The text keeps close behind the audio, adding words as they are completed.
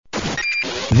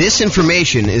This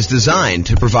information is designed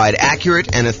to provide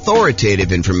accurate and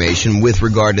authoritative information with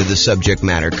regard to the subject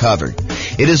matter covered.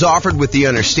 It is offered with the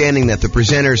understanding that the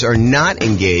presenters are not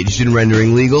engaged in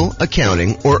rendering legal,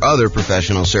 accounting, or other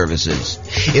professional services.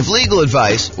 If legal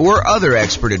advice or other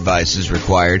expert advice is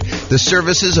required, the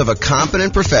services of a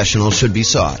competent professional should be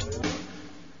sought.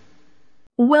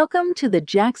 Welcome to the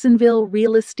Jacksonville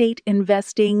Real Estate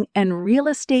Investing and Real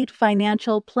Estate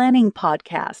Financial Planning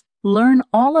Podcast. Learn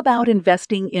all about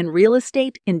investing in real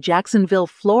estate in Jacksonville,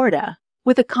 Florida,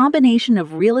 with a combination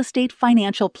of real estate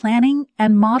financial planning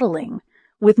and modeling,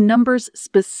 with numbers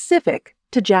specific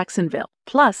to Jacksonville,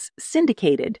 plus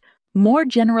syndicated, more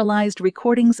generalized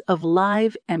recordings of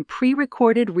live and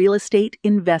pre-recorded real estate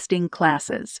investing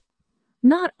classes.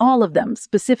 Not all of them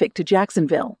specific to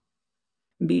Jacksonville.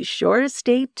 Be sure to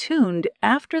stay tuned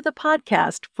after the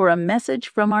podcast for a message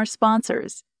from our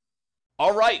sponsors.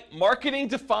 All right, marketing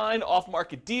to find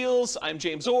off-market deals. I'm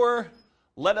James Orr.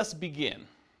 Let us begin.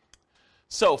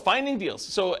 So, finding deals.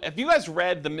 So, have you guys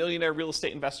read the Millionaire Real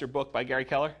Estate Investor book by Gary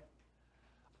Keller?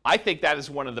 I think that is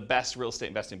one of the best real estate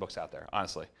investing books out there,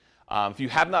 honestly. If you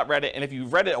have not read it, and if you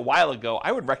read it a while ago,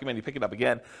 I would recommend you pick it up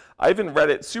again. I haven't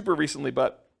read it super recently,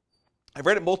 but I've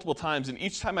read it multiple times, and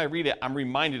each time I read it, I'm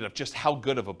reminded of just how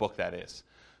good of a book that is.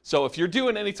 So if you're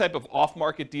doing any type of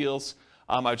off-market deals,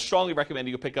 I would strongly recommend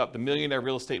you pick up The Millionaire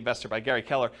Real Estate Investor by Gary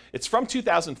Keller. It's from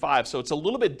 2005, so it's a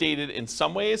little bit dated in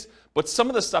some ways, but some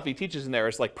of the stuff he teaches in there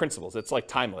is like principles. It's like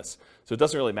timeless, so it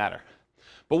doesn't really matter.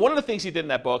 But one of the things he did in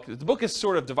that book, the book is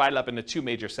sort of divided up into two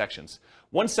major sections.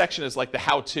 One section is like the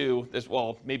how-to.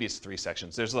 Well, maybe it's three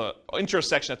sections. There's an intro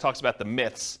section that talks about the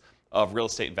myths of real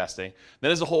estate investing. Then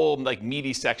there's a whole like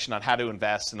meaty section on how to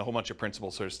invest and a whole bunch of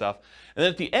principles sort of stuff. And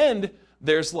then at the end,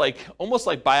 there's like almost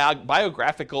like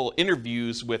biographical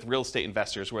interviews with real estate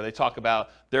investors where they talk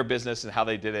about their business and how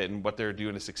they did it and what they're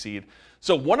doing to succeed.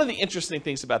 So one of the interesting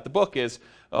things about the book is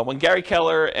when Gary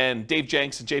Keller and Dave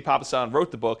Jenks and Jay Papasan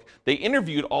wrote the book, they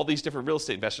interviewed all these different real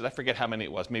estate investors. I forget how many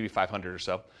it was, maybe 500 or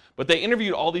so. But they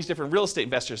interviewed all these different real estate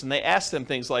investors and they asked them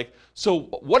things like, so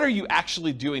what are you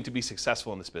actually doing to be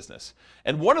successful in this business?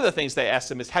 And one of the things they asked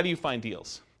them is, how do you find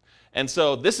deals? And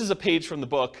so this is a page from the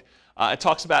book. It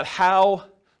talks about how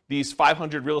these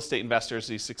 500 real estate investors,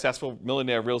 these successful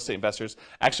millionaire real estate investors,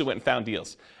 actually went and found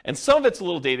deals. And some of it's a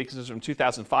little dated because it's from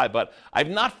 2005, but I've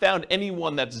not found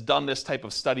anyone that's done this type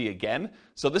of study again.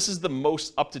 So this is the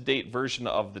most up-to-date version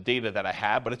of the data that I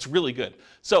have, but it's really good.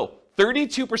 So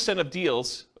 32% of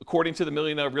deals, according to the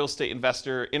Millionaire Real Estate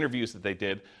Investor interviews that they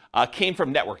did, came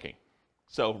from networking.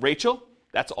 So Rachel,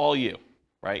 that's all you.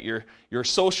 Right? You're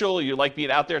social, you like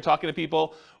being out there talking to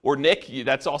people, or Nick,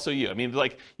 that's also you. I mean,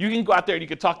 like, you can go out there and you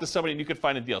could talk to somebody and you could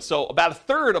find a deal. So about a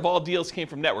third of all deals came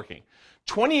from networking.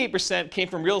 28% came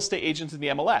from real estate agents in the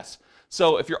MLS.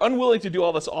 So if you're unwilling to do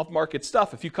all this off-market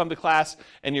stuff, if you come to class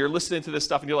and you're listening to this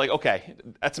stuff and you're like, okay,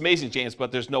 that's amazing, James,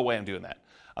 but there's no way I'm doing that.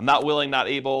 I'm not willing, not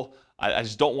able. I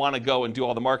just don't want to go and do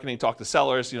all the marketing, talk to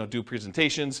sellers, do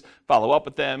presentations, follow up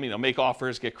with them, make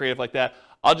offers, get creative like that.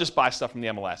 I'll just buy stuff from the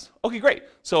MLS. Okay, great.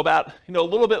 So about, a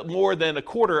little bit more than a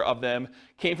quarter of them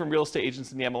came from real estate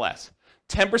agents in the MLS.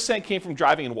 10% came from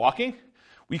driving and walking.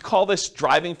 We call this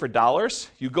driving for dollars.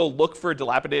 You go look for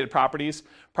dilapidated properties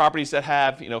that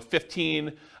have,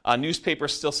 15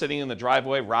 newspapers still sitting in the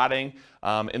driveway, rotting.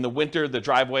 In the winter, the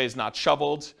driveway is not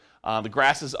shoveled. The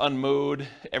grass is unmowed.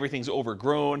 Everything's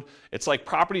overgrown. It's like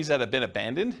properties that have been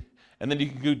abandoned. And then you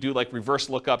can go do like reverse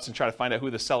lookups and try to find out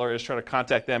who the seller is, try to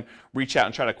contact them, reach out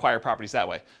and try to acquire properties that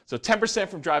way. So 10%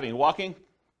 from driving and walking,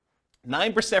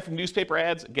 9% from newspaper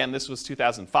ads. Again, this was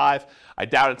 2005. I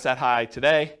doubt it's that high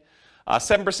today.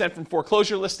 7% from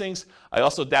foreclosure listings. I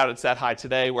also doubt it's that high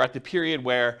today. We're at the period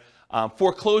where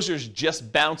foreclosures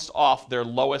just bounced off their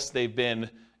lowest they've been,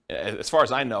 as far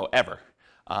as I know, ever.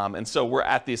 And so we're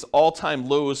at these all-time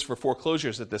lows for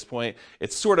foreclosures at this point.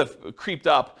 It's sort of creeped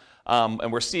up.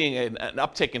 And we're seeing an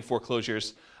uptick in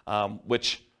foreclosures,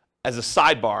 which, as a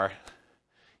sidebar,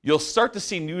 you'll start to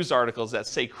see news articles that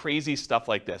say crazy stuff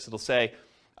like this. It'll say,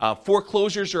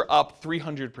 foreclosures are up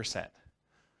 300%.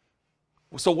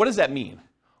 So what does that mean?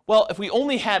 Well, if we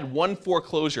only had one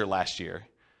foreclosure last year,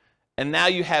 and now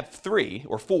you have 3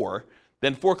 or 4,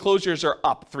 then foreclosures are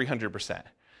up 300%.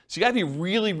 So you gotta be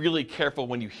really, really careful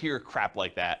when you hear crap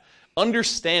like that.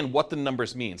 Understand what the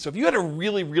numbers mean. So if you had a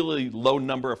really, really low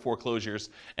number of foreclosures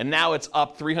and now it's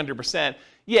up 300%,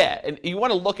 yeah, and you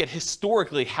want to look at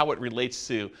historically how it relates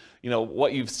to,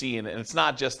 what you've seen. And it's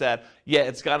not just that, yeah,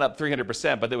 it's gone up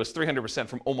 300%, but there was 300%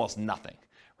 from almost nothing,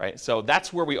 right? So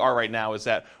that's where we are right now, is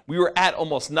that we were at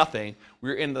almost nothing. We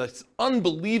were in this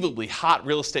unbelievably hot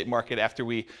real estate market after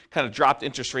we kind of dropped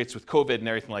interest rates with COVID and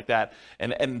everything like that.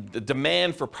 And the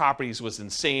demand for properties was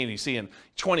insane. You see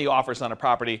 20 offers on a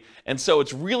property. And so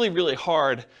it's really, really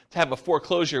hard to have a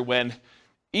foreclosure when,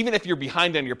 even if you're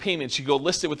behind on your payments, you go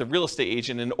list it with a real estate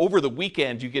agent, and over the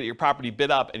weekend you get your property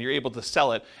bid up and you're able to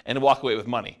sell it and walk away with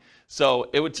money. So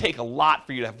it would take a lot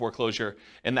for you to have foreclosure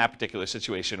in that particular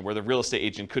situation where the real estate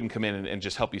agent couldn't come in and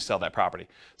just help you sell that property.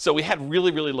 So we had really,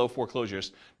 really low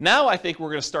foreclosures. Now I think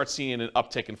we're going to start seeing an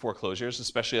uptick in foreclosures,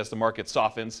 especially as the market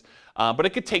softens. But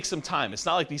it could take some time. It's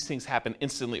not like these things happen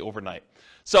instantly overnight.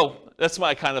 So that's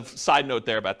my kind of side note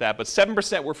there about that. But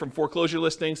 7% were from foreclosure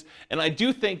listings. And I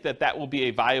do think that that will be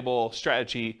a viable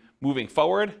strategy moving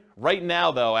forward. Right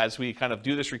now, though, as we kind of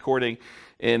do this recording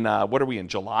in, what are we in,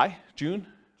 July? June?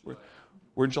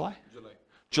 We're in July?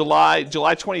 July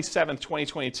 27th,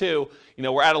 2022.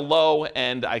 We're at a low,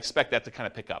 and I expect that to kind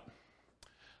of pick up.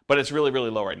 But it's really, really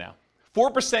low right now.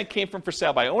 4% came from for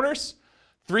sale by owners.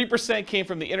 3% came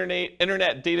from the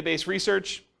internet database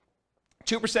research.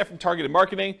 2% from targeted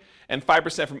marketing, and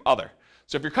 5% from other.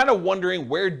 So if you're kind of wondering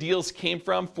where deals came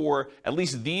from for at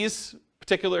least these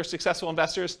particular successful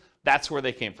investors, that's where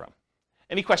they came from.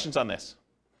 Any questions on this?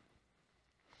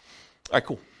 All right,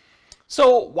 cool.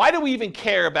 So why do we even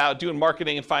care about doing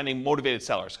marketing and finding motivated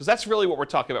sellers? Because that's really what we're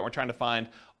talking about. We're trying to find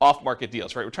off-market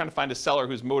deals, right? We're trying to find a seller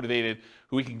who's motivated,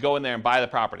 who we can go in there and buy the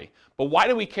property. But why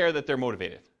do we care that they're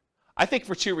motivated? I think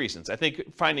for two reasons. I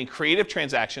think finding creative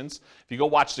transactions. If you go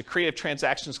watch the creative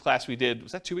transactions class we did,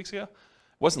 was that 2 weeks ago? It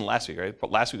wasn't last week, right? But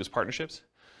last week was partnerships.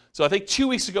 So I think 2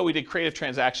 weeks ago we did creative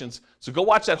transactions. So go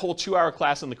watch that whole 2-hour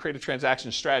class on the creative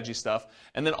transaction strategy stuff.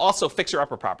 And then also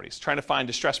fixer-upper properties, trying to find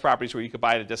distressed properties where you could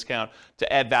buy at a discount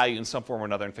to add value in some form or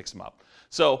another and fix them up.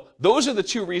 So those are the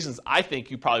two reasons I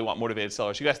think you probably want motivated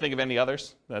sellers. You guys think of any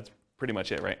others? That's pretty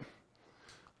much it, right?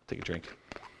 Take a drink.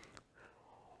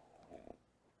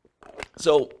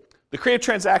 So the creative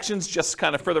transactions, just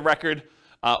kind of for the record,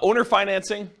 owner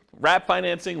financing, wrap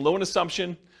financing, loan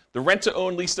assumption, the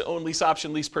rent-to-own, lease-to-own, lease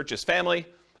option, lease purchase family,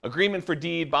 agreement for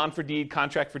deed, bond for deed,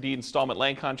 contract for deed, installment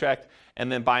land contract,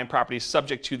 and then buying properties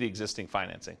subject to the existing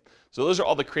financing. So those are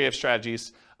all the creative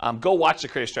strategies. Go watch the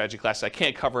creative strategy class. I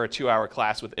can't cover a 2-hour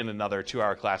class within another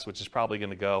 2-hour class, which is probably going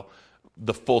to go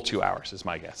the full 2 hours is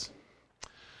my guess.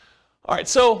 All right,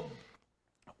 so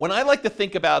when I like to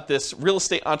think about this real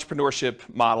estate entrepreneurship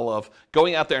model of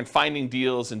going out there and finding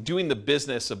deals and doing the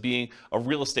business of being a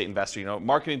real estate investor,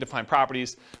 marketing to find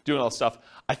properties, doing all that stuff,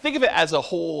 I think of it as a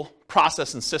whole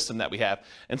process and system that we have.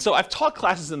 And so I've taught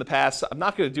classes in the past. I'm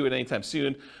not going to do it anytime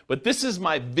soon, but this is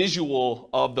my visual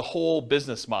of the whole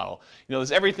business model.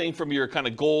 There's everything from your kind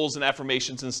of goals and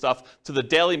affirmations and stuff to the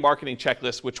daily marketing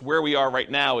checklist, which where we are right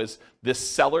now is this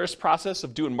sellers process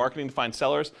of doing marketing to find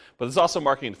sellers, but there's also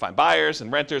marketing to find buyers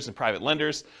and renters and private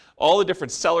lenders. All the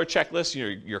different seller checklists,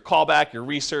 your callback, your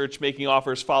research, making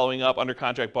offers, following up, under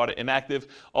contract, bought it, inactive,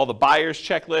 all the buyers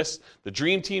checklists, the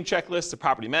dream team checklist, the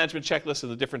property management checklist,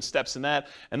 and the different steps in that,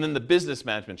 and then the business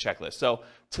management checklist. So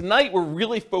tonight we're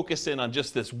really focused in on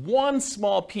just this one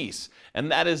small piece,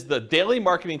 and that is the daily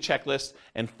marketing checklist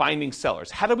and finding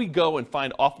sellers. How do we go and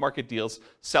find off-market deals,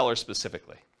 sellers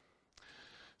specifically?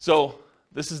 So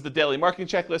this is the daily marketing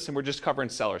checklist, and we're just covering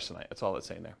sellers tonight. That's all it's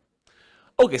saying there.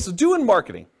 Okay, so doing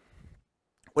marketing.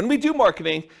 When we do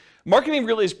marketing, marketing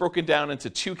really is broken down into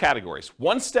two categories: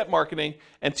 one-step marketing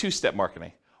and two-step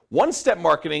marketing. One-step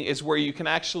marketing is where you can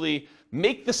actually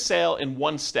make the sale in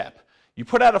one step. You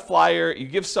put out a flyer, you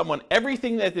give someone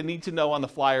everything that they need to know on the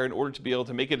flyer in order to be able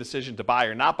to make a decision to buy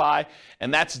or not buy,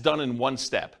 and that's done in one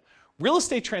step. Real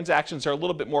estate transactions are a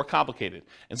little bit more complicated,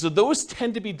 and so those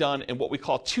tend to be done in what we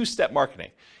call two-step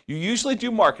marketing. You usually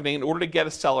do marketing in order to get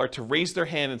a seller to raise their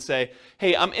hand and say,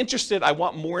 hey, I'm interested, I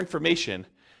want more information,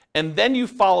 and then you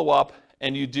follow up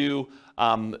and you do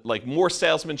like more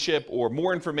salesmanship or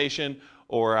more information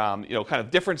or kind of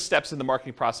different steps in the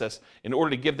marketing process in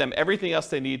order to give them everything else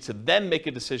they need to then make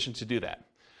a decision to do that.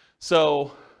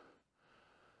 So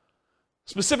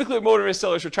specifically with motivated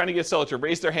sellers, we're trying to get sellers to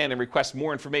raise their hand and request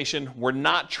more information. We're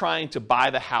not trying to buy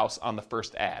the house on the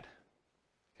first ad.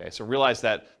 Okay, so realize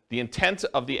that the intent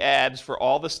of the ads for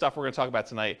all the stuff we're going to talk about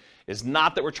tonight is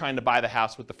not that we're trying to buy the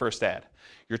house with the first ad.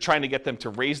 You're trying to get them to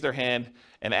raise their hand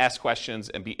and ask questions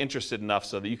and be interested enough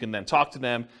so that you can then talk to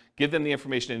them, give them the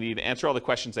information they need, answer all the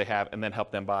questions they have, and then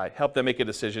help them buy, help them make a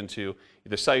decision to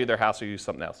either sell you their house or use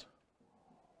something else.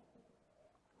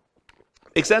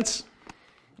 Make sense?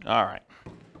 All right.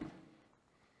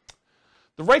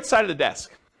 The right side of the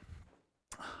desk.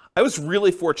 I was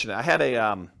really fortunate. I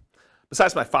had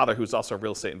besides my father, who's also a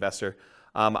real estate investor,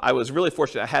 I was really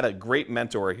fortunate. I had a great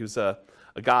mentor. He was a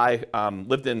guy,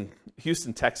 lived in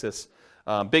Houston, Texas,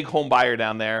 big home buyer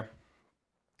down there.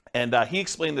 And he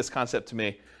explained this concept to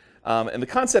me. And the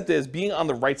concept is being on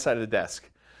the right side of the desk.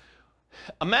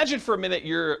 Imagine for a minute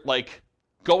you're like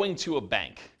going to a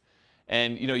bank.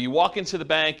 And you walk into the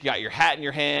bank, you got your hat in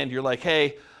your hand, you're like,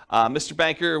 hey, Mr.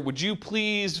 Banker, would you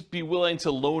please be willing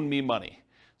to loan me money?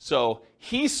 So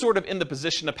he's sort of in the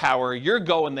position of power. You're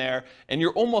going there, and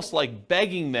you're almost like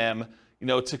begging them,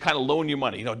 to kind of loan you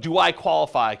money. Do I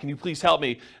qualify? Can you please help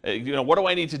me? What do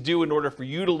I need to do in order for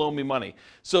you to loan me money?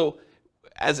 So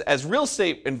as real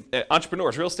estate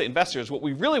entrepreneurs, real estate investors, what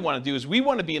we really want to do is we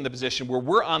want to be in the position where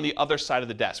we're on the other side of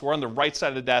the desk. We're on the right side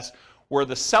of the desk where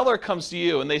the seller comes to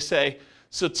you and they say,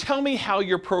 so tell me how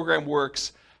your program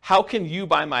works. How can you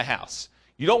buy my house?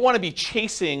 You don't want to be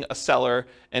chasing a seller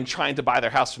and trying to buy their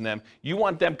house from them. You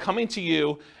want them coming to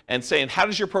you and saying, how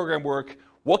does your program work?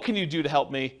 What can you do to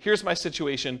help me? Here's my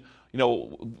situation.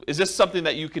 Is this something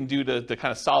that you can do to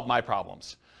kind of solve my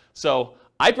problems? So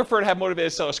I prefer to have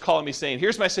motivated sellers calling me saying,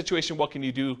 here's my situation. What can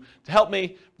you do to help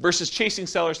me? Versus chasing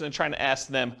sellers and then trying to ask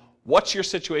them, what's your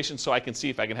situation so I can see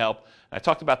if I can help? And I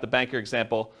talked about the banker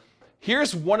example.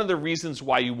 Here's one of the reasons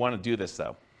why you want to do this,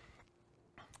 though.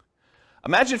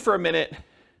 Imagine for a minute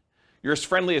you're as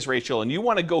friendly as Rachel and you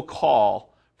want to go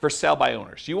call for sale by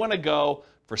owners. You want to go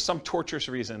for some torturous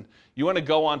reason. You want to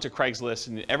go onto Craigslist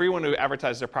and everyone who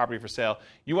advertises their property for sale,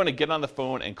 you want to get on the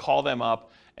phone and call them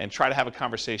up and try to have a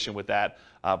conversation with that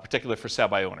particular for sale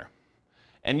by owner.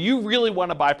 And you really want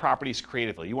to buy properties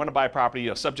creatively. You want to buy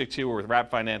property subject to or with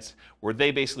wrap finance where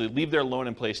they basically leave their loan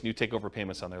in place and you take over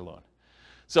payments on their loan.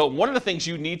 So one of the things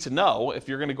you need to know if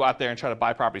you're going to go out there and try to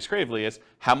buy properties creatively is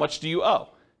how much do you owe?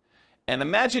 And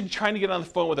imagine trying to get on the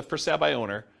phone with a for sale by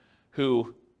owner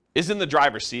who is in the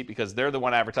driver's seat because they're the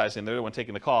one advertising, they're the one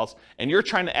taking the calls, and you're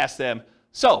trying to ask them,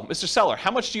 so, Mr. Seller,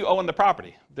 how much do you owe on the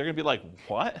property? They're going to be like,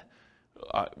 what?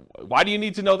 Why do you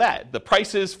need to know that? The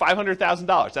price is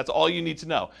 $500,000. That's all you need to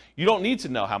know. You don't need to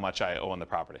know how much I owe on the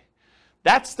property.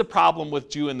 That's the problem with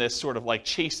doing this sort of like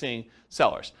chasing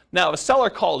sellers. Now, if a seller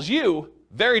calls you,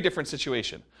 very different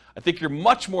situation. I think you're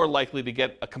much more likely to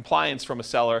get a compliance from a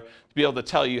seller to be able to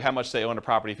tell you how much they own a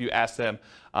property if you ask them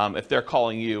if they're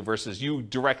calling you versus you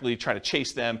directly try to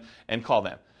chase them and call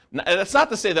them. Now, that's not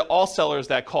to say that all sellers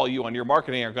that call you on your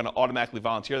marketing are going to automatically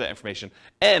volunteer that information.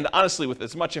 And honestly, with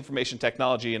as much information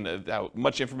technology and how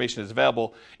much information is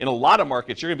available in a lot of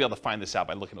markets, you're going to be able to find this out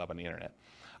by looking it up on the internet.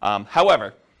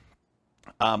 However,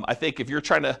 I think if you're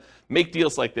trying to make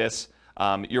deals like this,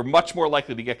 you're much more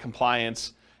likely to get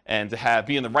compliance and to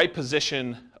be in the right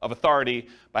position of authority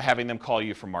by having them call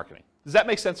you from marketing. Does that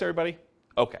make sense, everybody?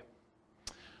 Okay.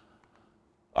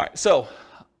 All right, so a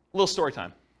little story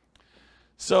time.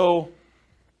 So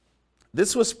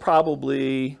this was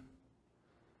probably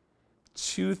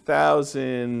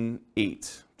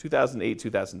 2008,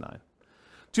 2009.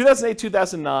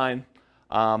 2009,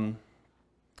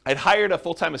 I'd hired a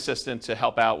full-time assistant to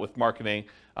help out with marketing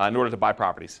in order to buy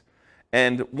properties.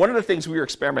 And one of the things we were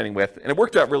experimenting with, and it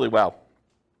worked out really well,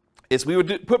 is we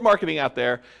would put marketing out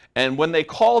there, and when they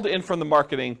called in from the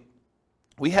marketing,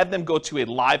 we had them go to a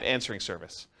live answering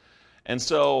service. And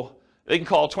so they can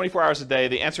call 24 hours a day.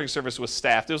 The answering service was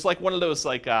staffed. It was like one of those,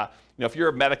 like, if you're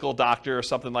a medical doctor or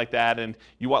something like that, and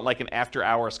you want like an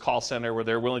after-hours call center where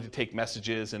they're willing to take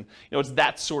messages, and it's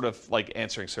that sort of like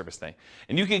answering service thing.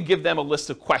 And you can give them a list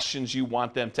of questions you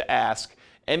want them to ask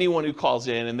anyone who calls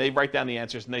in, and they write down the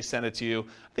answers and they send it to you.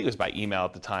 I think it was by email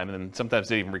at the time, and then sometimes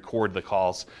they even record the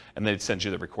calls and they'd send you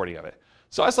the recording of it.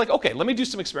 So I was like, okay, let me do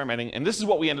some experimenting, and this is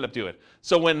what we ended up doing.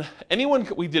 So when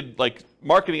we did like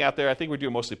marketing out there, I think we were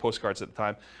doing mostly postcards at the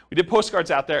time. We did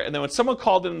postcards out there, and then when someone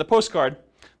called in the postcard,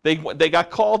 they got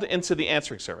called into the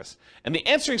answering service. And the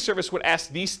answering service would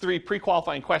ask these 3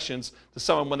 pre-qualifying questions to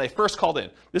someone when they first called in.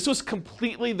 This was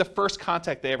completely the first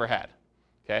contact they ever had.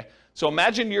 Okay? So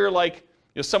imagine you're like,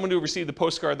 someone who received the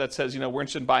postcard that says, we're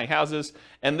interested in buying houses,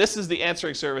 and this is the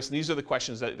answering service, and these are the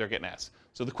questions that they're getting asked.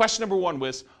 So the question number 1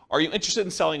 was, are you interested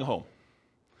in selling a home?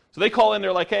 So they call in,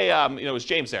 they're like, hey, is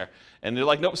James there? And they're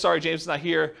like, nope, sorry, James is not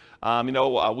here.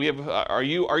 Are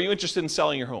you interested in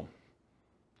selling your home?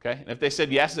 Okay, and if they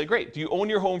said yes, they said, great. Do you own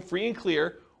your home free and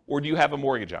clear, or do you have a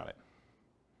mortgage on it?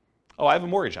 Oh, I have a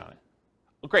mortgage on it.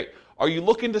 Well, great. Are you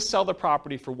looking to sell the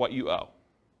property for what you owe?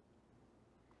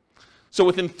 So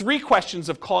within 3 questions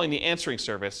of calling the answering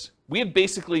service, we had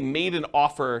basically made an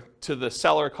offer to the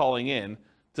seller calling in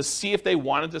to see if they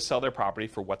wanted to sell their property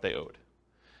for what they owed.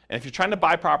 And if you're trying to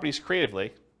buy properties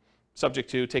creatively, subject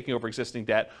to taking over existing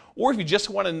debt, or if you just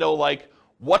want to know like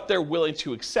what they're willing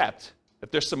to accept,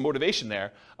 if there's some motivation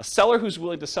there, a seller who's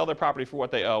willing to sell their property for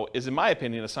what they owe is, in my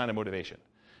opinion, a sign of motivation.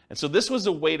 And so this was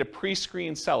a way to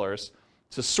pre-screen sellers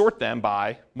to sort them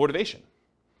by motivation.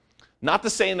 Not to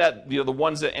say that the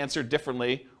ones that answered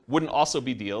differently wouldn't also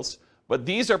be deals, but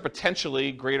these are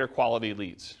potentially greater quality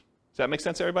leads. Does that make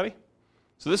sense, everybody?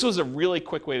 So this was a really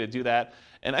quick way to do that.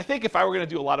 And I think if I were going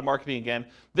to do a lot of marketing again,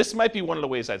 this might be one of the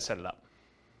ways I'd set it up.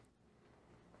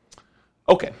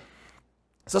 Okay,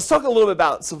 so let's talk a little bit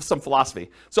about some philosophy.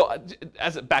 So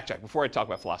as a backtrack, before I talk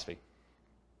about philosophy,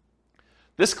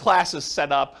 this class is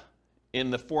set up in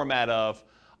the format of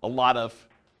a lot of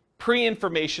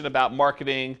pre-information about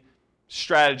marketing,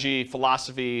 strategy,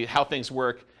 philosophy, how things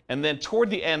work. And then toward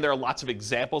the end, there are lots of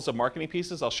examples of marketing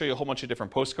pieces. I'll show you a whole bunch of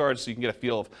different postcards so you can get a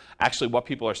feel of actually what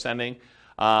people are sending.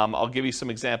 I'll give you some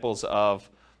examples of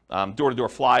door-to-door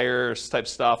flyers type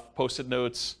stuff, post-it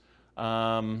notes.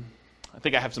 I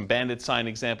think I have some bandit sign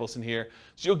examples in here.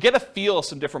 So you'll get a feel of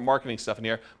some different marketing stuff in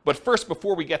here. But first,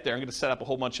 before we get there, I'm going to set up a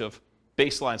whole bunch of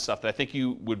baseline stuff that I think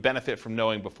you would benefit from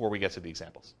knowing before we get to the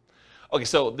examples. Okay,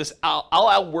 so this I'll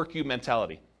outwork you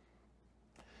mentality.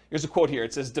 Here's a quote here.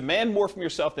 It says, "Demand more from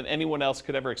yourself than anyone else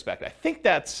could ever expect." I think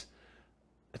it's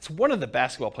one of the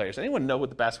basketball players. Anyone know what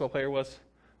the basketball player was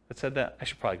that said that? I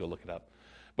should probably go look it up.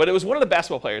 But it was one of the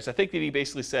basketball players. I think that he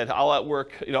basically said,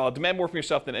 I'll demand more from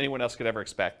yourself than anyone else could ever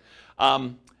expect.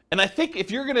 And I think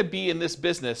if you're going to be in this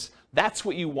business, that's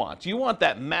what you want. You want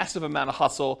that massive amount of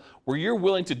hustle where you're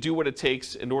willing to do what it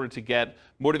takes in order to get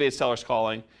motivated sellers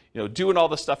calling, doing all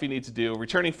the stuff you need to do,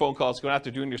 returning phone calls, going out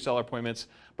there doing your seller appointments.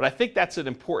 But I think that's an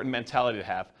important mentality to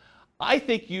have. I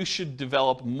think you should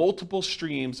develop multiple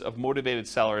streams of motivated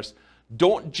sellers.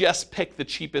 Don't just pick the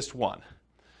cheapest one.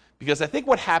 Because I think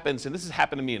what happens, and this has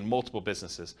happened to me in multiple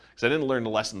businesses, because I didn't learn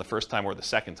the lesson the first time or the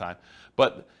second time,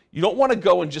 but you don't want to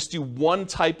go and just do one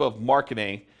type of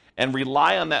marketing and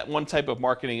rely on that one type of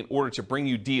marketing in order to bring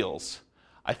you deals.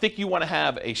 I think you want to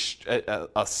have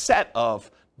a set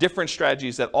of different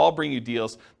strategies that all bring you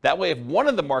deals. That way, if one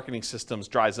of the marketing systems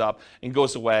dries up and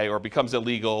goes away or becomes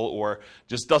illegal or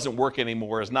just doesn't work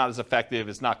anymore, is not as effective,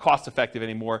 is not cost effective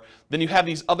anymore, then you have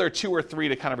these other 2 or 3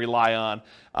 to kind of rely on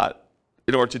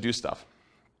in order to do stuff.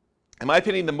 In my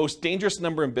opinion, the most dangerous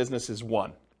number in business is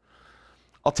 1.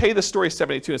 I'll tell you the story of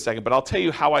 72 in a second, but I'll tell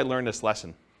you how I learned this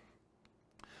lesson.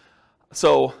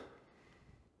 So,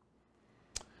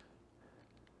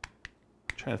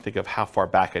 I'm trying to think of how far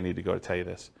back I need to go to tell you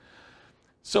this.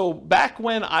 So back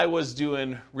when I was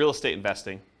doing real estate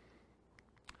investing,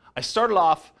 I started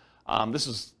off, this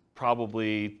is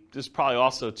probably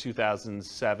also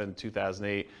 2007,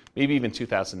 2008, maybe even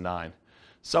 2009.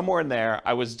 Somewhere in there,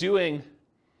 I was doing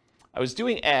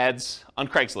ads on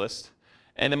Craigslist,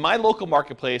 and in my local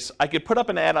marketplace, I could put up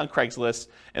an ad on Craigslist,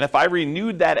 and if I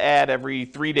renewed that ad every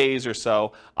 3 days or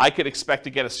so, I could expect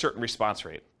to get a certain response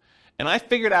rate. And I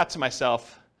figured out to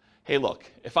myself, hey, look,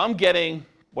 if I'm getting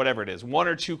whatever it is, 1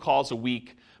 or 2 calls a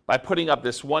week by putting up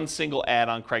this one single ad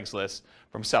on Craigslist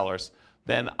from sellers,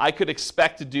 then I could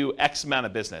expect to do X amount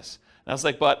of business. And I was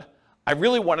like, but I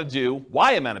really want to do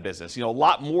Y amount of business, a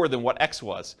lot more than what X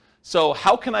was. So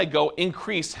how can I go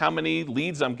increase how many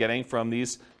leads I'm getting from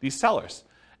these sellers?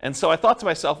 And so I thought to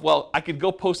myself, well, I could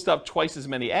go post up twice as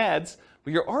many ads,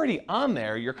 but you're already on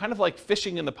there. You're kind of like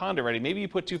fishing in the pond already. Maybe you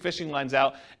put 2 fishing lines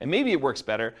out, and maybe it works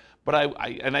better. But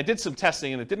I did some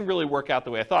testing, and it didn't really work out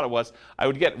the way I thought it was. I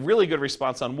would get really good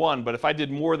response on one, but if I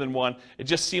did more than one, it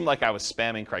just seemed like I was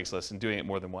spamming Craigslist and doing it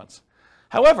more than once.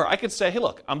 However, I could say, hey,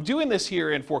 look, I'm doing this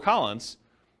here in Fort Collins.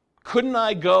 Couldn't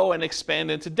I go and expand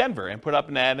into Denver and put up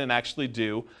an ad and actually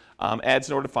do ads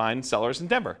in order to find sellers in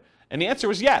Denver? And the answer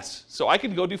was yes. So I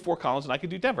could go do Fort Collins and I could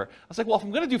do Denver. I was like, well, if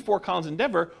I'm going to do Fort Collins and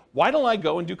Denver, why don't I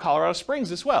go and do Colorado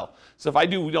Springs as well? So if I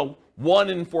do 1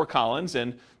 in Fort Collins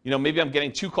and maybe I'm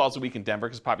getting 2 calls a week in Denver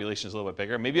because the population is a little bit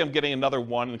bigger. Maybe I'm getting another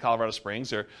 1 in Colorado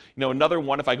Springs or another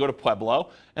 1 if I go to Pueblo.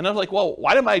 And I'm like, well,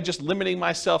 why am I just limiting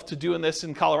myself to doing this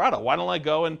in Colorado? Why don't I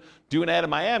go and do an ad in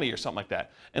Miami or something like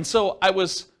that? And so I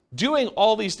was doing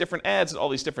all these different ads in all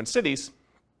these different cities.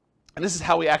 And this is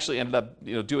how we actually ended up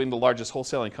doing the largest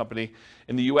wholesaling company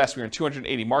in the US. We were in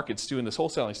 280 markets doing this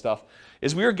wholesaling stuff.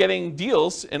 Is we were getting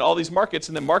deals in all these markets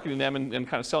and then marketing them and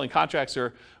kind of selling contracts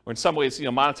or in some ways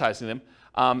monetizing them.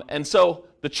 And so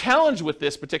the challenge with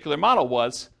this particular model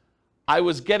was I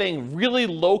was getting really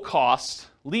low cost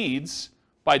leads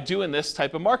by doing this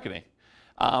type of marketing.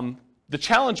 The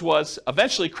challenge was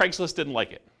eventually Craigslist didn't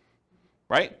like it,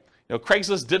 right?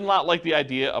 Craigslist did not like the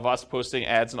idea of us posting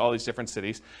ads in all these different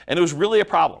cities, and it was really a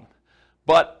problem.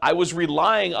 But I was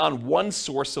relying on one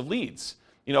source of leads.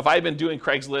 if I had been doing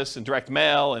Craigslist and direct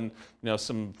mail and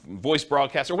some voice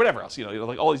broadcasts or whatever else,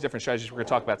 like all these different strategies we're going to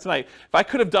talk about tonight, if I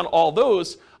could have done all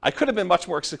those, I could have been much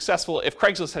more successful if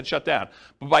Craigslist had shut down.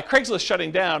 But by Craigslist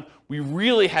shutting down, we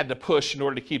really had to push in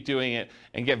order to keep doing it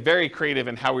and get very creative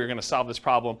in how we were going to solve this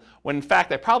problem, when in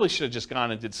fact I probably should have just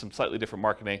gone and did some slightly different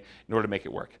marketing in order to make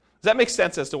it work. Does that make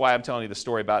sense as to why I'm telling you the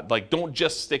story about, don't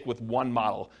just stick with one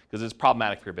model because it's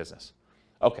problematic for your business?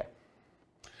 Okay.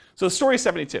 So the story is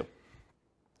 72.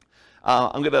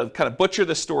 I'm going to kind of butcher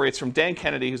this story. It's from Dan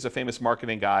Kennedy, who's a famous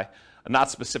marketing guy,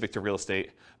 not specific to real estate,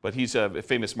 but he's a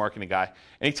famous marketing guy.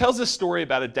 And he tells this story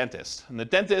about a dentist. And the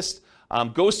dentist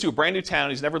goes to a brand new town.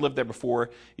 He's never lived there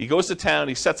before. He goes to town.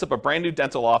 He sets up a brand new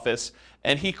dental office,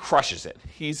 and he crushes it.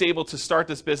 He's able to start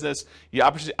this business. He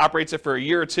operates it for a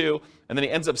year or two, and then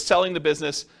he ends up selling the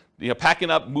business,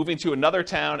 packing up, moving to another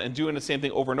town, and doing the same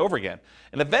thing over and over again.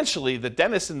 And eventually, the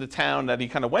dentists in the town that he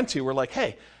kind of went to were like,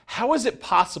 hey, how is it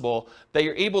possible that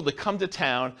you're able to come to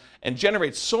town and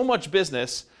generate so much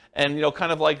business and,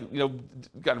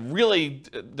 really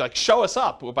show us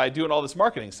up by doing all this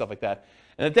marketing, stuff like that?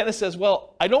 And the dentist says,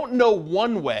 well, I don't know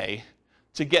one way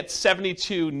to get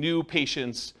 72 new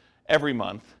patients every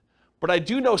month, but I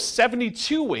do know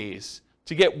 72 ways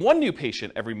to get one new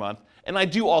patient every month, and I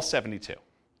do all 72.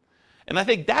 And I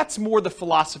think that's more the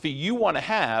philosophy you want to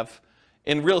have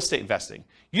in real estate investing.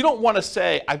 You don't want to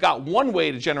say, I've got one way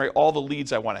to generate all the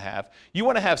leads I want to have. You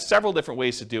want to have several different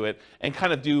ways to do it and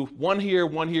kind of do one here,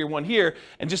 one here, one here,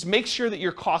 and just make sure that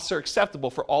your costs are acceptable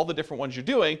for all the different ones you're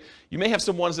doing. You may have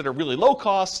some ones that are really low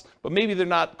cost, but maybe they're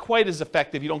not quite as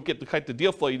effective. You don't get the kind of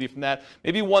deal flow you need from that.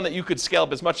 Maybe one that you could scale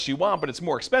up as much as you want, but it's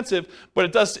more expensive,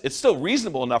 but it's still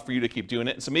reasonable enough for you to keep doing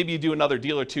it. And so maybe you do another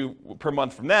deal or two per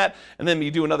month from that, and then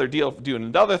you do another deal, do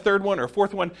another third one or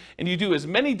fourth one, and you do as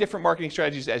many different marketing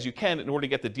strategies as you can in order to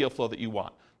get the deal flow that you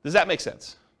want. Does that make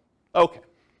sense? Okay.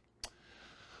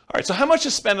 All right, so how much to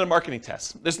spend on a marketing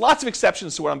test? There's lots of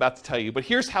exceptions to what I'm about to tell you, but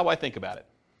here's how I think about it.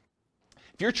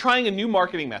 If you're trying a new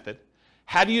marketing method,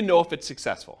 how do you know if it's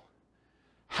successful?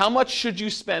 How much should you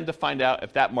spend to find out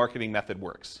if that marketing method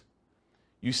works?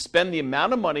 You spend the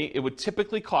amount of money it would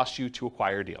typically cost you to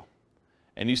acquire a deal,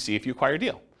 and you see if you acquire a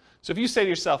deal. So if you say to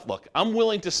yourself, look, I'm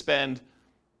willing to spend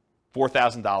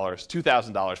 $4,000,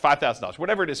 $2,000, $5,000,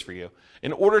 whatever it is for you,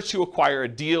 in order to acquire a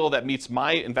deal that meets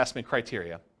my investment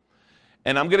criteria,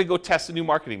 and I'm going to go test a new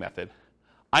marketing method,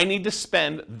 I need to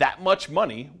spend that much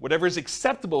money, whatever is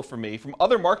acceptable for me from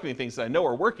other marketing things that I know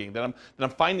are working, that I'm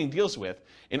finding deals with,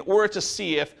 in order to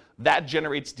see if that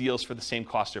generates deals for the same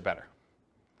cost or better.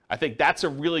 I think that's a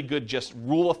really good just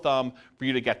rule of thumb for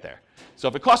you to get there. So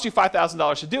if it costs you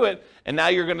 $5,000 to do it, and now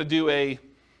you're going to do a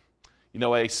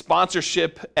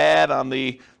sponsorship ad on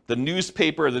the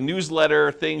newspaper, the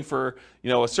newsletter thing for,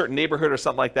 a certain neighborhood or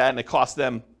something like that, and it costs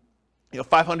them,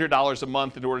 $500 a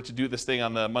month in order to do this thing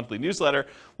on the monthly newsletter,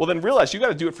 well, then realize you got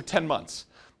to do it for 10 months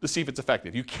to see if it's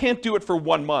effective. You can't do it for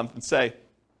 1 month and say,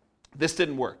 this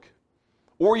didn't work.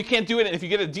 Or you can't do it, and if you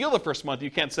get a deal the first month, you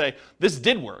can't say, this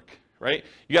did work, right?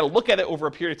 You got to look at it over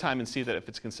a period of time and see that if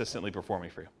it's consistently performing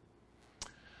for you.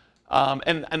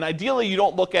 And ideally, you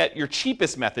don't look at your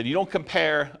cheapest method. You don't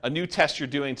compare a new test you're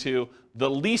doing to the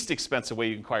least expensive way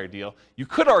you can acquire a deal. You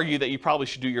could argue that you probably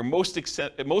should do your most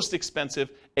expensive,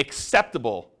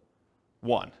 acceptable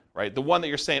one, right? The one that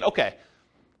you're saying, okay,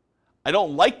 I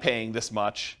don't like paying this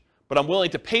much, but I'm willing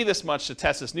to pay this much to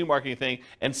test this new marketing thing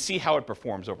and see how it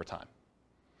performs over time.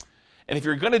 And if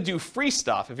you're going to do free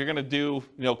stuff, if you're going to do,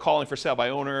 calling for sale by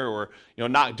owner or,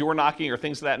 door knocking or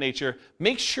things of that nature,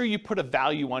 make sure you put a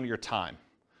value on your time.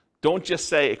 Don't just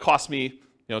say it cost me,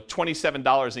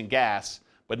 $27 in gas,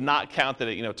 but not count that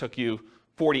it, took you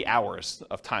 40 hours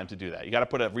of time to do that. You got to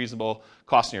put a reasonable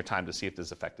cost on your time to see if this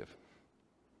is effective.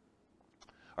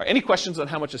 All right, any questions on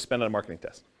how much to spend on a marketing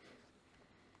test?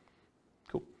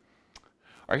 Cool.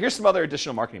 All right, here's some other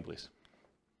additional marketing beliefs.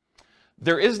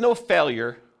 There is no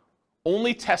failure,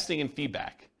 only testing and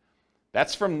feedback.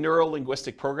 That's from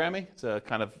neuro-linguistic programming. It's a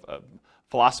kind of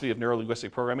philosophy of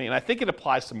neuro-linguistic programming, and I think it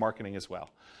applies to marketing as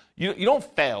well. You don't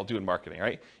fail doing marketing,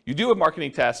 right? You do a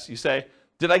marketing test, you say,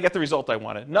 did I get the result I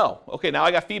wanted? No. Okay, now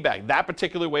I got feedback. That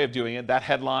particular way of doing it, that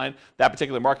headline, that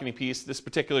particular marketing piece, this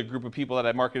particular group of people that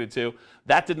I marketed to,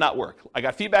 that did not work. I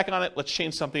got feedback on it, let's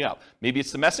change something up. Maybe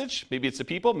it's the message, maybe it's the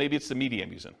people, maybe it's the media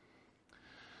I'm using.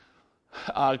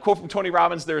 Quote from Tony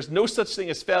Robbins, there is no such thing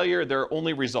as failure, there are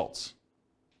only results.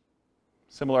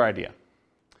 Similar idea.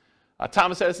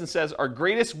 Thomas Edison says, our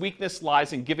greatest weakness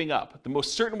lies in giving up. The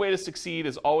most certain way to succeed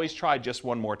is always try just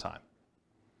one more time.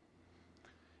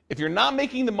 If you're not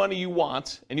making the money you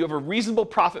want and you have a reasonable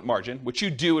profit margin, which you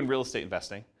do in real estate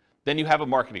investing, then you have a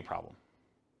marketing problem.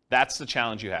 That's the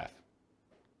challenge you have.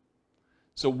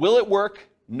 So will it work?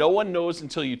 No one knows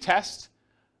until you test.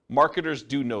 Marketers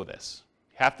do know this.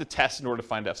 You have to test in order to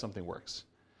find out if something works.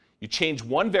 You change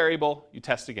one variable, you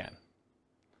test again.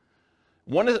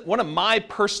 One of my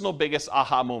personal biggest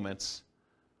aha moments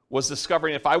was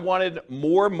discovering if I wanted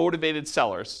more motivated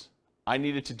sellers, I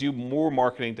needed to do more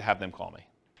marketing to have them call me.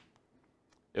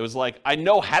 It was like, I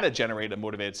know how to generate a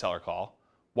motivated seller call.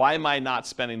 Why am I not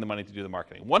spending the money to do the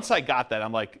marketing? Once I got that,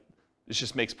 I'm like, this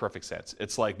just makes perfect sense.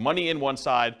 It's like money in one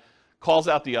side, calls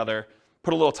out the other,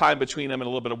 put a little time between them and a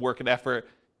little bit of work and effort,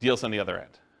 deals on the other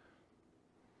end.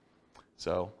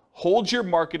 So hold your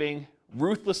marketing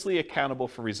ruthlessly accountable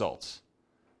for results.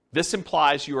 This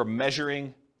implies you are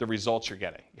measuring the results you're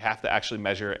getting. You have to actually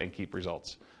measure and keep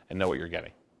results and know what you're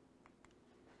getting.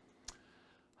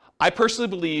 I personally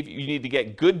believe you need to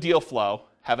get good deal flow,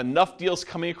 have enough deals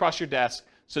coming across your desk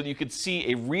so that you can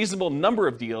see a reasonable number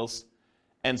of deals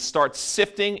and start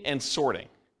sifting and sorting.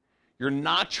 You're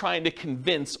not trying to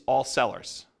convince all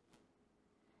sellers.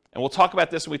 And we'll talk about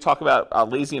this when we talk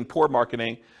about lazy and poor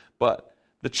marketing, but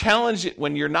the challenge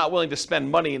when you're not willing to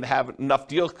spend money and have enough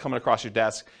deals coming across your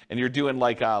desk and you're doing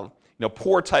like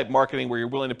poor type marketing where you're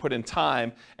willing to put in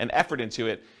time and effort into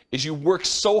it is you work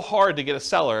so hard to get a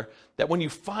seller that when you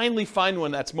finally find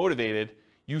one that's motivated,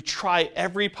 you try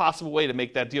every possible way to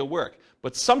make that deal work.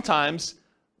 But sometimes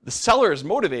the seller is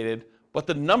motivated, but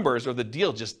the numbers or the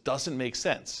deal just doesn't make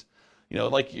sense.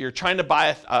 Like you're trying to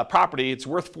buy a property, it's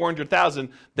worth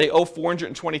 $400,000, they owe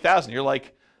 $420,000. You're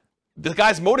like, the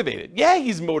guy's motivated. Yeah,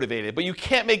 he's motivated, but you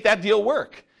can't make that deal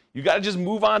work. You got to just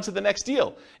move on to the next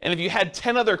deal. And if you had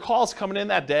 10 other calls coming in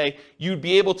that day, you'd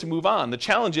be able to move on. The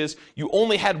challenge is you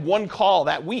only had one call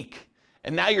that week,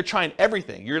 and now you're trying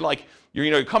everything.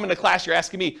 You're coming to class, you're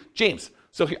asking me, James,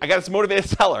 so I got this motivated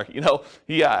seller.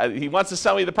 He wants to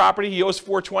sell me the property. He owes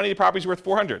 $420. The property's worth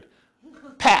 $400.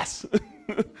 Pass.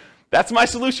 That's my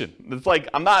solution. It's like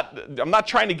I'm not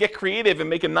trying to get creative and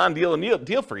make a non-deal a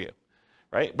deal for you,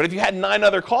 right? But if you had 9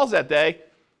 other calls that day,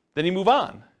 then you move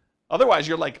on. Otherwise,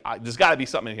 you're like, there's got to be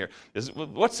something in here.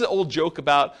 What's the old joke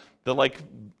about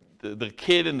the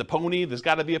kid and the pony? There's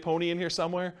got to be a pony in here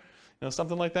somewhere,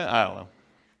 something like that. I don't know.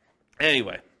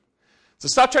 Anyway, so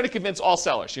stop trying to convince all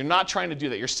sellers. You're not trying to do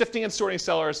that. You're sifting and sorting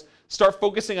sellers. Start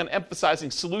focusing on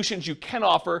emphasizing solutions you can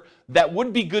offer that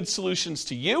would be good solutions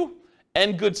to you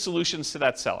and good solutions to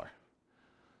that seller.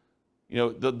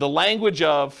 The language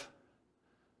of,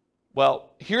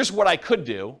 well, here's what I could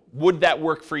do. Would that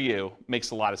work for you?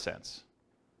 Makes a lot of sense.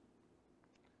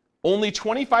 Only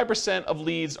 25% of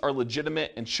leads are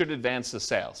legitimate and should advance to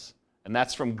sales. And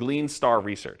that's from Gleanstar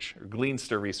Research.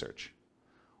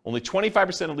 Only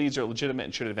 25% of leads are legitimate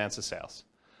and should advance to sales.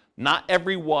 Not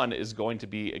every one is going to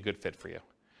be a good fit for you.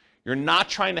 You're not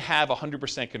trying to have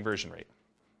 100% conversion rate.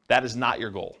 That is not your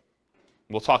goal.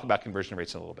 We'll talk about conversion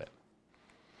rates in a little bit.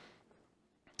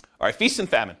 All right, feast and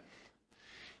famine.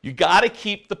 You got to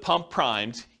keep the pump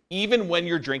primed even when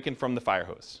you're drinking from the fire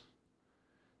hose.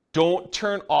 Don't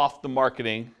turn off the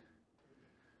marketing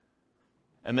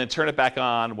and then turn it back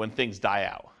on when things die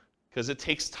out, because it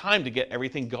takes time to get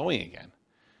everything going again.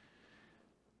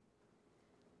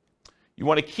 You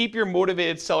want to keep your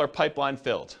motivated seller pipeline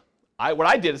filled. What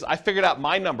I did is I figured out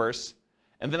my numbers,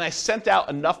 and then I sent out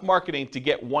enough marketing to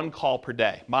get 1 call per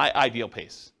day, my ideal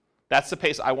pace. That's the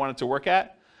pace I wanted to work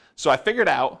at. So I figured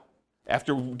out,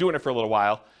 after doing it for a little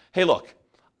while, hey, look,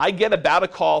 I get about a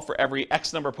call for every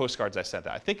X number of postcards I sent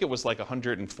out. I think it was like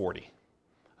 140.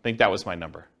 I think that was my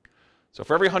number. So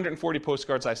for every 140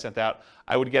 postcards I sent out,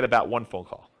 I would get about 1 phone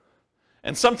call.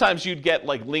 And sometimes you'd get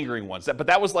like lingering ones, but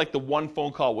that was like the 1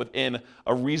 phone call within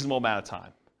a reasonable amount of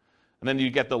time. And then you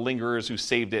get the lingerers who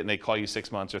saved it and they call you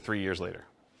 6 months or 3 years later.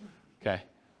 Okay?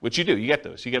 Which you do, you get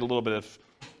those. You get a little bit of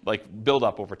like build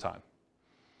up over time.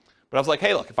 But I was like,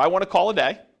 hey, look, if I want to call a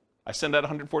day, I send out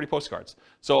 140 postcards.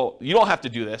 So you don't have to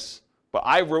do this, but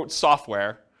I wrote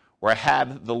software where I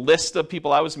had the list of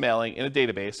people I was mailing in a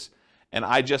database, and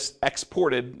I just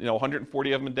exported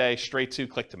 140 of them a day straight to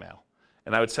Click-to-Mail.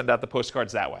 And I would send out the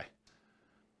postcards that way.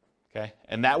 Okay?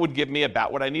 And that would give me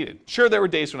about what I needed. Sure, there were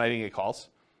days when I didn't get calls.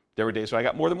 There were days when I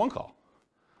got more than 1 call.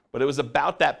 But it was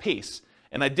about that pace.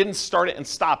 And I didn't start it and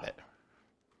stop it.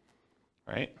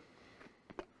 Right?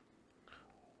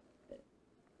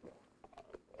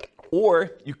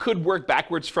 Or you could work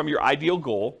backwards from your ideal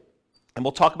goal, and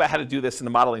we'll talk about how to do this in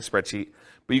the modeling spreadsheet.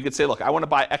 But you could say, look, I want to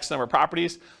buy X number of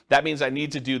properties. That means I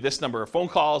need to do this number of phone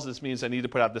calls. This means I need to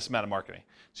put out this amount of marketing.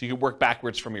 So you can work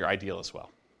backwards from your ideal as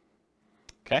well.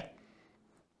 Okay?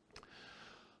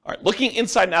 All right, looking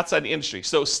inside and outside the industry.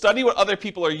 So study what other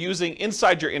people are using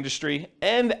inside your industry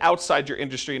and outside your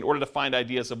industry in order to find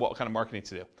ideas of what kind of marketing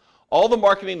to do. All the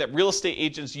marketing that real estate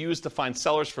agents use to find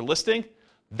sellers for listing,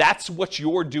 that's what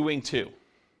you're doing too.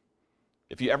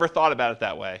 If you ever thought about it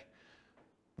that way,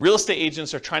 real estate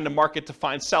agents are trying to market to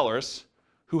find sellers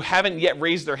who haven't yet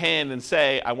raised their hand and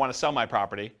say, I want to sell my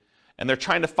property. And they're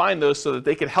trying to find those so that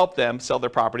they can help them sell their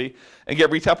property and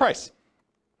get retail price.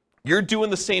 You're doing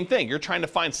the same thing. You're trying to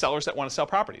find sellers that want to sell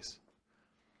properties.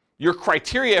 Your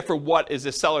criteria for what is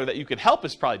a seller that you could help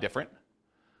is probably different,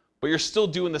 but you're still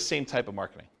doing the same type of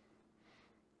marketing.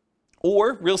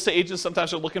 Or real estate agents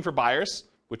sometimes are looking for buyers,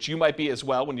 which you might be as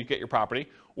well when you get your property,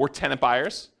 or tenant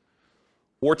buyers,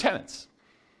 or tenants.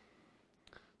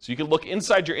 So you can look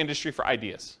inside your industry for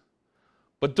ideas.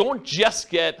 But don't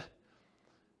just get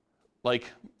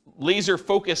laser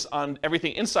focus on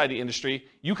everything inside the industry.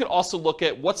 You can also look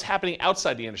at what's happening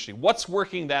outside the industry, what's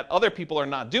working that other people are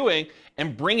not doing,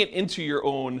 and bring it into your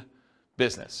own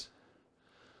business.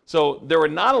 So there were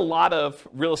not a lot of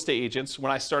real estate agents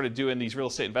when I started doing these real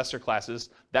estate investor classes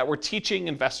that were teaching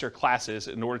investor classes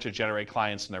in order to generate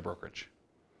clients in their brokerage.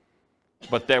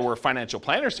 But there were financial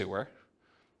planners who were.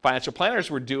 Financial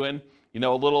planners were doing, a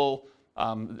little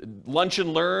lunch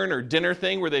and learn or dinner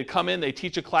thing where they'd come in, they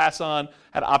teach a class on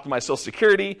how to optimize Social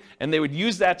Security, and they would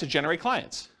use that to generate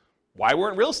clients. Why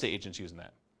weren't real estate agents using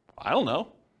that? I don't know.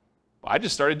 I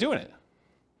just started doing it.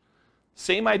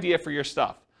 Same idea for your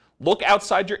stuff. Look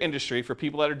outside your industry for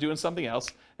people that are doing something else,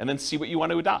 and then see what you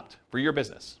want to adopt for your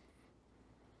business.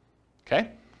 Okay?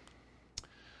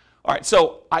 All right,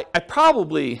 so I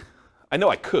know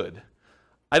I could.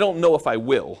 I don't know if I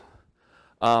will,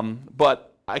 but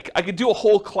I could do a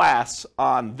whole class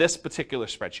on this particular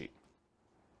spreadsheet.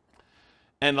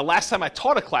 And the last time I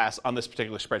taught a class on this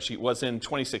particular spreadsheet was in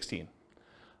 2016.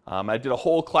 I did a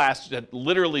whole class that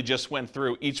literally just went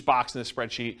through each box in the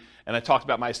spreadsheet, and I talked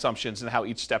about my assumptions and how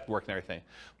each step worked and everything.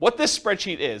 What this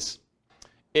spreadsheet is,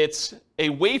 it's a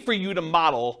way for you to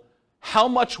model how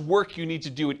much work you need to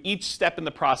do at each step in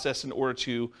the process in order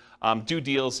to do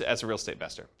deals as a real estate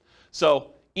investor.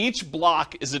 So each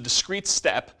block is a discrete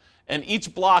step, and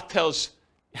each block tells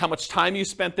how much time you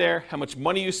spent there, how much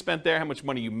money you spent there, how much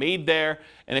money you made there,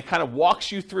 and it kind of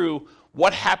walks you through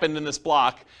what happened in this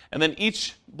block, and then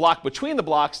each block between the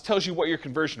blocks tells you what your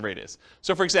conversion rate is.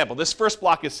 So for example, this first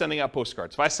block is sending out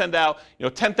postcards. If I send out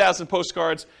 10,000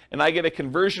 postcards and I get a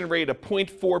conversion rate of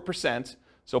 0.4%,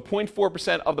 so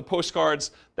 0.4% of the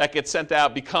postcards that get sent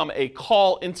out become a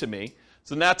call into me.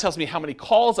 So now it tells me how many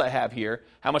calls I have here,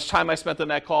 how much time I spent on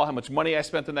that call, how much money I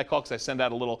spent on that call, because I send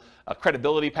out a little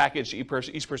credibility package to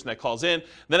each person that calls in.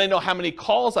 Then I know how many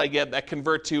calls I get that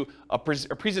convert to a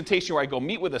presentation where I go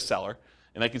meet with a seller,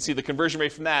 and I can see the conversion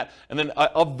rate from that. And then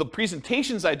of the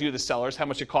presentations I do to sellers, how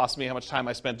much it costs me, how much time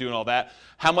I spent doing all that,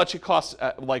 how much it costs,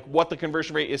 what the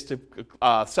conversion rate is to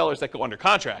sellers that go under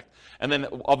contract. And then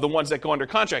of the ones that go under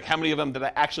contract, how many of them did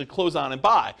I actually close on and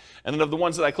buy? And then of the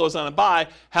ones that I close on and buy,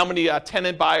 how many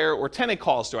tenant buyer or tenant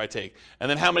calls do I take? And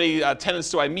then how many tenants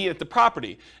do I meet at the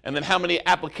property? And then how many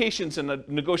applications and the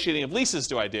negotiating of leases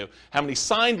do I do? How many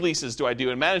signed leases do I do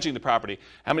in managing the property?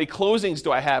 How many closings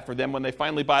do I have for them when they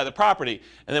finally buy the property?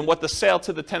 And then what the sale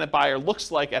to the tenant buyer looks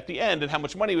like at the end, and how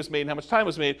much money was made and how much time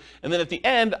was made. And then at the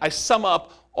end, I sum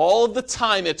up all of the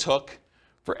time it took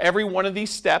for every one of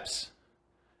these steps,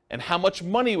 and how much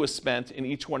money was spent in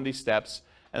each one of these steps,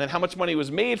 and then how much money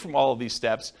was made from all of these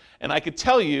steps. And I could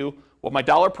tell you what my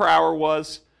dollar per hour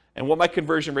was, and what my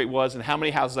conversion rate was, and how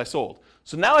many houses I sold.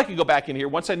 So now I can go back in here,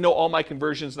 once I know all my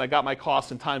conversions and I got my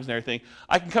costs and times and everything,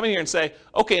 I can come in here and say,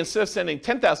 okay, instead of sending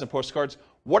 10,000 postcards,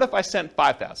 what if I sent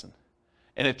 5,000?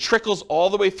 And it trickles all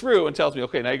the way through and tells me,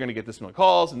 okay, now you're going to get this many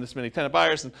calls and this many tenant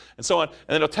buyers and so on. And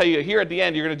then it'll tell you here at the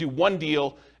end, you're going to do one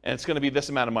deal and it's going to be this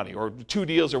amount of money, or 2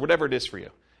 deals, or whatever it is for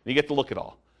you. And you get to look at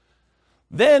all.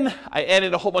 Then I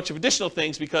added a whole bunch of additional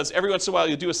things, because every once in a while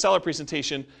you'll do a seller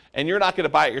presentation and you're not going to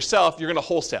buy it yourself, you're going to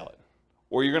wholesale it.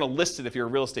 Or you're going to list it if you're a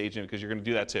real estate agent, because you're going to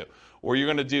do that too. Or you're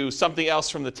going to do something else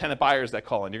from the tenant buyers that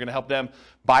call in. You're going to help them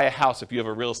buy a house if you have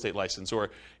a real estate license. Or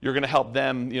you're going to help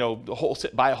them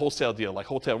buy a wholesale deal, like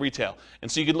wholesale retail.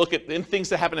 And so you can look at things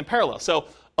that happen in parallel. So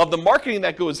of the marketing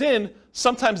that goes in,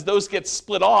 sometimes those get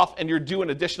split off and you're doing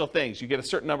additional things. You get a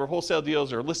certain number of wholesale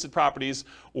deals or listed properties,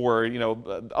 or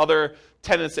other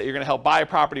tenants that you're going to help buy a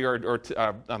property,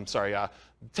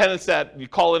 tenants that you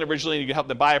call in originally and you can help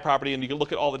them buy a property, and you can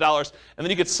look at all the dollars, and then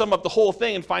you can sum up the whole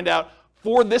thing and find out,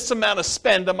 for this amount of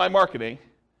spend on my marketing,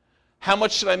 how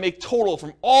much should I make total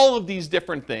from all of these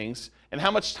different things, and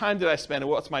how much time did I spend, and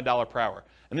what's my dollar per hour?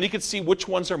 And then you can see which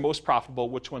ones are most profitable,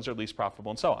 which ones are least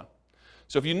profitable, and so on.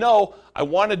 So if you know, I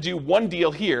want to do one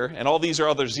deal here, and all these are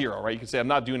other 0, right? You can say, I'm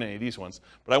not doing any of these ones,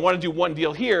 but I want to do one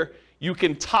deal here, you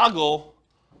can toggle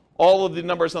all of the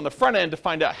numbers on the front end to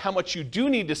find out how much you do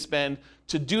need to spend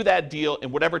to do that deal in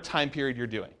whatever time period you're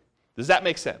doing. Does that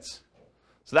make sense?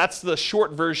 So that's the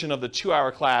short version of the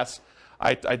 2-hour class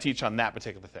I teach on that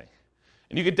particular thing.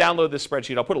 And you can download this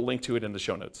spreadsheet. I'll put a link to it in the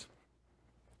show notes.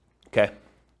 Okay.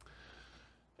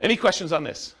 Any questions on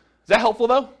this? Is that helpful,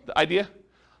 though, the idea?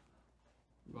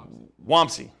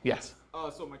 Wamsi, yes.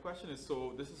 So my question is,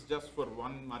 so this is just for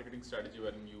one marketing strategy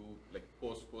when you like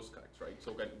post postcards, right?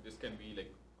 So this can be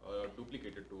like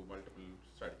duplicated to multiple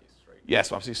strategies, right?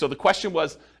 Yes, Wamsi. So the question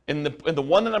was, in the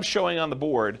one that I'm showing on the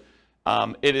board,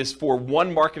 it is for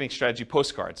one marketing strategy,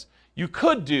 postcards. You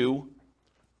could do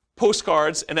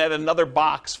postcards and add another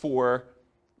box for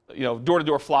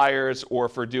door-to-door flyers or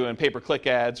for doing pay-per-click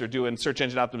ads or doing search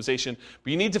engine optimization.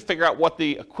 But you need to figure out what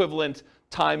the equivalent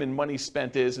time and money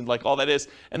spent is and like all that is.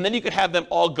 And then you could have them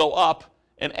all go up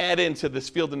and add into this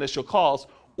field initial calls.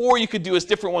 Or you could do a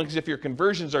different one because if your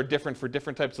conversions are different for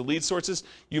different types of lead sources,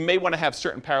 you may want to have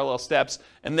certain parallel steps.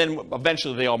 And then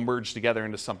eventually they all merge together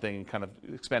into something and kind of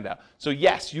expand out. So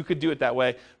yes, you could do it that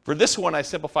way. For this one, I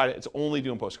simplified it. It's only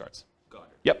doing postcards. Got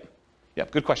it.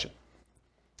 Yep, good question.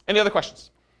 Any other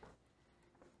questions?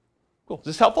 Cool. Is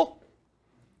this helpful?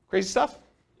 Crazy stuff?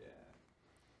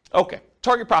 Yeah. Okay.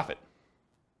 Target profit.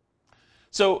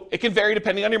 So it can vary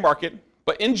depending on your market,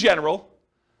 but in general,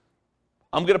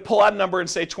 I'm going to pull out a number and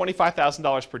say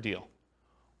 $25,000 per deal,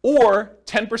 or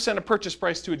 10% of purchase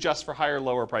price to adjust for higher,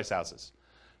 lower price houses.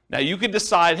 Now you could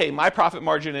decide, hey, my profit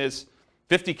margin is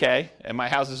 $50K and my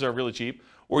houses are really cheap,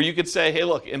 or you could say, hey,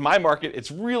 look, in my market,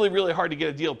 it's really, really hard to get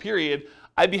a deal, period.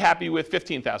 I'd be happy with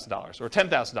 $15,000 or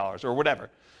 $10,000 or whatever.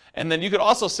 And then you could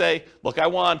also say, look, I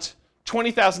want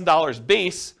 $20,000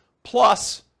 base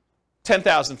plus $10,000,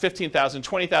 $15,000,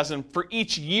 $20,000 for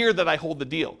each year that I hold the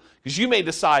deal. Because you may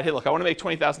decide, hey, look, I want to make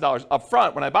 $20,000 up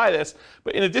front when I buy this,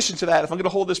 but in addition to that, if I'm going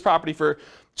to hold this property for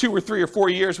 2 or 3 or 4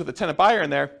 years with a tenant buyer in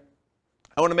there,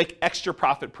 I want to make extra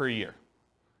profit per year.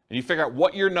 And you figure out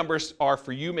what your numbers are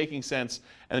for you making sense,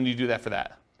 and then you do that for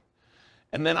that.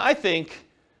 And then I think,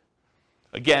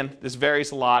 again, this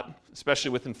varies a lot, especially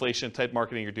with inflation type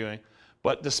marketing you're doing,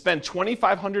 but to spend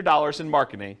 $2,500 in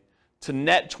marketing to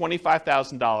net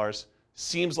 $25,000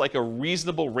 seems like a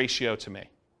reasonable ratio to me.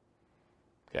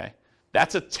 Okay?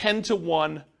 That's a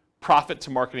 10-to-1 profit to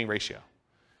marketing ratio.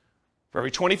 For every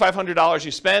 $2,500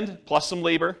 you spend, plus some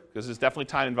labor, because there's definitely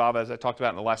time involved, as I talked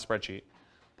about in the last spreadsheet,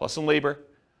 plus some labor.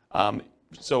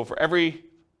 So for every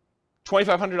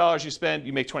 $2,500 you spend,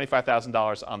 you make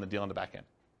 $25,000 on the deal on the back end.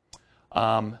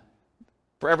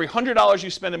 For every $100 you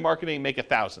spend in marketing, make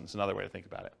 1,000 is another way to think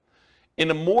about it. In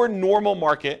a more normal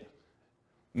market,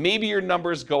 maybe your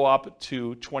numbers go up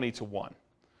to 20-to-1.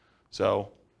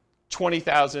 So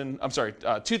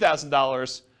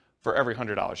 $2,000 for every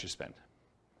 $100 you spend.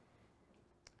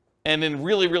 And in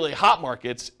really, really hot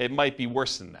markets, it might be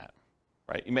worse than that,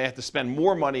 right? You may have to spend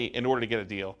more money in order to get a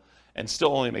deal and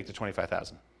still only make the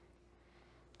 $25,000.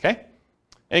 Okay?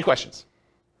 Any questions?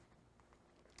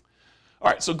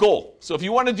 All right, so goal. So if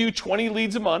you want to do 20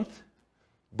 leads a month,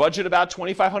 budget about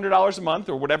 $2,500 a month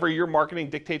or whatever your marketing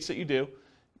dictates that you do.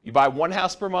 You buy one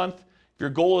house per month. If your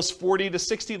goal is 40 to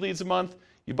 60 leads a month,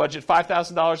 you budget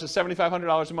 $5,000 to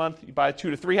 $7,500 a month. You buy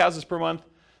 2 to 3 houses per month.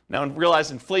 Now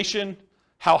realize inflation,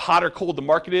 how hot or cold the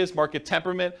market is, market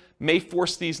temperament, may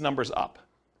force these numbers up.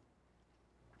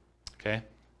 Okay?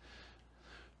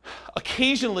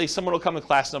 Occasionally, someone will come to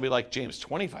class and they'll be like, James,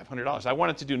 $2,500. I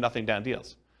wanted to do nothing down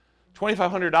deals.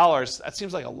 $2,500, that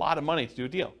seems like a lot of money to do a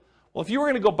deal. Well, if you were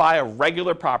going to go buy a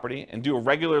regular property and do a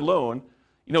regular loan,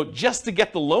 just to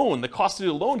get the loan, the cost to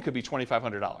do a loan could be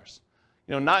 $2,500.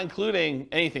 Not including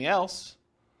anything else.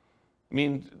 I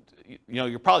mean,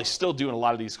 you're probably still doing a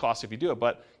lot of these costs if you do it,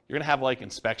 but you're going to have like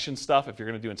inspection stuff if you're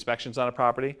going to do inspections on a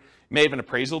property. You may have an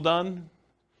appraisal done.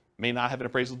 May not have an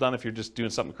appraisal done if you're just doing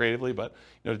something creatively, but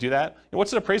to do that.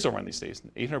 What's an appraisal run these days?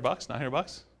 $800,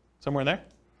 $900, somewhere in there?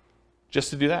 Just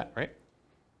to do that, right?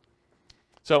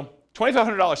 So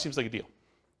 $2,500 seems like a deal.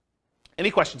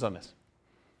 Any questions on this?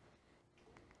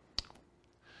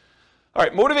 All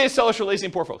right, motivated sellers for lazy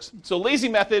and poor folks. So lazy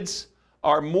methods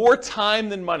are more time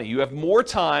than money. You have more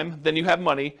time than you have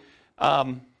money.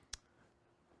 I'm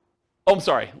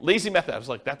sorry, lazy method. I was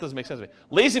like, that doesn't make sense to me.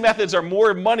 Lazy methods are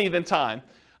more money than time.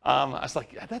 I was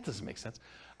like, yeah, that doesn't make sense.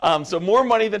 So more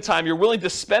money than time. You're willing to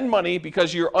spend money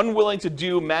because you're unwilling to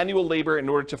do manual labor in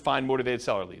order to find motivated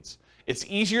seller leads. It's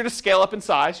easier to scale up in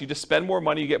size. You just spend more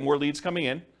money, you get more leads coming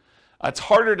in. It's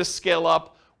harder to scale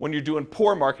up when you're doing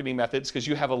poor marketing methods because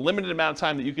you have a limited amount of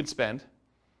time that you can spend.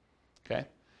 Okay?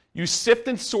 You sift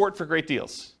and sort for great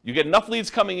deals. You get enough leads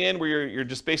coming in where you're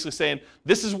just basically saying,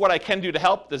 this is what I can do to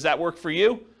help. Does that work for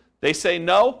you? They say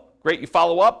no. Great, you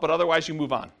follow up, but otherwise you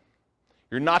move on.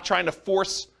 You're not trying to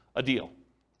force a deal.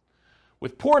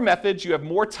 With poor methods, you have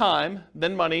more time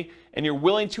than money, and you're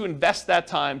willing to invest that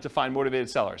time to find motivated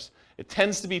sellers. It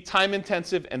tends to be time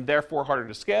intensive and therefore harder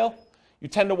to scale. You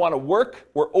tend to want to work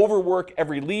or overwork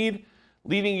every lead,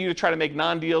 leading you to try to make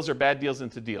non-deals or bad deals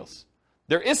into deals.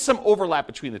 There is some overlap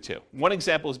between the two. One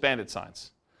example is bandit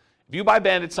signs. If you buy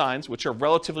bandit signs, which are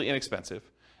relatively inexpensive,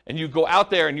 and you go out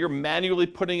there and you're manually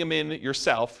putting them in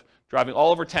yourself, driving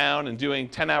all over town and doing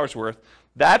 10 hours worth,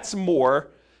 that's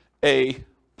more a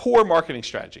poor marketing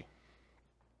strategy.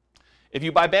 If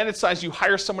you buy bandit signs, you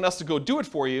hire someone else to go do it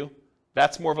for you,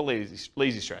 that's more of a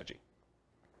lazy strategy.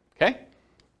 Okay?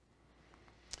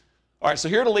 All right, so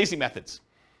here are the lazy methods.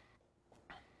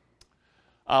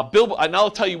 And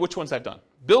I'll tell you which ones I've done.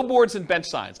 Billboards and bench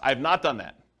signs. I have not done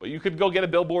that. But you could go get a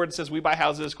billboard that says, we buy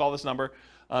houses, call this number.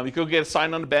 You could get a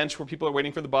sign on the bench where people are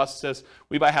waiting for the bus that says,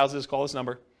 we buy houses, call this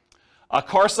number.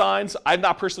 Car signs, I've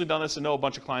not personally done this. I know a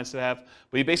bunch of clients that have.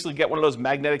 But you basically get one of those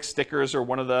magnetic stickers or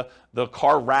one of the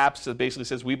car wraps that basically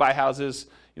says, we buy houses,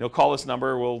 call this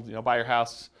number, we'll buy your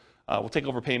house. We'll take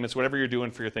over payments, whatever you're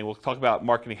doing for your thing. We'll talk about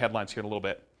marketing headlines here in a little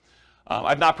bit.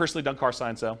 I've not personally done car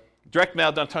signs, though. Direct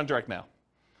mail, done a ton of direct mail.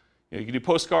 You could do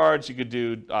postcards, you could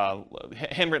do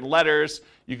handwritten letters,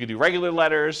 you could do regular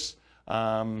letters,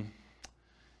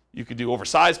 you could do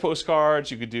oversized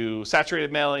postcards, you could do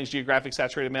saturated mailings, geographic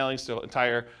saturated mailings to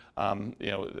entire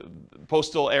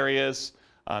postal areas.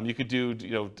 You could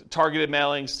do targeted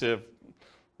mailings to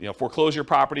foreclosure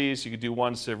properties. You could do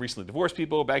ones to recently divorced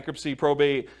people, bankruptcy,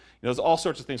 probate. There's all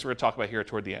sorts of things we're going to talk about here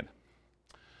toward the end.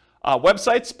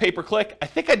 Websites, pay-per-click. I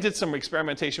think I did some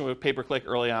experimentation with pay-per-click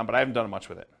early on, but I haven't done much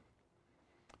with it.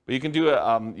 But you can do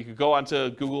you could go onto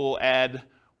Google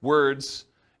AdWords,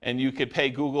 and you could pay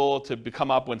Google to come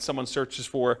up when someone searches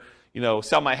for,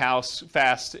 sell my house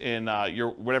fast in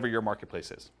whatever your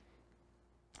marketplace is.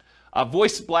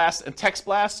 Voice blast and text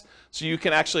blast, so you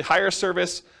can actually hire a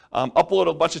service, upload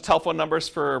a bunch of telephone numbers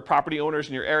for property owners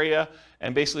in your area,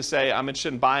 and basically say, I'm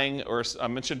interested in buying, or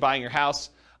I'm interested in buying your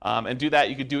house. And do that.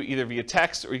 You could do it either via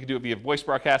text or you could do it via voice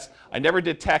broadcast. I never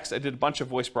did text. I did a bunch of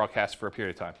voice broadcasts for a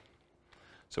period of time.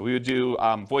 So we would do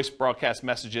voice broadcast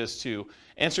messages to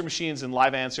answer machines and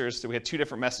live answers. So we had 2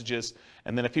 different messages.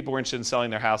 And then if people were interested in selling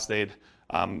their house, they'd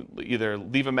either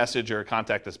leave a message or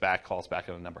contact us back, call us back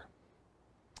on a number.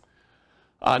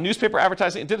 Newspaper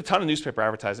advertising. I did a ton of newspaper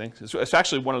advertising. It's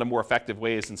actually one of the more effective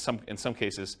ways in some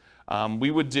cases. We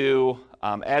would do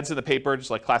ads in the paper, just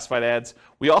like classified ads.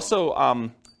 We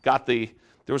also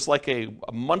there was like a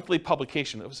monthly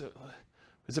publication.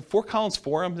 Is it Fort Collins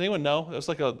Forum? Does anyone know? It was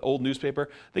like an old newspaper.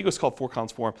 I think it was called Fort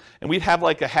Collins Forum. And we'd have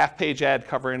like a half-page ad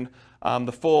covering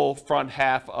the full front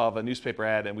half of a newspaper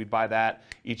ad, and we'd buy that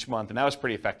each month. And that was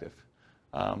pretty effective.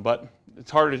 But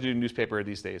it's harder to do newspaper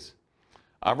these days.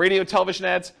 Radio and television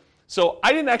ads. So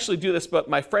I didn't actually do this, but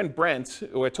my friend Brent,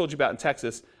 who I told you about in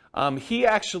Texas, he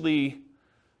actually,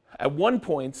 at one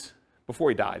point, before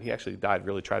he died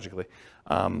really tragically,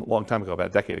 a long time ago, about a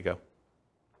decade ago.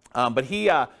 But he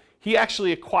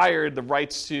actually acquired the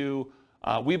rights to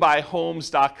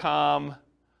WeBuyHomes.com.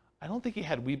 I don't think he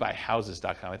had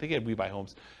WeBuyHouses.com. I think he had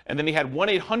WeBuyHomes. And then he had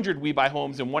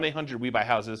 1-800-WeBuyHomes and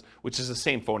 1-800-WeBuyHouses, which is the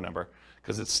same phone number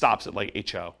because it stops at like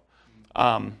HO.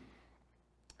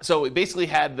 So it basically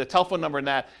had the telephone number and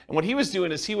that. And what he was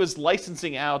doing is he was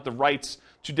licensing out the rights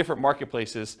to different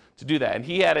marketplaces to do that. And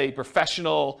he had a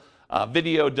professional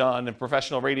video done and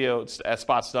professional radio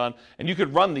spots done. And you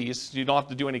could run these. You don't have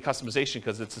to do any customization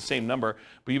because it's the same number.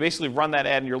 But you basically run that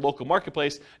ad in your local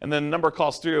marketplace, and then the number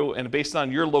calls through, and based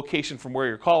on your location from where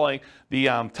you're calling, the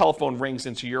telephone rings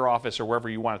into your office or wherever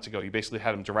you want it to go. You basically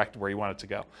had them direct where you want it to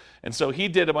go. And so he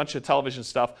did a bunch of television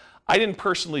stuff. I didn't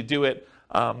personally do it,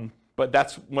 but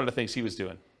that's one of the things he was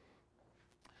doing.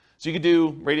 So you could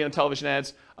do radio and television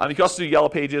ads. You could also do Yellow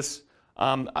Pages.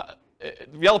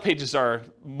 Yellow Pages are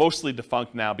mostly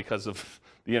defunct now because of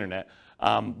the internet.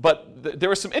 But there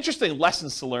were some interesting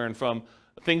lessons to learn from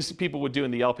things that people would do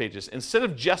in the Yellow Pages. Instead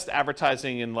of just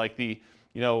advertising in like the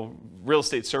real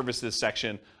estate services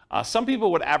section, some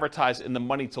people would advertise in the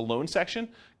money to loan section,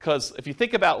 because if you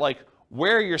think about like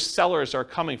where your sellers are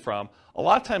coming from, a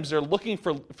lot of times they're looking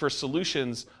for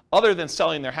solutions other than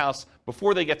selling their house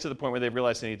before they get to the point where they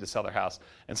realize they need to sell their house.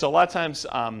 And so a lot of times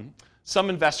some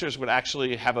investors would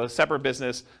actually have a separate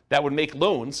business that would make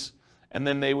loans, and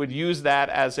then they would use that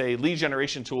as a lead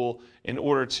generation tool in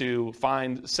order to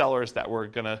find sellers that were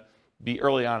going to be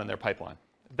early on in their pipeline.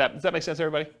 Does that make sense,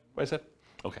 everybody? What I said?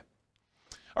 Okay.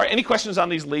 All All right, any questions on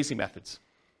these lazy methods?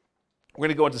 We're going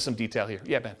to go into some detail here.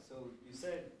 Yeah, Ben. So you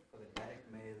said for the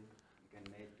direct mail, you can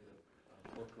mail to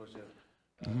the foreclosure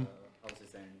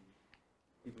houses and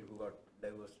people who got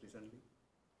divorced recently.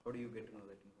 How do you get to know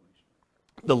that information?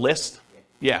 The list?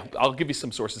 Yeah, I'll give you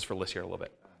some sources for lists here in a little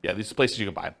bit. Yeah, these places you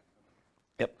can buy them.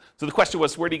 Yep. So the question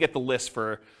was, where do you get the list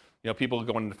for people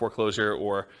going into foreclosure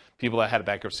or people that had a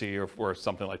bankruptcy or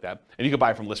something like that? And you can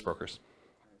buy it from list brokers.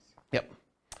 Yep.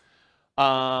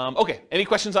 Okay, any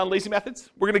questions on lazy methods?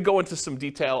 We're going to go into some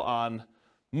detail on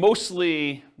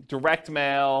mostly direct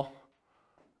mail.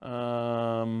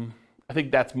 I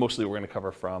think that's mostly what we're going to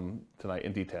cover from tonight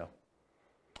in detail.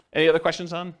 Any other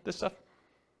questions on this stuff?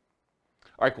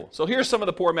 All right, cool. So here's some of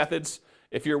the poor methods.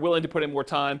 If you're willing to put in more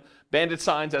time, bandit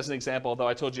signs as an example, although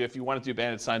I told you if you want to do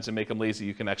bandit signs and make them lazy,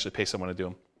 you can actually pay someone to do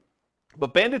them.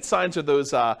 But bandit signs are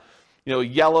those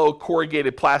yellow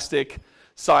corrugated plastic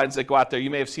signs that go out there. You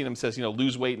may have seen them, says,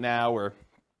 lose weight now, or,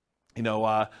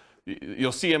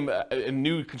 you'll see them in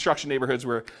new construction neighborhoods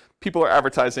where people are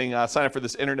advertising, sign up for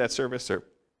this internet service or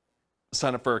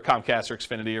sign up for Comcast or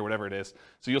Xfinity or whatever it is.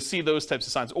 So you'll see those types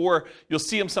of signs, or you'll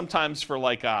see them sometimes for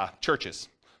like churches.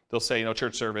 They'll say,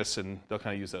 church service, and they'll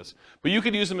kind of use those. But you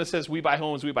could use them. It says, we buy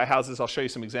homes, we buy houses. I'll show you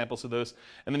some examples of those.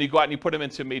 And then you go out and you put them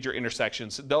into major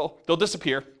intersections. They'll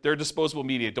disappear. They're disposable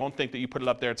media. Don't think that you put it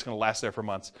up there, it's going to last there for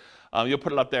months. You'll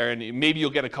put it up there, and maybe you'll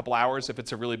get a couple hours if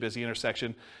it's a really busy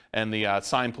intersection, and the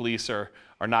sign police are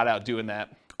not out doing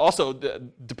that. Also,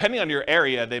 depending on your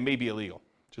area, they may be illegal,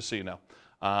 just so you know.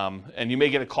 And you may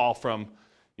get a call from,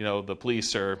 the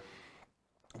police or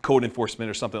code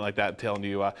enforcement or something like that telling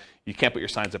you you can't put your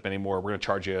signs up anymore. We're going to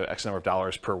charge you X number of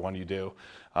dollars per one you do.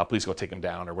 Please go take them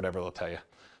down or whatever they'll tell you.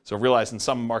 So realize in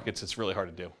some markets it's really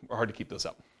hard to do or hard to keep those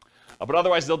up. But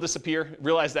otherwise they'll disappear.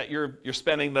 Realize that you're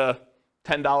spending the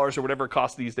 $10 or whatever it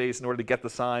costs these days in order to get the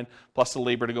sign plus the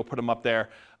labor to go put them up there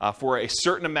for a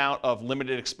certain amount of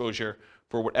limited exposure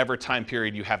for whatever time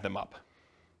period you have them up.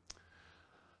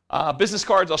 Business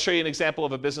cards, I'll show you an example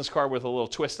of a business card with a little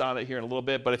twist on it here in a little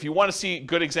bit. But if you want to see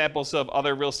good examples of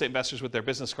other real estate investors with their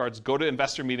business cards, go to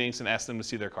investor meetings and ask them to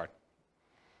see their card.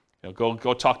 Go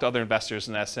talk to other investors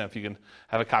and ask them if you can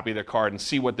have a copy of their card and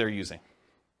see what they're using.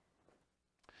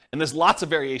 And there's lots of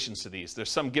variations to these.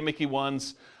 There's some gimmicky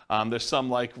ones. There's some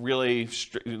like really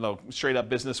straight up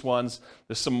business ones.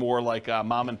 There's some more like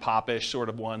mom and pop-ish sort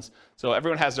of ones. So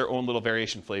everyone has their own little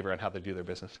variation flavor on how they do their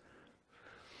business.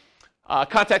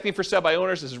 Contacting for sale by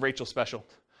owners. This is Rachel's special.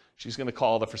 She's going to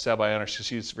call the for sale by owners because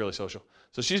she's really social.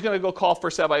 So she's going to go call for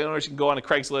sale by owners. You can go on a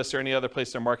Craigslist or any other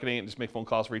place they're marketing it and just make phone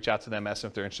calls, reach out to them, ask them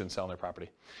if they're interested in selling their property.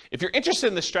 If you're interested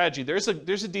in this strategy, there's a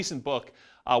decent book.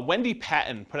 Wendy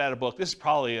Patton put out a book. This is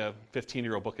probably a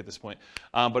 15-year-old book at this point.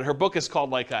 But her book is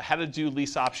called How to Do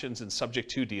Lease Options and Subject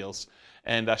to Deals.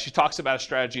 And she talks about a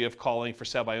strategy of calling for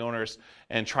sale by owners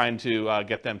and trying to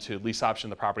get them to lease option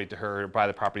the property to her or buy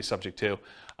the property subject to.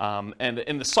 And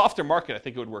in the softer market, I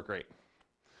think it would work great.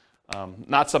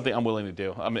 Not something I'm willing to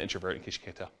do. I'm an introvert, in case you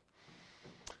can't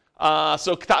tell.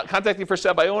 So contacting for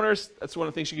sale by owners, that's one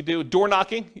of the things you could do. Door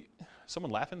knocking.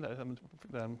 Someone laughing that I'm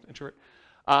an introvert?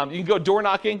 You can go door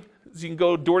knocking. So you can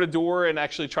go door to door and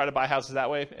actually try to buy houses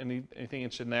that way. Anything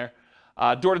interested in there?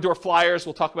 Door to door flyers.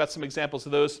 We'll talk about some examples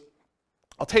of those.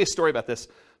 I'll tell you a story about this.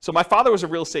 So my father was a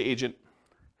real estate agent,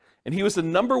 and he was the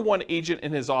 #1 agent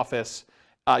in his office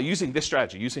using this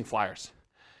strategy, using flyers.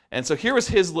 And so here was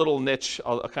his little niche.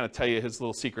 I'll kind of tell you his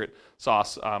little secret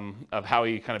sauce of how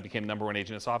he kind of became #1 agent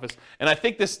in his office. And I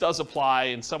think this does apply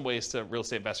in some ways to real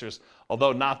estate investors,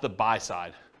 although not the buy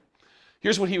side.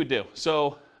 Here's what he would do.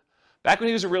 So back when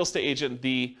he was a real estate agent,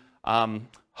 the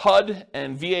HUD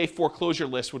and VA foreclosure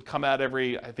list would come out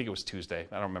every, I think it was Tuesday.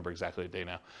 I don't remember exactly the day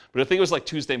now. But I think it was like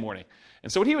Tuesday morning.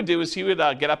 And so what he would do is he would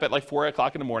get up at like 4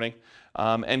 o'clock in the morning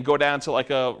and go down to like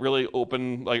a really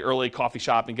open, like early coffee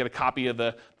shop and get a copy of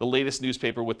the latest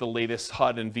newspaper with the latest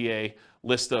HUD and VA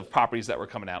list of properties that were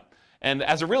coming out. And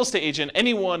as a real estate agent,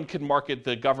 anyone could market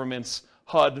the government's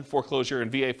HUD foreclosure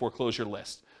and VA foreclosure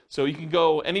list. So you can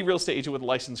go, any real estate agent with a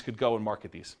license could go and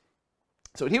market these.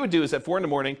 So what he would do is at 4 in the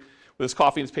morning, with his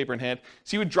coffee and his paper in hand,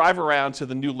 so he would drive around to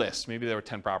the new list. Maybe there were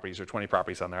 10 properties or 20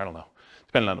 properties on there, I don't know,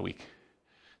 depending on the week.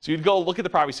 So you'd go look at the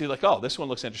properties, so you'd like, oh, this one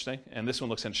looks interesting, and this one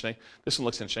looks interesting, this one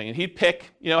looks interesting. And he'd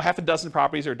pick, half a dozen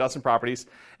properties or a dozen properties,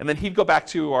 and then he'd go back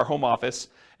to our home office,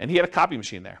 and he had a copy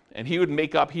machine there. And he would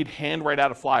he'd hand write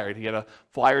out a flyer. He had a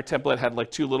flyer template, had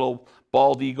like 2 little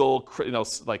bald eagle,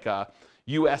 like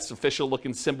U.S. official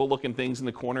looking, symbol looking things in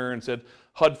the corner and said,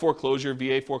 HUD foreclosure,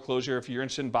 VA foreclosure, if you're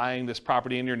interested in buying this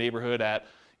property in your neighborhood at,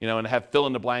 and have fill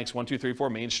in the blanks, 1, 2, 3, 4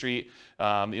 Main Street.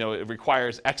 It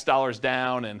requires X dollars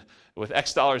down, and with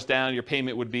X dollars down, your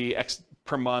payment would be X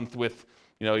per month with,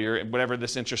 your whatever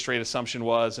this interest rate assumption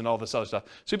was and all this other stuff.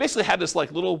 So he basically had this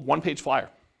like little one-page flyer.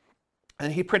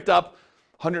 And he printed up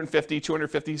 150,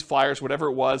 250 flyers, whatever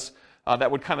it was,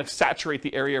 that would kind of saturate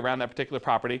the area around that particular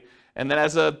property. And then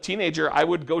as a teenager, I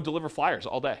would go deliver flyers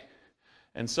all day.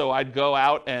 And so I'd go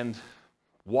out and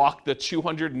walk the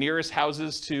 200 nearest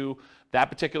houses to that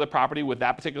particular property with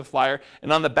that particular flyer.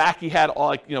 And on the back, he had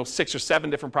all 6 or 7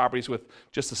 different properties with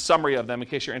just a summary of them in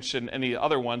case you're interested in any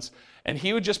other ones. And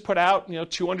he would just put out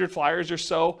 200 flyers or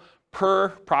so per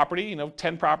property,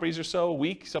 10 properties or so a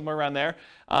week, somewhere around there.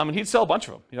 And he'd sell a bunch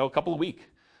of them, a couple a week,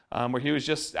 where he was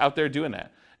just out there doing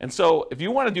that. And so if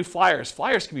you want to do flyers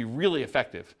can be really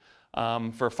effective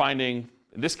for finding,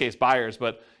 in this case, buyers,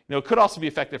 but it could also be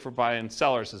effective for buying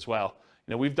sellers as well.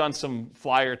 We've done some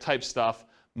flyer type stuff.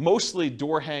 Mostly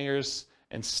door hangers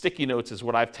and sticky notes is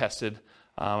what I've tested.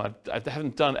 I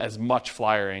haven't done as much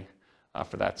flyering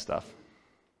for that stuff.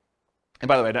 And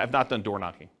by the way, I've not done door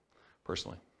knocking,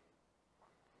 personally.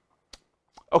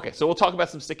 Okay, so we'll talk about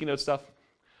some sticky note stuff.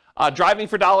 Driving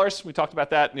for dollars, we talked about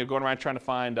that, going around trying to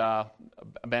find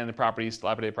abandoned properties,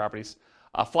 dilapidated properties.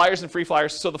 Flyers and free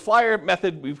flyers. So the flyer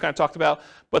method we've kind of talked about,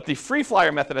 but the free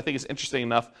flyer method I think is interesting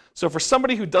enough. So for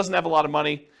somebody who doesn't have a lot of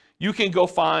money, you can go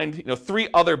find 3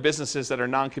 other businesses that are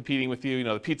non-competing with you,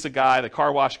 the pizza guy, the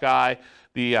car wash guy,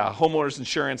 the homeowner's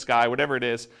insurance guy, whatever it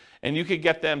is, and you could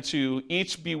get them to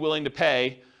each be willing to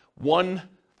pay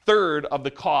 1/3 of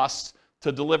the cost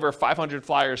to deliver 500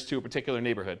 flyers to a particular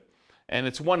neighborhood. And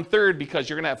it's 1/3 because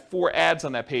you're going to have 4 ads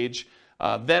on that page,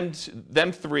 them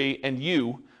 3 and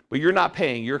you, but you're not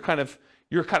paying. You're kind of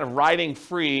riding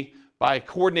free by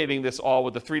coordinating this all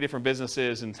with the 3 different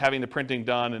businesses and having the printing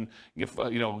done and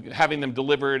having them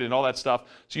delivered and all that stuff.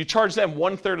 So you charge them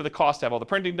 1/3 of the cost to have all the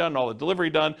printing done, all the delivery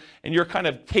done, and you're kind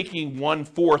of taking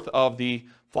 1/4 of the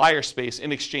flyer space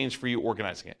in exchange for you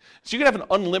organizing it. So you can have an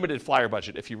unlimited flyer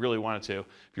budget if you really wanted to,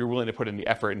 if you're willing to put in the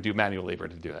effort and do manual labor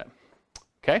to do that.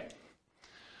 Okay?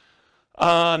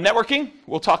 Networking,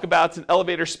 we'll talk about an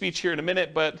elevator speech here in a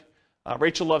minute, but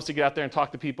Rachel loves to get out there and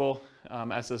talk to people,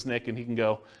 as does Nick, and he can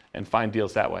go and find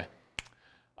deals that way.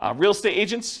 Real estate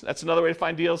agents, that's another way to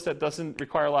find deals that doesn't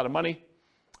require a lot of money.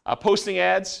 Posting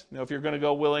ads, if you're going to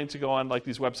go willing to go on like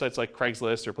these websites like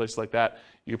Craigslist or places like that,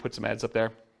 you can put some ads up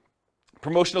there.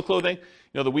 Promotional clothing,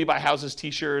 the We Buy Houses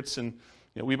t-shirts and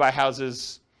We Buy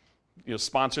Houses,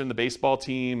 sponsoring the baseball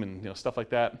team and stuff like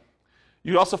that.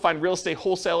 You can also find real estate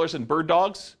wholesalers and bird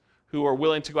dogs who are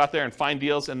willing to go out there and find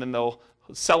deals, and then they'll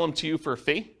sell them to you for a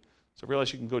fee. So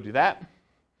realize you can go do that.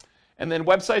 And then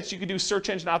websites, you can do search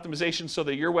engine optimization so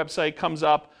that your website comes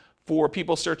up for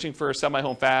people searching for Sell My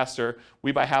Home Fast or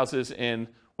We Buy Houses in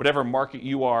whatever market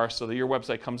you are, so that your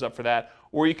website comes up for that.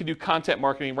 Or you can do content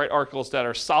marketing, write articles that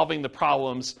are solving the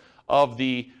problems of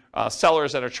the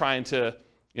sellers that are trying to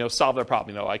solve their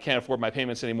problem. I can't afford my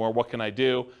payments anymore. What can I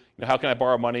do? How can I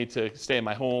borrow money to stay in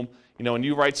my home? And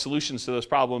you write solutions to those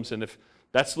problems. And if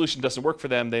that solution doesn't work for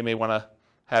them, they may want to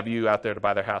have you out there to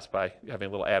buy their house by having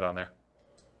a little ad on there.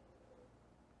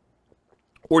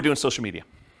 Or doing social media.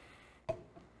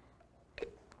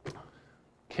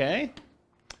 Okay.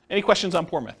 Any questions on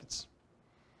poor methods?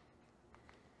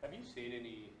 Have you seen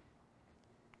any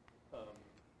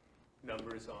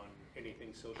numbers on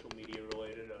anything social media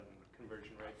related on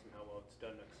conversion rates and how well it's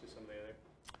done next to some of the other?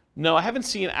 No, I haven't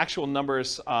seen actual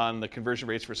numbers on the conversion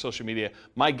rates for social media.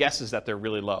 My guess is that they're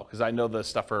really low because I know the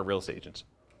stuff for real estate agents.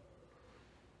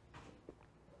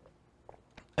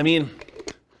 I mean,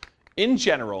 in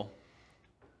general,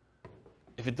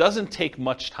 if it doesn't take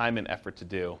much time and effort to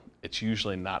do, it's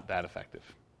usually not that effective,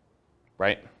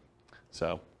 right?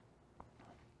 So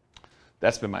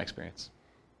that's been my experience.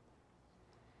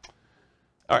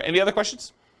 All right, any other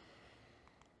questions?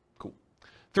 Cool.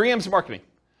 3 M's marketing.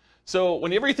 So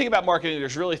whenever you think about marketing,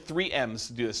 there's really 3 M's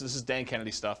to do this. This is Dan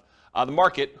Kennedy stuff. The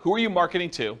market, who are you marketing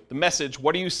to? The message,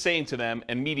 what are you saying to them?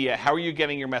 And media, how are you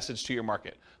getting your message to your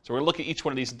market? So we're going to look at each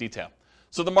one of these in detail.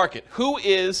 So the market, who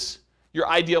is your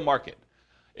ideal market?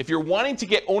 If you're wanting to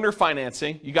get owner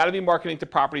financing, you got to be marketing to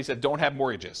properties that don't have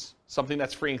mortgages, something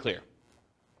that's free and clear.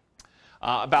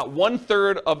 About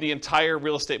 1/3 of the entire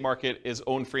real estate market is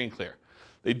owned free and clear.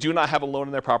 They do not have a loan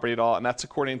in their property at all, and that's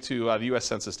according to the U.S.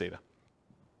 Census data.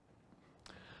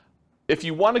 If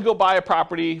you want to go buy a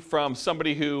property from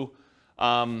somebody who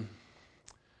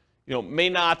may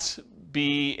not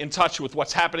be in touch with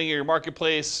what's happening in your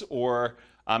marketplace or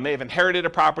may have inherited a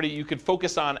property, you can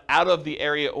focus on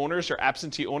out-of-the-area owners or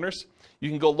absentee owners. You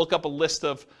can go look up a list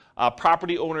of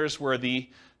property owners where the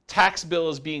tax bill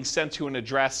is being sent to an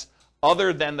address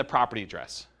other than the property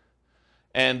address.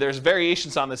 And there's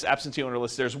variations on this absentee owner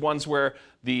list. There's ones where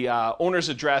the owner's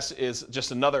address is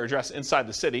just another address inside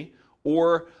the city,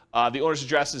 or the owner's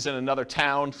address is in another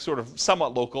town, sort of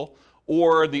somewhat local,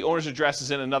 or the owner's address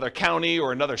is in another county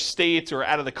or another state or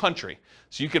out of the country.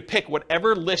 So you could pick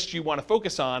whatever list you want to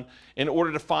focus on in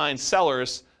order to find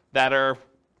sellers that are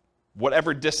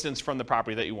whatever distance from the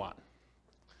property that you want.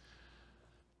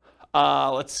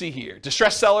 Let's see here.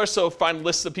 Distressed sellers, so find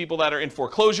lists of people that are in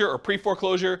foreclosure or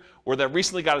pre-foreclosure, or that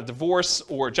recently got a divorce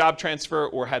or a job transfer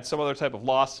or had some other type of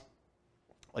loss,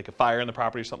 like a fire in the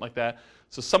property or something like that.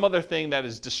 So some other thing that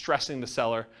is distressing the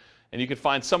seller, and you can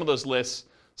find some of those lists.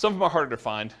 Some of them are harder to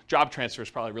find. Job transfer is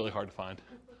probably really hard to find.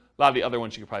 A lot of the other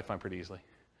ones you can probably find pretty easily.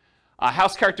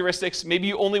 House characteristics, maybe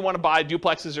you only want to buy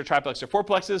duplexes or triplexes or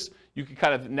fourplexes. You can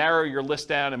kind of narrow your list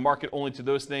down and market only to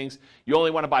those things. You only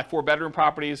want to buy 4-bedroom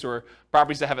properties, or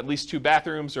properties that have at least 2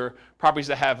 bathrooms, or properties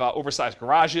that have oversized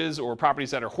garages, or properties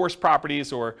that are horse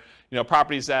properties, or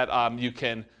properties that you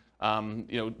can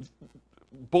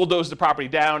bulldoze the property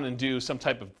down and do some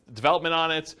type of development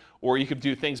on it, or you could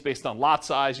do things based on lot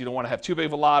size. You don't want to have too big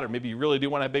of a lot, or maybe you really do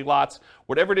want to have big lots.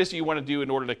 Whatever it is that you want to do in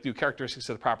order to do characteristics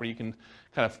of the property, you can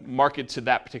kind of market to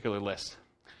that particular list.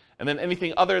 And then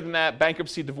anything other than that,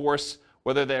 bankruptcy, divorce,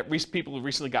 whether they're people who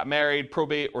recently got married,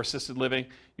 probate, or assisted living,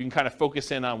 you can kind of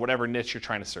focus in on whatever niche you're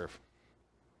trying to serve.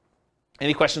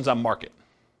 Any questions on market?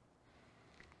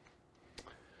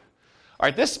 All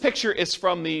right, this picture is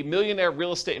from the Millionaire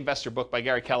Real Estate Investor book by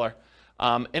Gary Keller.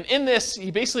 And in this,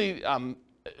 he basically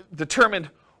determined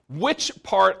which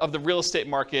part of the real estate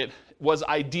market was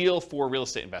ideal for real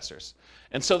estate investors.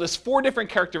 And so there's 4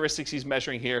 different characteristics he's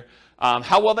measuring here.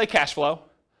 How well they cash flow,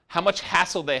 how much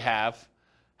hassle they have,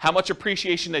 how much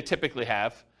appreciation they typically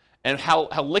have, and how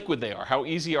liquid they are, how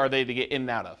easy are they to get in and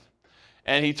out of.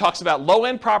 And he talks about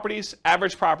low-end properties,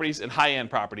 average properties, and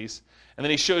high-end properties. And then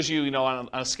he shows you, on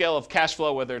a scale of cash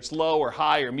flow, whether it's low or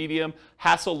high or medium,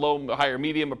 hassle, low, high or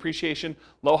medium, appreciation,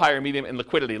 low, high or medium, and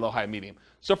liquidity, low, high, medium.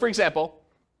 So for example,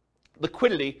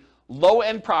 liquidity,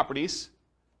 low-end properties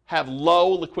have low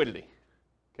liquidity.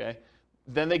 Okay?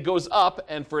 Then it goes up,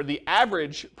 and for the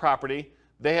average property,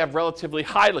 they have relatively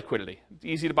high liquidity. It's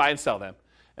easy to buy and sell them.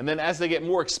 And then as they get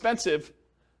more expensive,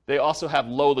 they also have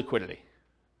low liquidity.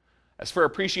 As for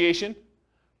appreciation,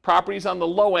 properties on the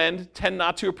low end tend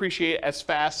not to appreciate as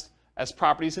fast as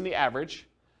properties in the average,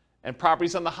 and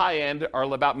properties on the high end are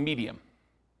about medium.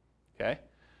 Okay?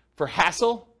 For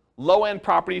hassle, low-end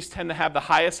properties tend to have the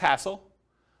highest hassle,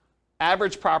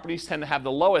 average properties tend to have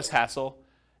the lowest hassle,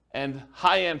 and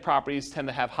high-end properties tend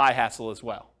to have high hassle as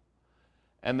well.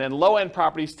 And then low-end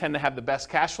properties tend to have the best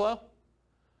cash flow,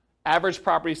 average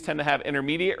properties tend to have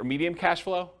intermediate or medium cash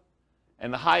flow,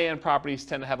 and the high-end properties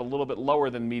tend to have a little bit lower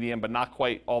than medium, but not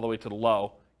quite all the way to the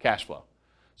low cash flow.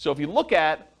 So if you look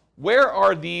at where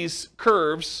are these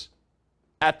curves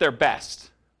at their best,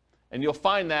 and you'll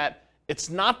find that it's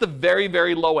not the very,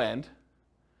 very low end,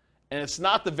 and it's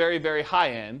not the very, very high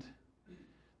end.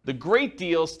 The great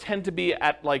deals tend to be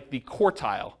at like the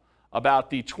quartile,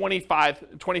 about the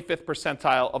 25th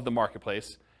percentile of the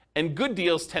marketplace, and good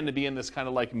deals tend to be in this kind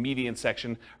of like median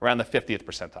section around the 50th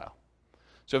percentile.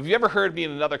 So have you ever heard me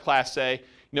in another class say,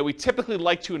 we typically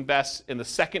like to invest in the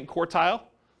second quartile.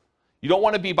 You don't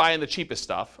want to be buying the cheapest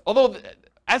stuff. Although,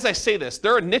 as I say this,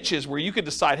 there are niches where you could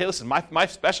decide, hey, listen, my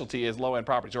specialty is low-end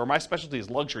properties, or my specialty is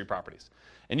luxury properties.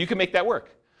 And you can make that work.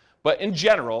 But in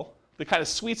general, the kind of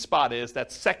sweet spot is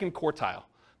that second quartile.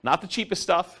 Not the cheapest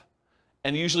stuff,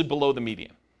 and usually below the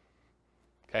median.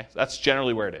 Okay, so that's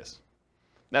generally where it is.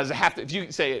 Now, does it have to, if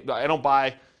you say, I don't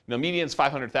buy, median's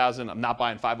 500,000, I'm not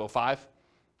buying 505.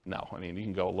 No, you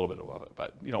can go a little bit above it,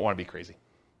 but you don't want to be crazy.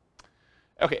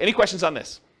 Okay, any questions on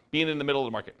this? Being in the middle of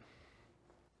the market.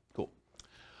 Cool.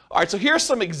 All right, so here's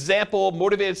some example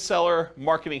motivated seller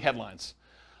marketing headlines.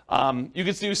 You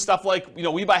could do stuff like,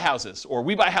 we buy houses, or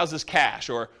we buy houses cash,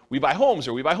 or we buy homes,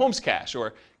 or we buy homes cash,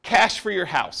 or cash for your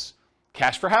house,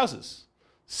 cash for houses.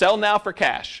 Sell now for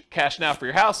cash, cash now for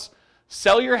your house.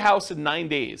 Sell your house in 9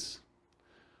 days.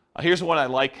 Here's one I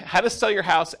like. How to sell your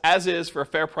house as is for a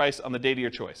fair price on the date of your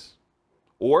choice.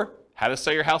 Or how to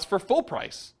sell your house for full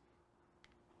price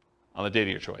on the date of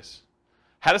your choice.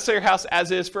 How to sell your house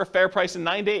as is for a fair price in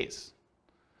 9 days.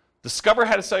 Discover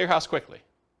how to sell your house quickly.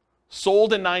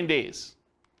 Sold in 9 days.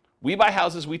 We buy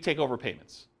houses, we take over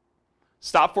payments.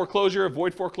 Stop foreclosure,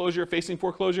 avoid foreclosure, facing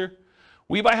foreclosure.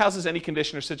 We buy houses any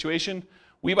condition or situation.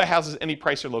 We buy houses any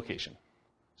price or location.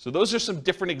 So those are some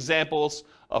different examples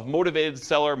of motivated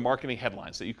seller marketing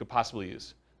headlines that you could possibly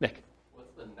use. Nick?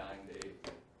 What's the 9 days?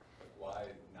 Why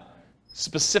 9?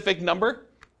 Specific number?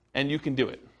 and you can do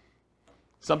it.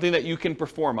 Something that you can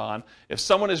perform on. If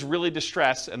someone is really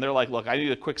distressed and they're like, look, I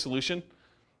need a quick solution,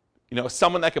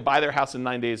 someone that could buy their house in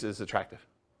 9 days is attractive.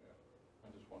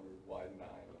 I just wondered why 9,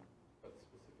 that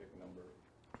specific number.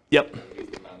 Yep. At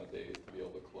least the amount of days to be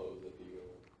able to close a deal.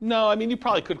 No, I mean, you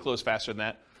probably could close faster than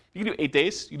that. You can do 8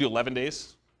 days. You can do 11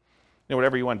 days.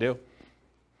 Whatever you want to do.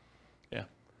 Yeah.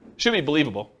 Should be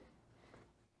believable.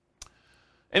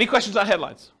 Any questions on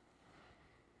headlines?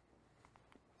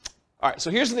 All right,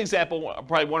 so here's an example,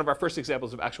 probably one of our first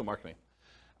examples of actual marketing.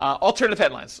 Alternative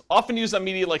headlines, often used on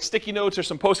media like sticky notes or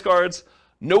some postcards.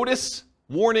 Notice,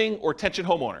 warning, or attention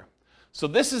homeowner. So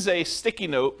this is a sticky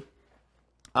note.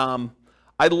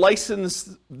 I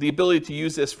licensed the ability to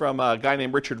use this from a guy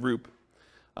named Richard Roop.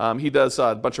 He does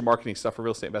a bunch of marketing stuff for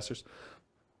real estate investors.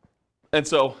 And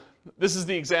so this is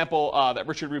the example that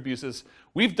Richard Roop uses.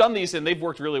 We've done these and they've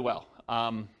worked really well.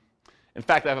 In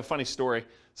fact, I have a funny story.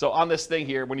 So on this thing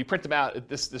here, when you print them out,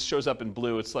 this shows up in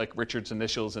blue. It's like Richard's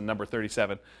initials and number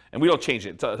 37. And we don't change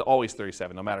it. It's always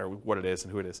 37, no matter what it is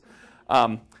and who it is.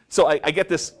 So I get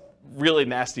this really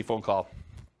nasty phone call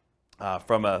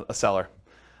from a seller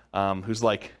who's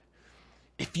like,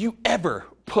 if you ever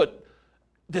put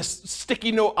this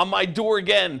sticky note on my door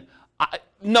again,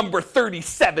 number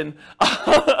 37.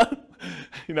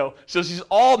 So she's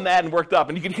all mad and worked up,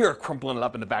 and you can hear her crumpling it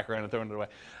up in the background and throwing it away.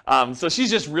 So she's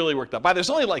just really worked up. There's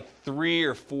only like 3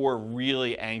 or 4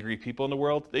 really angry people in the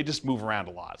world. They just move around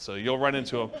a lot, so you'll run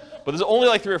into them. But there's only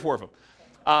like 3 or 4 of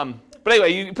them. But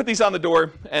anyway, you put these on the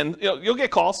door, and you'll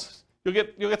get calls. You'll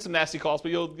get some nasty calls,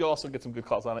 but you'll also get some good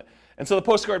calls on it. And so the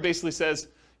postcard basically says,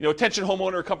 attention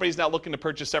homeowner, company's now looking to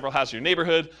purchase several houses in your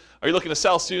neighborhood. Are you looking to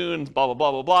sell soon? Blah, blah,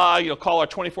 blah, blah, blah. Call our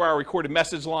 24-hour recorded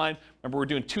message line. Remember, we're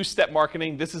doing 2-step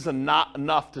marketing. This is not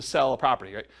enough to sell a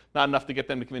property, right? Not enough to get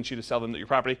them to convince you to sell them your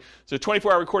property. So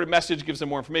 24-hour recorded message gives them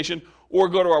more information. Or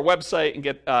go to our website and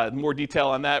get more detail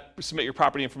on that. Submit your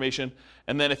property information.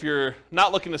 And then if you're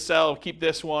not looking to sell, keep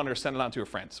this one or send it on to a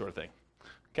friend, sort of thing.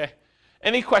 Okay?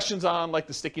 Any questions on like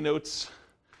the sticky notes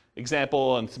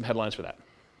example and some headlines for that?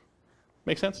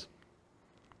 Make sense?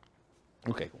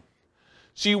 Okay, cool.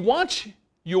 So you want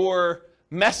your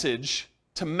message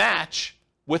to match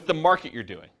with the market you're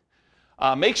doing.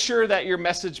 Make sure that your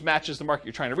message matches the market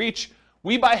you're trying to reach.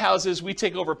 We buy houses, we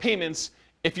take over payments.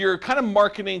 If you're kind of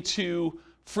marketing to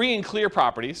free and clear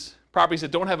properties that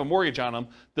don't have a mortgage on them,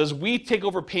 does we take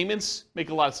over payments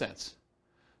make a lot of sense?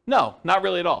 No, not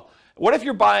really at all. What if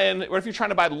you're trying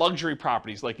to buy luxury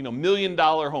properties like, $1 million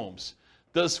homes?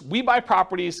 Does we buy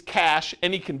properties cash,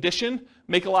 any condition,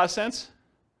 make a lot of sense?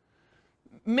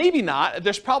 Maybe not.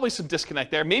 There's probably some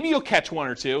disconnect there. Maybe you'll catch 1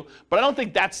 or 2, but I don't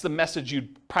think that's the message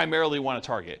you'd primarily want to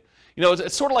target.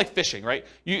 It's sort of like fishing, right?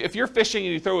 If you're fishing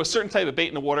and you throw a certain type of bait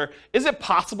in the water, is it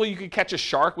possible you could catch a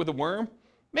shark with a worm?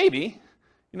 Maybe.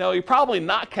 You're probably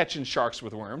not catching sharks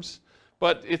with worms,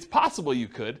 but it's possible you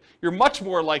could. You're much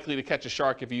more likely to catch a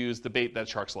shark if you use the bait that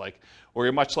sharks like, or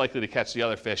you're much likely to catch the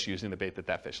other fish using the bait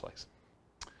that fish likes.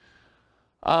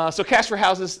 So cash for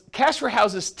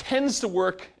houses tends to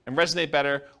work and resonate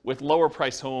better with lower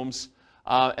priced homes.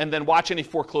 And then watch any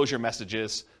foreclosure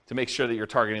messages to make sure that you're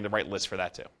targeting the right list for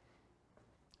that too.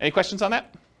 Any questions on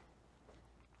that?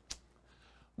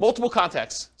 Multiple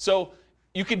contacts. So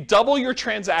you can double your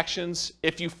transactions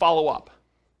if you follow up.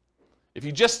 If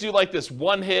you just do like this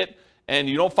one hit and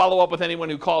you don't follow up with anyone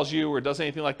who calls you or does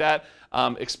anything like that,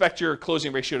 expect your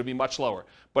closing ratio to be much lower.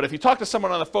 But if you talk to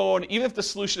someone on the phone, even if the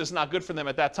solution is not good for them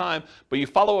at that time, but you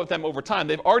follow up with them over time,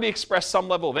 they've already expressed some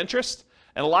level of interest,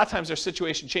 and a lot of times their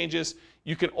situation changes.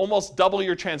 You can almost double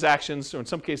your transactions, or in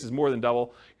some cases more than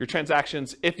double your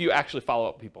transactions if you actually follow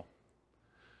up people.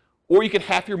 Or you can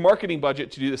half your marketing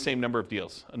budget to do the same number of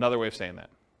deals. Another way of saying that.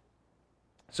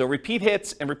 So repeat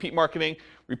hits and repeat marketing,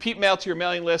 repeat mail to your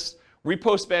mailing list,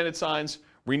 repost banded signs,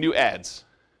 renew ads.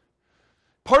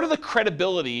 Part of the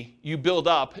credibility you build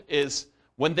up is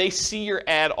when they see your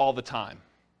ad all the time,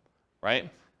 right?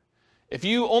 If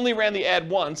you only ran the ad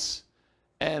once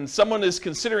and someone is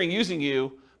considering using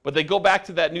you, but they go back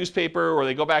to that newspaper or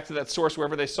they go back to that source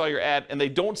wherever they saw your ad and they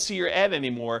don't see your ad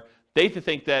anymore, they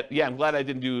think that, yeah, I'm glad I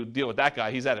didn't deal with that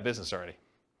guy. He's out of business already.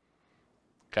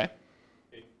 Okay?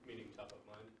 Meaning top of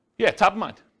mind? Yeah, top of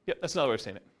mind. Yep, that's another way of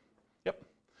saying it. Yep.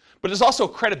 But there's also a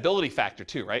credibility factor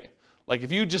too, right? Like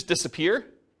if you just disappear,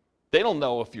 they don't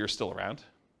know if you're still around.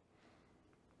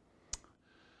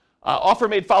 Offer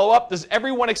made follow-up. Does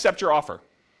everyone accept your offer?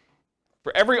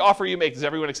 For every offer you make, does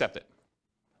everyone accept it?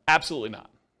 Absolutely not.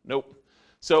 Nope.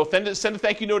 So send a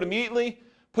thank you note immediately.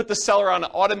 Put the seller on an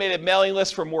automated mailing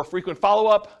list for more frequent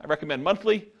follow-up. I recommend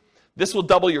monthly. This will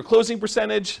double your closing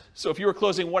percentage. So if you were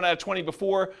closing 1 out of 20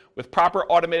 before, with proper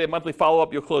automated monthly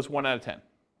follow-up, you'll close 1 out of 10.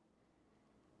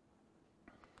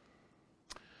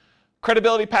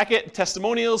 Credibility packet and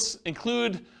testimonials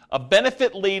include a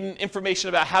benefit-laden information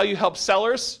about how you help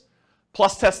sellers,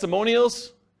 plus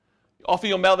testimonials. Often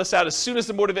you'll mail this out as soon as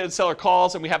the motivated seller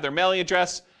calls and we have their mailing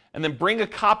address, and then bring a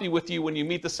copy with you when you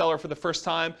meet the seller for the first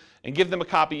time and give them a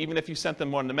copy even if you sent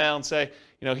them one in the mail and say,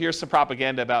 here's some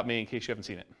propaganda about me in case you haven't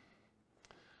seen it.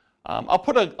 I'll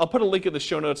put a link in the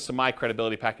show notes to my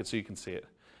credibility packet so you can see it.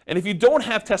 And if you don't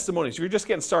have testimonials, if you're just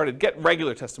getting started, get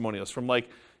regular testimonials from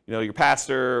your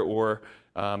pastor or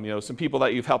some people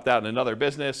that you've helped out in another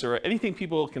business or anything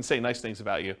people can say nice things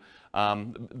about you.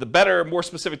 The better, more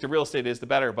specific to real estate is, the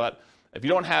better. But if you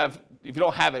don't have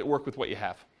it, work with what you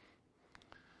have.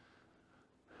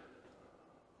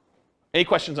 Any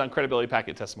questions on credibility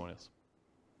packet testimonials?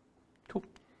 Cool.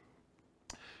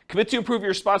 Commit to improve your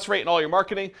response rate in all your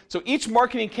marketing. So each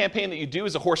marketing campaign that you do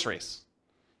is a horse race.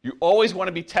 You always want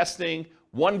to be testing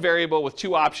one variable with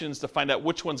 2 options to find out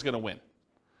which one's going to win. It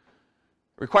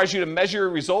requires you to measure your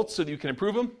results so that you can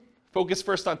improve them. Focus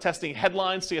first on testing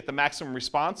headlines to get the maximum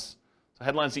response. So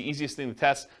headlines are the easiest thing to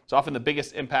test. It's often the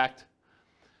biggest impact.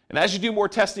 And as you do more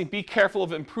testing, be careful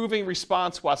of improving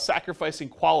response while sacrificing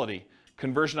quality,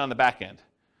 conversion on the back end.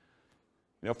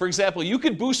 For example, you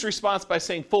could boost response by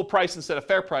saying full price instead of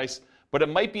fair price, but it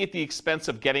might be at the expense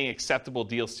of getting acceptable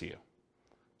deals to you.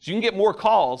 So you can get more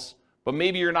calls, but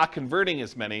maybe you're not converting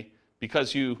as many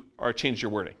because you changed your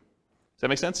wording. Does that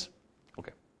make sense?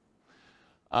 Okay.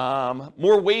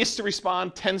 More ways to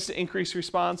respond tends to increase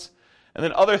response. And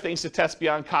then other things to test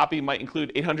beyond copy might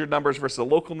include 800 numbers versus a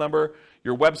local number,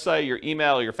 your website, your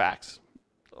email, your fax.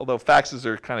 Although faxes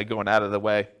are kind of going out of the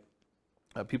way,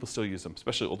 people still use them,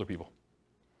 especially older people.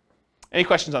 Any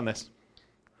questions on this?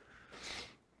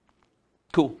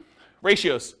 Cool.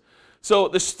 Ratios. So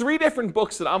there's 3 different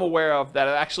books that I'm aware of that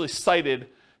have actually cited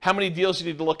how many deals you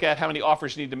need to look at, how many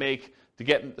offers you need to make to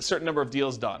get a certain number of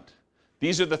deals done.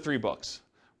 These are the 3 books.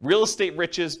 Real Estate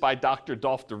Riches by Dr.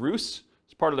 Dolph DeRoos.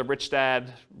 It's part of the Rich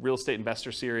Dad Real Estate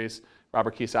Investor Series,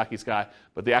 Robert Kiyosaki's guy.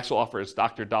 But the actual author is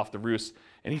Dr. Dolph DeRoos.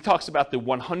 And he talks about the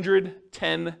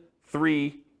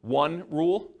 100-10-3-1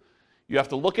 rule. You have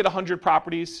to look at 100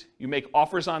 properties. You make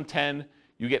offers on 10.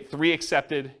 You get 3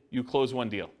 accepted. You close 1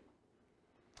 deal.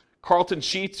 Carlton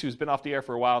Sheets, who's been off the air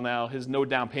for a while now, his no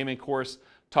down payment course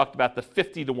talked about the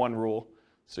 50-1 rule.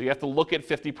 So you have to look at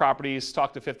 50 properties,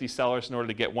 talk to 50 sellers in order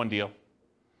to get 1 deal.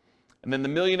 And then the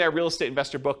Millionaire Real Estate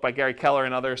Investor book by Gary Keller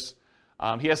and others,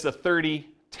 he has the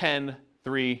 30-10-3-1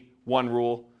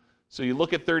 rule. So you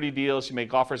look at 30 deals, you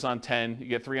make offers on 10, you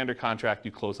get 3 under contract,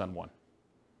 you close on 1.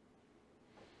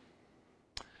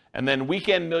 And then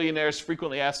Weekend Millionaires,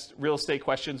 Frequently Asked Real Estate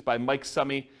Questions by Mike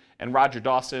Summey and Roger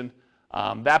Dawson.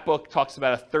 That book talks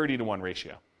about a 30-1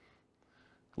 ratio.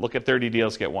 Look at 30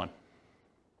 deals, get 1.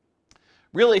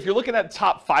 Really, if you're looking at the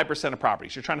top 5% of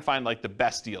properties, you're trying to find the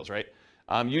best deals, right?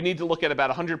 You need to look at about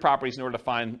 100 properties in order to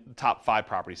find the top 5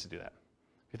 properties to do that.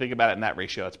 If you think about it in that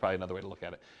ratio, that's probably another way to look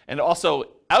at it. And also,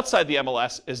 outside the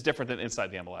MLS is different than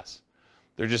inside the MLS.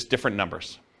 They're just different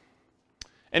numbers.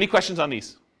 Any questions on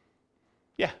these?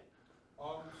 Yeah.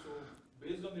 So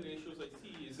based on the ratios I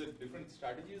see, is it different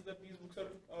strategies that these books are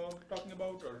talking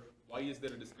about, or why is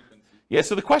there a discrepancy? Yeah,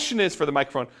 so the question is, for the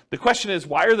microphone, the question is,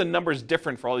 why are the numbers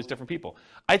different for all these different people?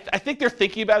 I think they're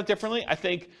thinking about it differently. I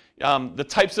think the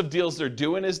types of deals they're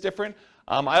doing is different.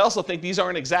 I also think these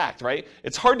aren't exact, right?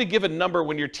 It's hard to give a number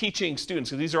when you're teaching students,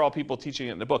 because these are all people teaching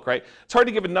it in the book, right? It's hard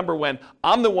to give a number when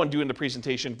I'm the one doing the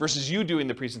presentation versus you doing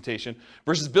the presentation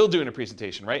versus Bill doing the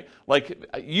presentation, right?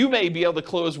 You may be able to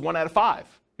close 1 out of 5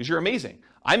 because you're amazing.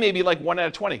 I may be 1 out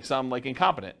of 20 because I'm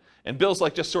incompetent. And Bill's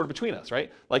just sort of between us,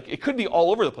 right? It could be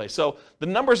all over the place. So the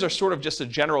numbers are sort of just a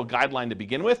general guideline to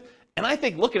begin with. And I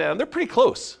think looking at them, they're pretty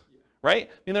close, right?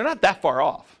 I mean, they're not that far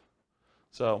off.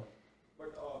 So.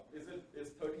 But is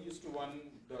 30:1,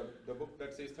 the book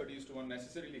that says 30:1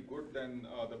 necessarily good than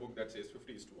the book that says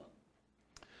 50:1?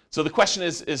 So the question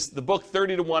is the book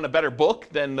 30:1 a better book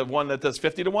than the one that does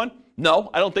 50:1?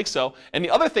 No, I don't think so. And the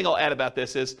other thing I'll add about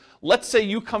this is, let's say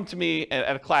you come to me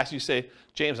at a class, you say,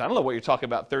 James, I don't know what you're talking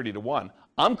about 30:1.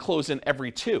 I'm closing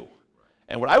every 2.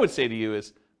 And what I would say to you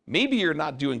is, maybe you're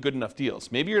not doing good enough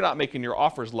deals. Maybe you're not making your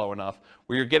offers low enough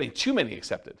where you're getting too many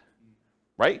accepted,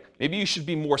 right? Maybe you should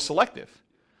be more selective.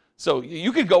 So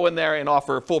you could go in there and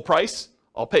offer full price.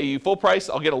 I'll pay you full price.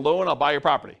 I'll get a loan. I'll buy your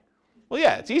property. Well,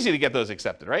 yeah, it's easy to get those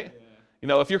accepted, right?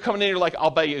 Yeah. If you're coming in, you're like,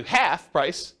 I'll pay you half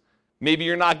price. Maybe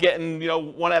you're not getting,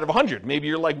 1 out of 100. Maybe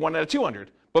you're 1 out of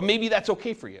 200. But maybe that's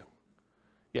okay for you.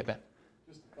 Yeah, Ben.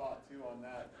 Just a thought too on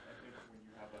that. I think when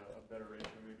you have a better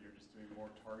ratio, maybe you're just doing more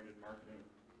targeted marketing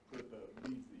with the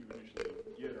leads that you initially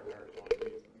get are higher quality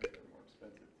leads and make them more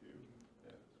expensive too.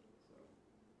 Yeah. So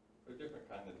they're different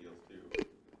kind of deals too.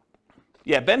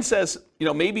 Yeah, Ben says,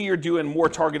 maybe you're doing more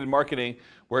targeted marketing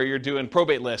where you're doing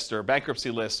probate lists or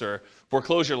bankruptcy lists or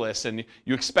foreclosure lists, and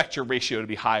you expect your ratio to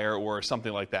be higher or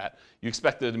something like that. You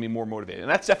expect it to be more motivated,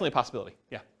 and that's definitely a possibility.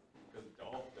 Yeah. Because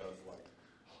Dolph does like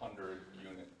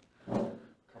 100-unit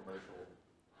commercial,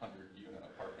 100-unit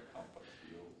apartment complex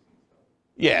deals and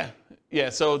stuff. Yeah.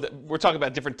 So we're talking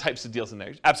about different types of deals in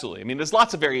there. Absolutely. I mean, there's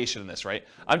lots of variation in this, right?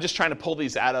 I'm just trying to pull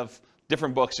these out of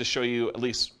different books to show you at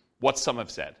least what some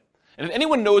have said. And if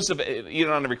anyone knows of,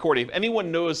 even on the recording, if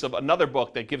anyone knows of another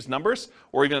book that gives numbers,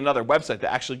 or even another website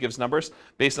that actually gives numbers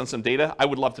based on some data, I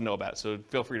would love to know about it. So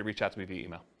feel free to reach out to me via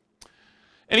email.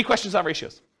 Any questions on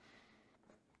ratios?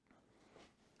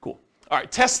 Cool. All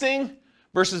right, testing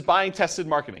versus buying tested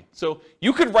marketing. So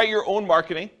you could write your own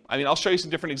marketing. I mean, I'll show you some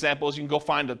different examples. You can go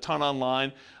find a ton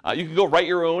online. You can go write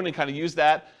your own and kind of use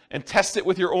that and test it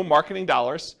with your own marketing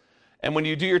dollars. And when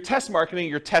you do your test marketing,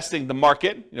 you're testing the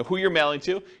market, who you're mailing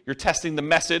to. You're testing the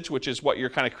message, which is what you're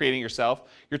kind of creating yourself.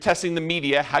 You're testing the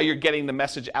media, how you're getting the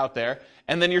message out there.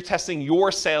 And then you're testing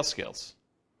your sales skills.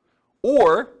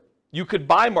 Or you could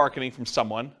buy marketing from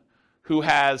someone who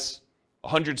has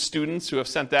 100 students who have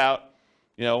sent out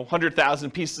 100,000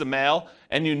 pieces of mail,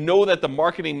 and you know that the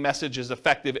marketing message is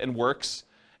effective and works,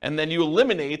 and then you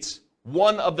eliminate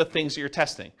one of the things that you're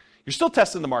testing. You're still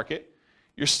testing the market.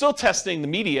 You're still testing the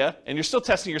media, and you're still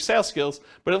testing your sales skills,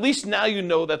 but at least now you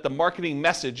know that the marketing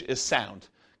message is sound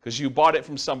because you bought it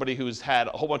from somebody who's had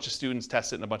a whole bunch of students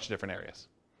test it in a bunch of different areas.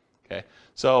 Okay,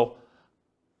 so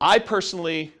I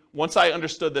personally, once I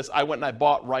understood this, I went and I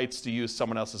bought rights to use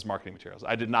someone else's marketing materials.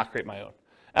 I did not create my own.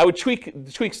 I would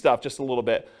tweak stuff just a little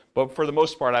bit, but for the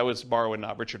most part, I was borrowing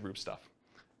Richard Roop stuff.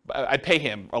 I'd pay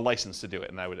him a license to do it,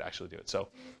 and I would actually do it. So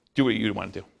do what you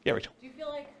want to do. Yeah, Rachel. Do you feel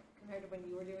like, compared to when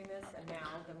you were doing this, and now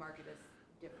the market is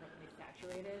differently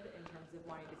saturated in terms of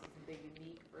wanting to see something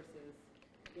unique versus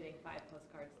getting 5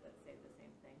 postcards that say the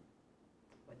same thing?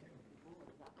 What different people?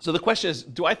 What is that? So the question is,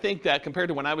 do I think that compared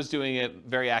to when I was doing it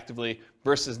very actively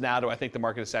versus now, do I think the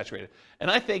market is saturated?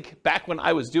 And I think back when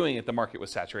I was doing it, the market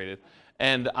was saturated.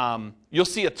 And you'll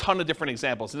see a ton of different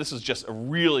examples. And this is just a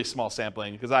really small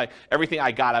sampling because everything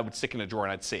I got, I would stick in a drawer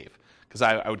and I'd save because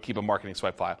I would keep a marketing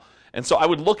swipe file. And so I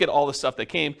would look at all the stuff that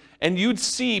came, and you'd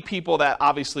see people that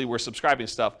obviously were subscribing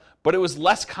to stuff, but it was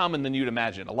less common than you'd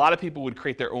imagine. A lot of people would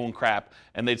create their own crap,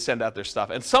 and they'd send out their stuff.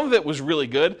 And some of it was really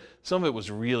good, some of it was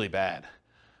really bad,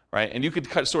 right? And you could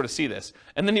sort of see this.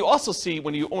 And then you also see,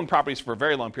 when you own properties for a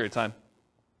very long period of time,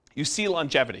 you see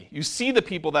longevity. You see the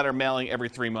people that are mailing every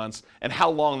 3 months and how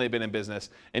long they've been in business.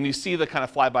 And you see the kind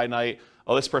of fly-by-night,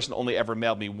 oh, this person only ever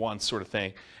mailed me once sort of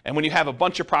thing. And when you have a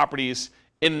bunch of properties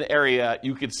in the area,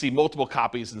 you could see multiple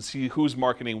copies and see who's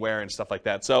marketing where and stuff like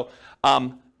that. So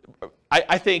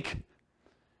I think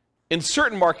in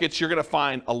certain markets, you're going to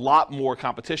find a lot more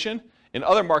competition. In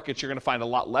other markets, you're going to find a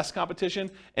lot less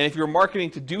competition. And if you're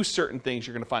marketing to do certain things,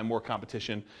 you're going to find more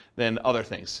competition than other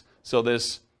things. So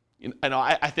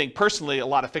I think personally, a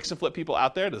lot of fix and flip people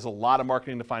out there. There's a lot of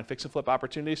marketing to find fix and flip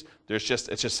opportunities. It's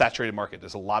just saturated market.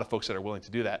 There's a lot of folks that are willing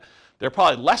to do that. There are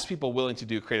probably less people willing to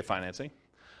do creative financing.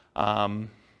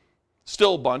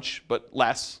 Still a bunch, but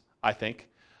less, I think.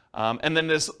 And then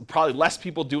there's probably less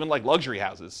people doing like luxury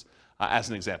houses, as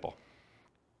an example.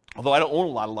 Although I don't own a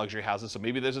lot of luxury houses, so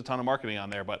maybe there's a ton of marketing on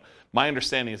there. But my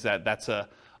understanding is that that's a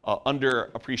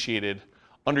underappreciated,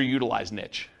 underutilized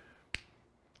niche.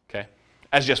 Okay,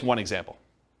 as just one example.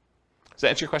 Does that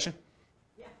answer your question?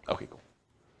 Yeah. Okay, cool.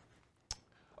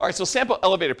 All right, so sample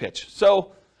elevator pitch.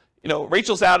 So,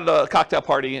 Rachel's out at a cocktail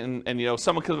party, and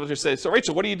someone comes up to her and says, "So,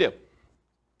 Rachel, what do you do?"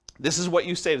 This is what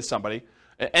you say to somebody.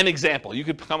 An example. You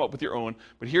could come up with your own,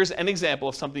 but here's an example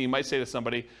of something you might say to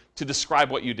somebody to describe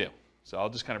what you do. So I'll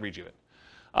just kind of read you it.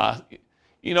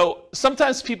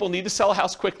 Sometimes people need to sell a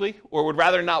house quickly or would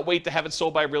rather not wait to have it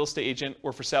sold by a real estate agent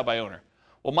or for sale by owner.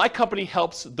 Well, my company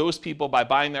helps those people by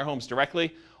buying their homes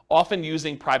directly, often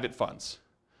using private funds.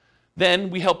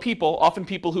 Then we help people, often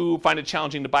people who find it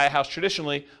challenging to buy a house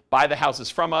traditionally, buy the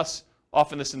houses from us.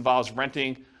 Often this involves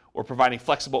renting or providing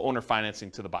flexible owner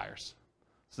financing to the buyers.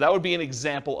 So that would be an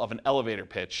example of an elevator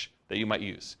pitch that you might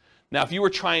use. Now, if you were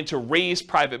trying to raise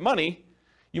private money,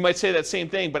 you might say that same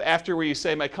thing, but after where you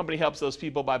say my company helps those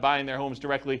people by buying their homes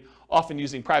directly, often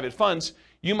using private funds,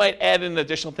 you might add in an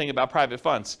additional thing about private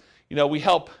funds. We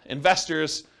help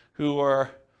investors who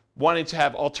are wanting to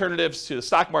have alternatives to the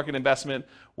stock market investment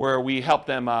where we help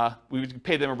them, we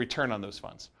pay them a return on those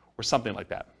funds or something like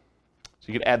that.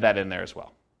 So you could add that in there as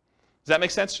well. Does that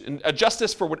make sense? And adjust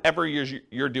this for whatever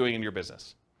you're doing in your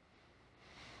business.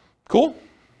 Cool?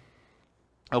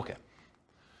 Okay.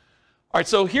 All right,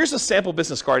 so here's a sample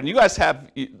business card, and you guys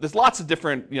there's lots of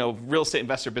different, real estate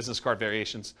investor business card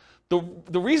variations. The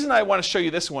reason I want to show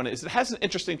you this one is it has an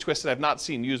interesting twist that I've not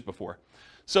seen used before.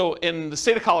 So in the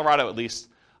state of Colorado, at least,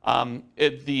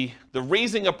 the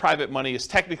raising of private money is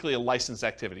technically a licensed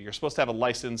activity. You're supposed to have a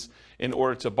license in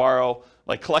order to borrow,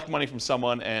 like collect money from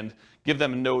someone and give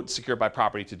them a note secured by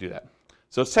property to do that.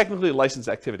 So it's technically a licensed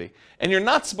activity. And you're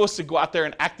not supposed to go out there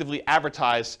and actively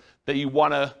advertise that you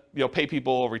want to pay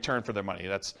people a return for their money.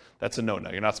 That's a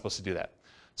no-no. You're not supposed to do that.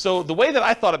 So the way that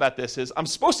I thought about this is I'm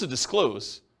supposed to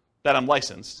disclose that I'm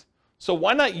licensed. So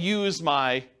why not use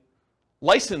my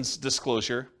license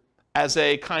disclosure as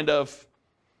a kind of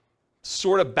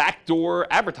sort of backdoor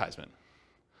advertisement?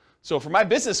 So for my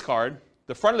business card,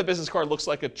 the front of the business card looks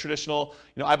like a traditional,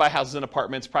 I buy houses and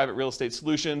apartments, private real estate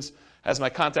solutions, has my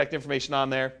contact information on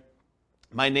there,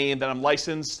 my name, that I'm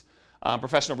licensed,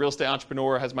 professional real estate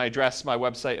entrepreneur, has my address, my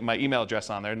website, and my email address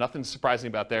on there. Nothing surprising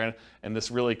about there, and this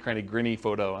really kind of grinny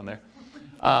photo on there,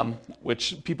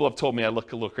 which people have told me I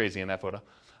look a little crazy in that photo,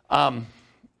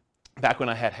 back when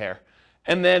I had hair.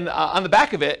 And then on the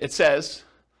back of it, it says,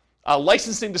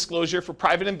 licensing disclosure for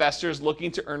private investors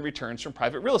looking to earn returns from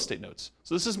private real estate notes.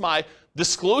 So this is my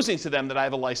disclosing to them that I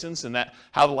have a license and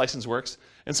how the license works.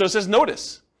 And so it says,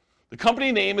 notice, the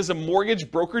company name is a mortgage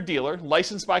broker-dealer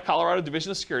licensed by Colorado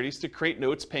Division of Securities to create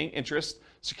notes paying interest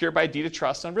secured by a deed of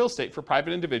trust on real estate for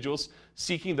private individuals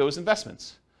seeking those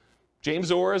investments.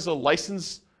 James Orr is a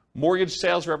licensed mortgage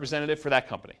sales representative for that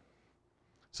company.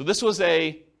 So this was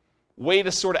a way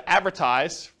to sort of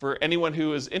advertise for anyone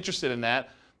who is interested in that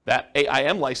I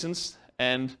am licensed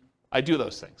and I do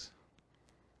those things.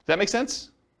 Does that make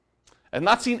sense? I've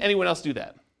not seen anyone else do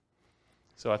that.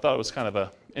 So I thought it was kind of an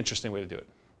interesting way to do it.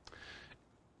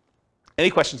 Any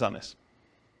questions on this?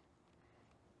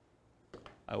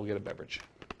 I will get a beverage.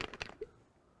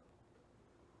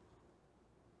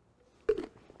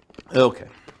 Okay.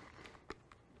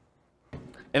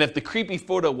 And if the creepy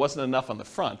photo wasn't enough on the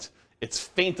front, it's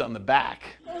faint on the back.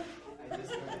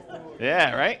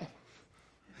 Yeah, right?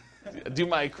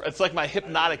 It's like my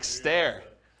hypnotic stare.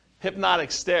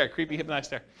 Hypnotic stare, creepy hypnotic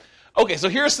stare. Okay, so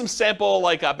here's some sample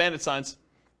bandit signs.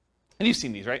 And you've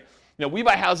seen these, right? We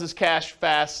buy houses cash,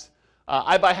 fast.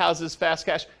 I buy houses, fast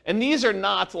cash. And these are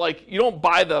not you don't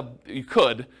buy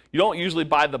you don't usually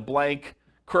buy the blank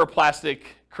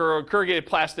corrugated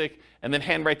plastic and then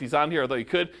handwrite these on here, although you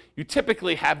could. You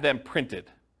typically have them printed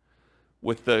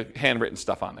with the handwritten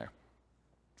stuff on there.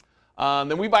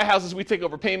 Then we buy houses, we take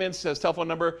over payments, says telephone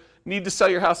number. Need to sell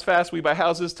your house fast, we buy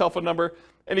houses, telephone number,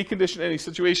 any condition, any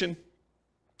situation.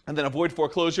 And then avoid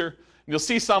foreclosure. And you'll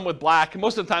see some with black.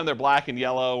 Most of the time they're black and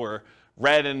yellow or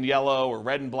red and yellow or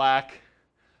red and black,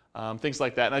 things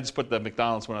like that. And I just put the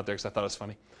McDonald's one out there because I thought it was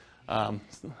funny.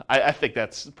 I think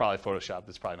that's probably Photoshopped.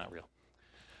 It's probably not real.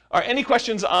 All right, any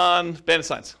questions on bandit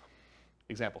signs?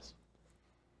 Examples?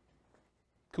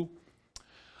 Cool.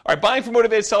 All right, buying for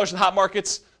motivated sellers in hot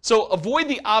markets. So avoid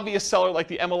the obvious seller like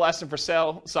the MLS and for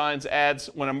sale signs ads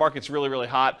when a market's really, really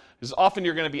hot, because often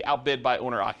you're going to be outbid by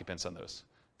owner occupants on those.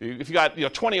 If you got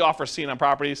 20 offers seen on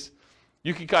properties,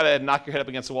 you can kind of knock your head up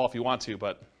against the wall if you want to,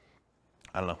 but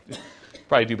I don't know.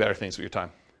 Probably do better things with your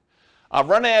time.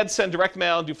 Run ads, send direct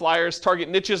mail, and do flyers. Target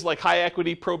niches like high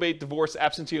equity, probate, divorce,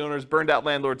 absentee owners, burned out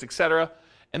landlords, etc.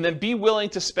 And then be willing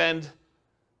to spend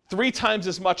 3 times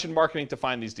as much in marketing to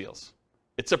find these deals.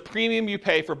 It's a premium you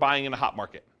pay for buying in a hot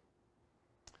market.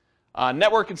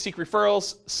 Network and seek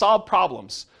referrals. Solve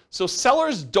problems. So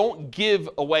sellers don't give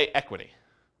away equity.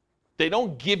 They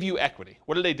don't give you equity.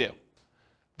 What do?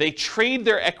 They trade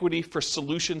their equity for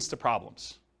solutions to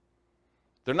problems.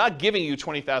 They're not giving you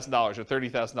 $20,000 or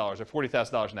 $30,000 or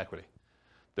 $40,000 in equity.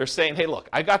 They're saying, hey, look,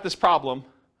 I got this problem.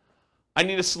 I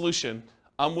need a solution.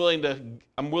 I'm willing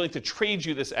to trade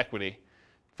you this equity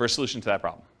for a solution to that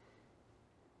problem.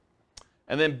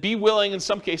 And then be willing, in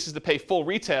some cases, to pay full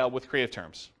retail with creative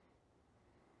terms.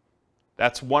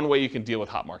 That's one way you can deal with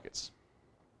hot markets.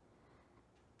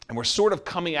 And we're sort of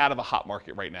coming out of a hot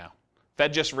market right now.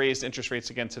 Fed just raised interest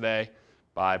rates again today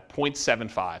by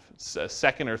 0.75. It's a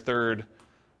second or third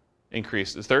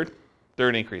increase. Is third?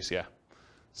 Third increase, yeah.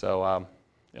 So,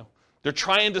 they're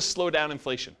trying to slow down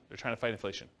inflation. They're trying to fight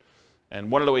inflation.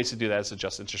 And one of the ways to do that is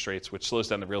adjust interest rates, which slows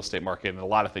down the real estate market, and a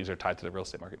lot of things are tied to the real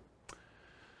estate market. All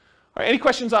right, any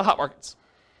questions on hot markets?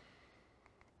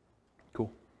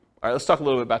 Cool. All right, let's talk a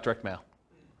little bit about direct mail.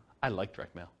 I like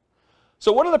direct mail.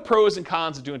 So what are the pros and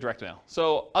cons of doing direct mail?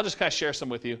 So I'll just kind of share some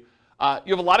with you.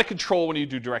 You have a lot of control when you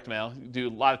do direct mail. You do a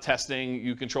lot of testing.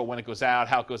 You control when it goes out,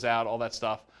 how it goes out, all that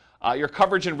stuff. Your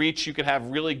coverage and reach, you can have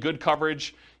really good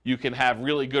coverage. You can have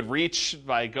really good reach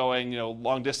by going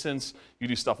long distance. You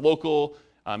do stuff local.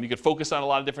 You can focus on a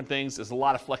lot of different things. There's a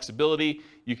lot of flexibility.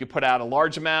 You can put out a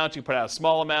large amount. You can put out a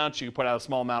small amount. You can put out a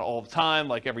small amount all the time,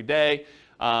 like every day.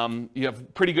 You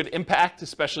have pretty good impact,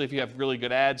 especially if you have really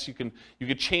good ads. You can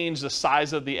change the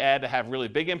size of the ad to have really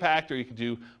big impact, or you can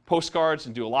do postcards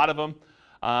and do a lot of them.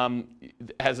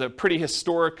 It has a pretty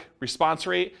historic response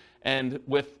rate, and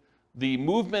with the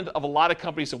movement of a lot of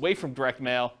companies away from direct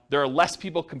mail, there are less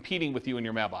people competing with you in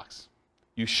your mailbox.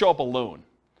 You show up alone.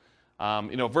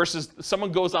 Versus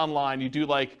someone goes online, you do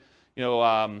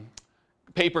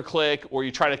pay-per-click, or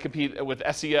you try to compete with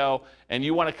SEO, and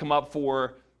you want to come up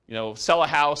for sell a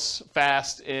house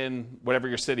fast in whatever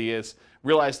your city is.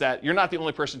 Realize that you're not the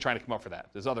only person trying to come up for that.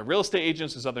 There's other real estate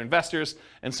agents, there's other investors,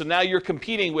 and so now you're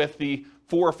competing with the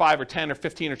 4 or 5 or 10 or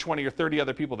 15 or 20 or 30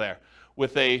 other people there.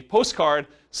 With a postcard,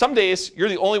 some days you're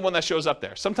the only one that shows up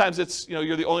there. Sometimes it's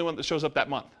you're the only one that shows up that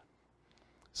month.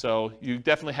 So you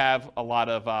definitely have a lot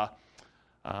of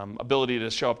ability to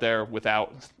show up there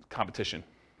without competition.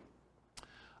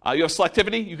 You have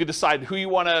selectivity. You can decide who you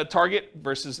want to target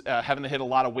versus having to hit a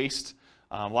lot of waste,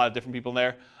 a lot of different people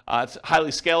there. It's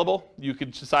highly scalable. You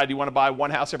could decide you want to buy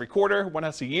one house every quarter, one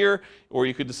house a year, or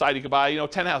you could decide you could buy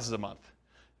 10 houses a month.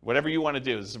 Whatever you want to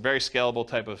do. This is a very scalable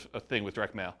type of thing with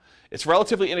direct mail. It's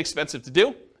relatively inexpensive to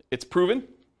do. It's proven.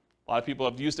 A lot of people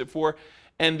have used it before.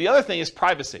 And the other thing is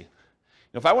privacy.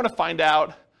 If I want to find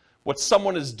out what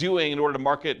someone is doing in order to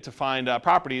market to find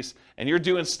properties, and you're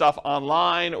doing stuff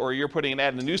online or you're putting an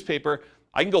ad in the newspaper,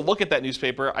 I can go look at that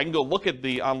newspaper, I can go look at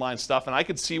the online stuff, and I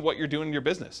can see what you're doing in your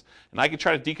business. And I can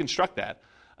try to deconstruct that.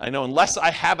 I know unless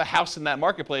I have a house in that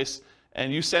marketplace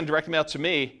and you send direct mail to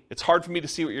me, it's hard for me to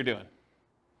see what you're doing.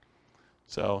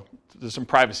 So there's some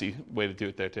privacy way to do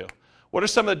it there too. What are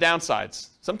some of the downsides?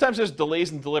 Sometimes there's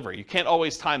delays in delivery. You can't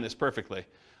always time this perfectly.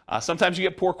 Sometimes you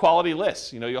get poor quality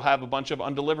lists. You'll have a bunch of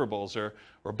undeliverables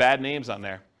or bad names on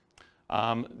there.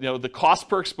 The cost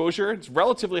per exposure, it's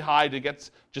relatively high to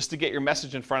get your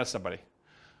message in front of somebody.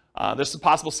 There's some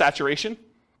possible saturation.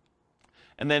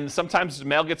 And then sometimes the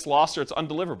mail gets lost or it's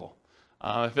undeliverable.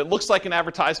 If it looks like an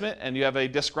advertisement and you have a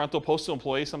disgruntled postal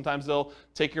employee, sometimes they'll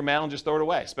take your mail and just throw it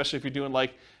away, especially if you're doing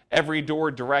like every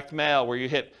door direct mail where you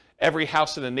hit every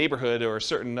house in a neighborhood or a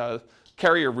certain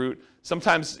carrier route.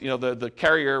 Sometimes the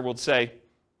carrier will say,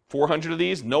 400 of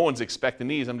these, no one's expecting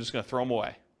these, I'm just going to throw them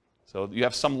away. So you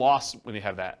have some loss when you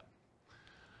have that.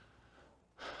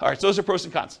 All right, so those are pros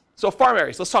and cons. So farm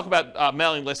areas, let's talk about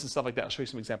mailing lists and stuff like that. I'll show you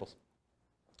some examples.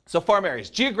 So farm areas,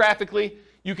 geographically,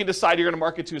 you can decide you're going to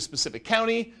market to a specific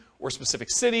county or a specific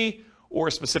city or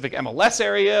a specific MLS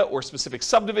area or a specific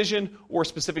subdivision or a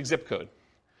specific zip code.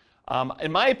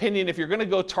 In my opinion, if you're going to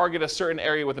go target a certain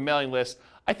area with a mailing list,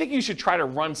 I think you should try to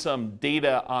run some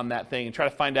data on that thing and try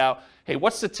to find out, hey,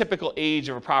 what's the typical age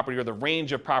of a property or the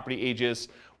range of property ages?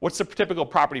 What's the typical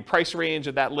property price range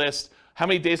of that list? How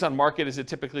many days on market is it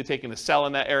typically taking to sell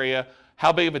in that area?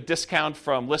 How big of a discount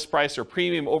from list price or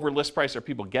premium over list price are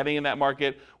people getting in that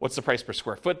market? What's the price per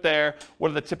square foot there? What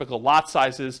are the typical lot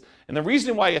sizes? And the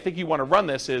reason why I think you want to run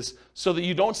this is so that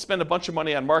you don't spend a bunch of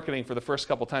money on marketing for the first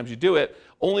couple times you do it,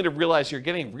 only to realize you're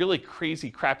getting really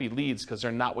crazy, crappy leads because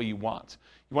they're not what you want.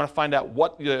 You want to find out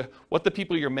what the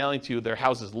people you're mailing to, their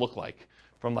houses look like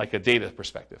from like a data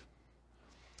perspective.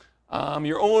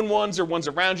 Your own ones or ones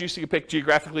around you, so you pick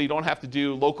geographically. You don't have to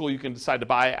do local. You can decide to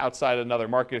buy outside another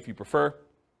market if you prefer.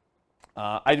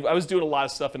 I was doing a lot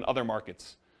of stuff in other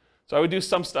markets. So I would do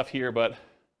some stuff here, but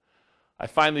I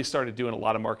finally started doing a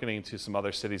lot of marketing to some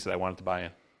other cities that I wanted to buy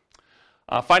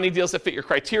in. Finding deals that fit your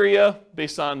criteria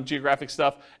based on geographic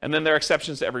stuff, and then there are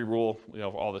exceptions to every rule,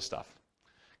 all this stuff.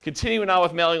 Continuing on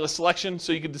with mailing list selection,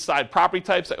 so you can decide property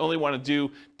types. I only want to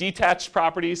do detached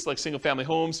properties like single-family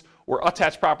homes or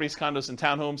attached properties, condos and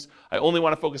townhomes. I only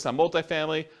want to focus on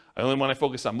multifamily. I only want to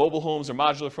focus on mobile homes or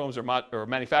modular homes or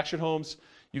manufactured homes.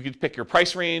 You can pick your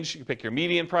price range. You can pick your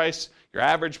median price, your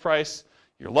average price,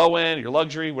 your low end, your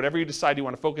luxury, whatever you decide you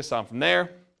want to focus on from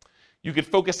there. You could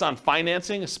focus on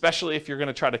financing, especially if you're going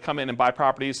to try to come in and buy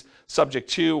properties subject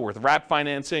to or with wrap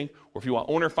financing, or if you want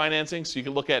owner financing. So you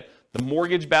can look at the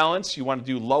mortgage balance. You want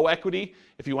to do low equity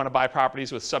if you want to buy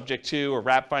properties with subject to or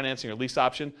wrap financing or lease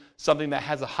option, something that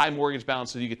has a high mortgage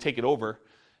balance so you could take it over,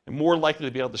 and more likely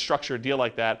to be able to structure a deal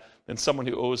like that than someone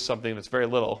who owes something that's very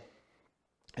little,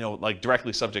 like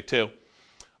directly subject to.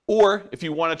 Or if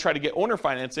you want to try to get owner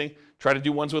financing, try to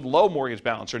do ones with low mortgage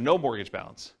balance or no mortgage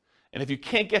balance. And if you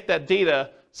can't get that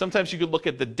data sometimes you could look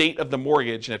at the date of the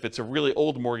mortgage, and if it's a really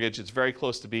old mortgage, it's very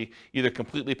close to be either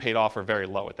completely paid off or very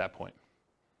low at that point.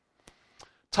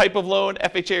 Type of loan,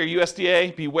 FHA or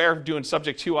USDA, beware of doing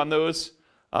subject to on those,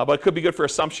 but it could be good for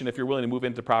assumption if you're willing to move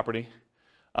into property.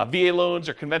 VA loans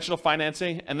or conventional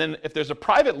financing, and then if there's a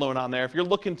private loan on there, if you're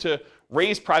looking to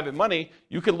raise private money,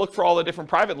 you can look for all the different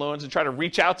private loans and try to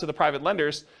reach out to the private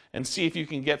lenders and see if you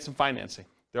can get some financing.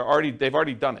 They've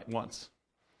already done it once.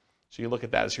 So you look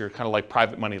at that as your kind of like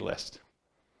private money list.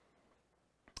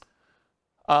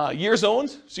 Years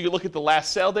owned, so you look at the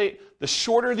last sale date. The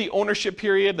shorter the ownership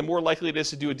period, the more likely it is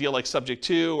to do a deal like subject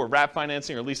to or wrap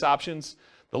financing or lease options.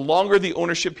 The longer the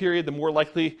ownership period, the more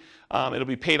likely it'll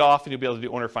be paid off and you'll be able to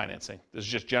do owner financing. There's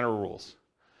just general rules.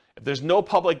 If there's no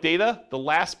public data, the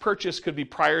last purchase could be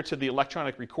prior to the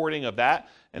electronic recording of that,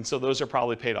 and so those are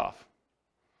probably paid off.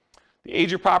 The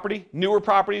age of property, newer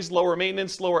properties, lower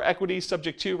maintenance, lower equity,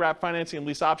 subject to wrap financing and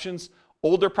lease options.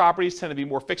 Older properties tend to be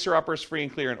more fixer-uppers, free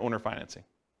and clear, and owner financing.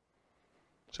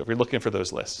 So if you're looking for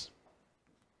those lists.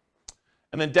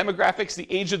 And then demographics, the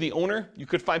age of the owner. You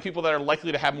could find people that are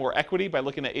likely to have more equity by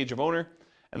looking at age of owner.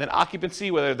 And then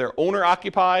occupancy, whether they're owner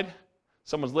occupied,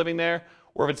 someone's living there,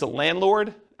 or if it's a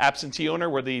landlord, absentee owner,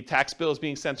 where the tax bill is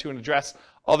being sent to an address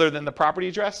other than the property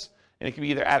address. And it can be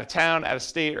either out of town, out of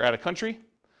state, or out of country.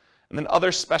 And then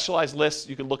other specialized lists,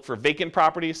 you can look for vacant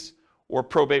properties or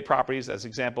probate properties as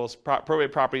examples.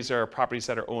 Probate properties are properties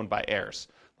that are owned by heirs,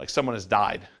 like someone has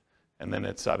died and then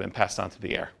it's been passed on to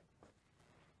the heir.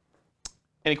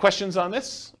 Any questions on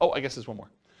this? Oh, I guess there's one more.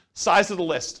 Size of the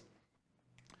list.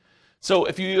 So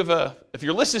if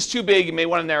your list is too big, you may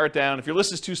want to narrow it down. If your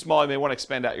list is too small, you may want to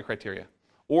expand out your criteria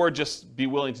or just be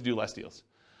willing to do less deals.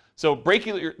 So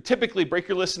typically break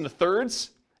your list into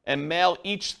thirds and mail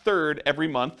each third every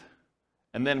month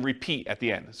and then repeat at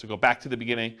the end. So go back to the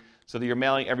beginning so that you're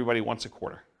mailing everybody once a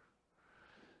quarter.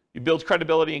 You build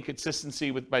credibility and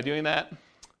consistency by doing that.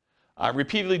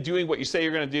 Repeatedly doing what you say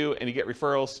you're going to do and you get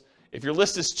referrals. If your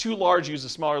list is too large, use a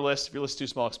smaller list. If your list is too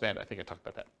small, expand. I think I talked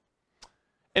about that.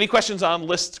 Any questions on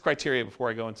list criteria before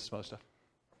I go into some other stuff?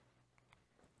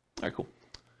 All right, cool.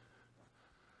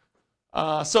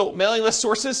 So mailing list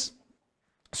sources.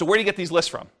 So where do you get these lists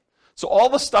from? So all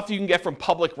the stuff you can get from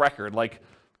public record, like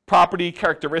property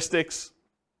characteristics,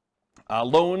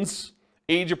 loans,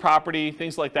 age of property,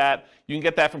 things like that. You can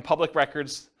get that from public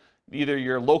records, either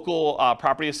your local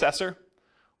property assessor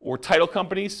or title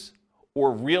companies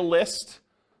or RealList.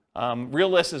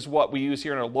 RealList is what we use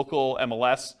here in our local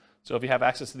MLS. So if you have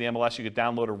access to the MLS, you could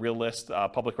download a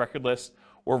RealList public record list,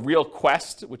 or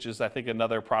RealQuest, which is, I think,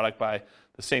 another product by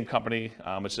the same company,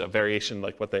 which is a variation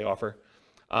like what they offer.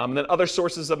 And then other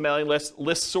sources of mailing lists: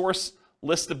 ListSource,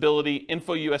 Listability,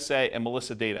 InfoUSA, and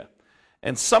Melissa Data.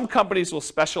 And some companies will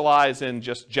specialize in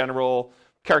just general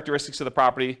characteristics of the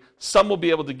property. Some will be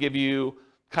able to give you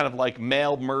kind of like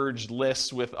mail merged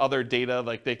lists with other data,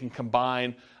 like they can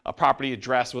combine a property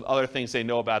address with other things they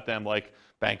know about them, like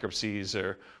bankruptcies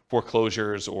or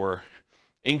foreclosures or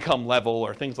income level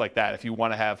or things like that, if you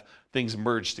want to have things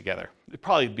merged together. It'd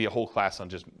probably be a whole class on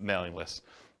just mailing lists,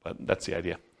 but that's the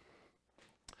idea.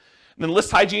 And then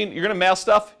list hygiene, you're going to mail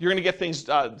stuff, you're going to get things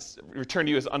returned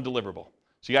to you as undeliverable.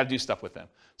 So you got to do stuff with them.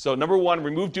 So number one,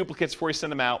 remove duplicates before you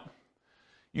send them out.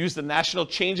 Use the National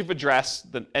Change of Address,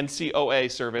 the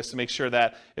NCOA service, to make sure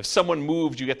that if someone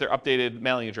moved, you get their updated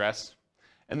mailing address.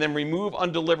 And then remove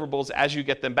undeliverables as you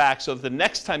get them back so that the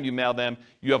next time you mail them,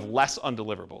 you have less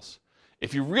undeliverables.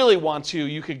 If you really want to,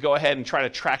 you could go ahead and try to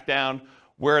track down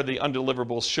where the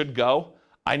undeliverables should go.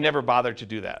 I never bothered to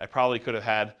do that. I probably could have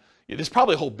had, there's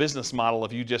probably a whole business model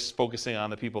of you just focusing on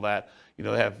the people that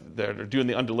that are doing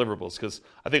the undeliverables, because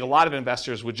I think a lot of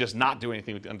investors would just not do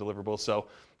anything with the undeliverables, so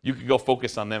you could go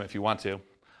focus on them if you want to.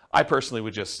 I personally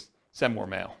would just send more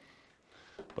mail,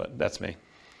 but that's me.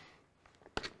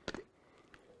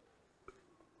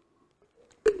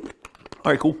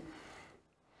 All right, cool.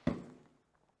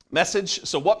 Message.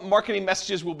 So what marketing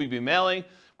messages will we be mailing?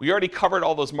 We already covered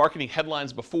all those marketing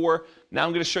headlines before. Now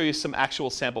I'm going to show you some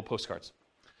actual sample postcards.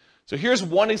 So here's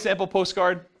one example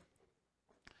postcard.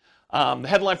 The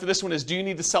headline for this one is, do you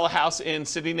need to sell a house in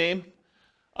city name?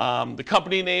 The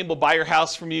company name will buy your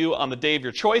house from you on the day of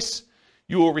your choice.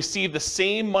 You will receive the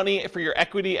same money for your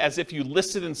equity as if you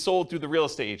listed and sold through the real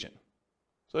estate agent.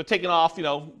 So they're taking off,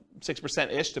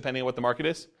 6%-ish, depending on what the market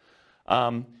is.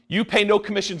 You pay no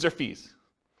commissions or fees.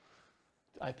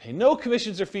 I pay no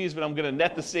commissions or fees, but I'm going to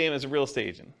net the same as a real estate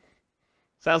agent.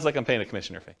 Sounds like I'm paying a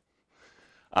commission or fee.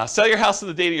 Sell your house on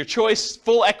the date of your choice,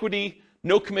 full equity,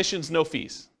 no commissions, no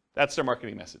fees. That's their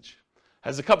marketing message.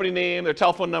 Has the company name, their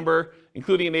telephone number,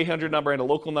 including an 800 number and a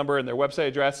local number and their website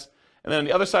address. And then on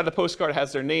the other side of the postcard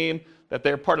has their name, that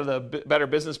they're part of the Better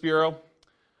Business Bureau,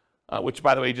 which,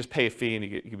 by the way, you just pay a fee and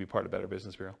you can be part of Better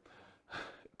Business Bureau.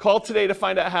 Call today to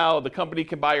find out how the company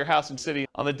can buy your house and city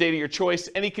on the date of your choice.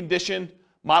 Any condition,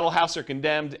 model house or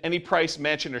condemned, any price,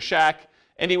 mansion or shack,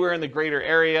 anywhere in the greater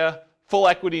area, full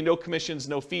equity, no commissions,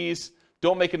 no fees.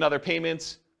 Don't make another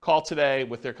payment. Call today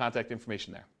with their contact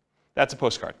information there. That's a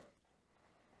postcard.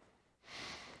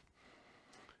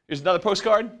 Here's another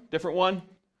postcard, different one.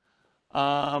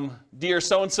 Dear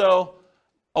so-and-so.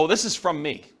 Oh, this is from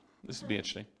me. This would be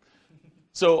interesting.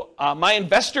 So my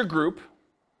investor group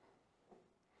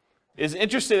is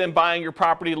interested in buying your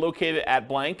property located at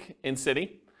blank in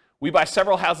city. We buy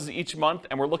several houses each month,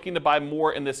 and we're looking to buy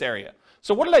more in this area.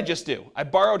 So what did I just do? I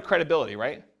borrowed credibility,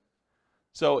 right?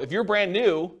 So if you're brand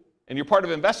new and you're part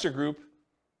of an investor group,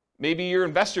 maybe your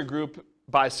investor group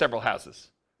buys several houses,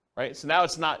 right? So now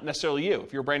it's not necessarily you.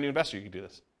 If you're a brand new investor, you can do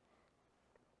this.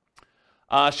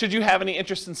 Should you have any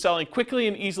interest in selling quickly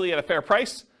and easily at a fair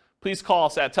price, please call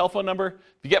us at telephone number.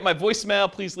 If you get my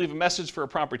voicemail, please leave a message for a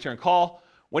prompt return call.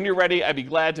 When you're ready, I'd be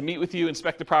glad to meet with you,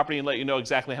 inspect the property, and let you know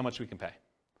exactly how much we can pay.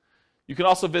 You can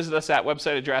also visit us at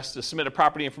website address to submit a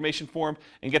property information form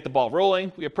and get the ball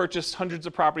rolling. We have purchased hundreds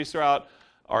of properties throughout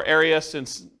our area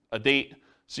since a date,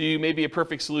 so you may be a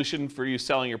perfect solution for you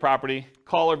selling your property.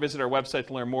 Call or visit our website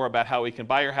to learn more about how we can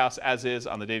buy your house as is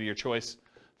on the date of your choice.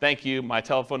 Thank you. My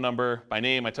telephone number, my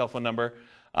name, my telephone number.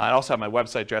 I also have my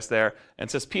website address there. And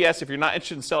it says, P.S. If you're not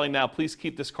interested in selling now, please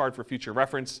keep this card for future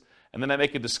reference. And then I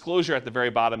make a disclosure at the very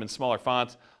bottom in smaller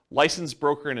font. Licensed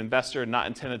broker and investor not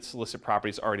intended to solicit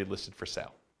properties already listed for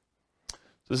sale. So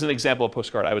this is an example of a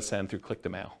postcard I would send through Click to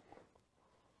Mail.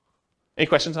 Any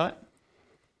questions on it?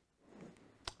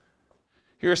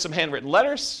 Here are some handwritten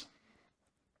letters.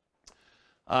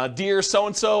 Dear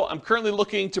so-and-so, I'm currently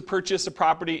looking to purchase a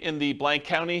property in the blank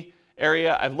county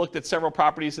area. I've looked at several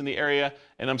properties in the area,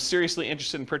 and I'm seriously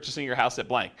interested in purchasing your house at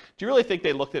blank. Do you really think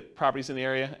they looked at properties in the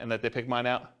area and that they picked mine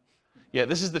out? Yeah,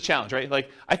 this is the challenge, right? Like,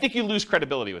 I think you lose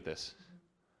credibility with this.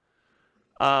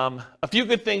 A few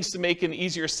good things to make an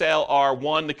easier sale are,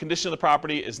 1, the condition of the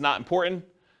property is not important.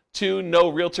 2, no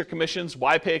realtor commissions.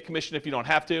 Why pay a commission if you don't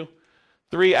have to?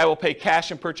 3, I will pay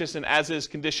cash and purchase in as-is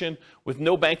condition with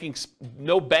no bank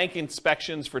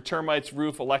inspections for termites,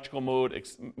 roof, electrical mold,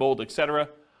 etc.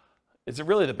 Is it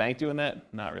really the bank doing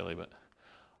that? Not really, but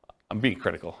I'm being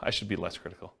critical. I should be less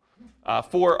critical.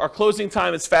 4, our closing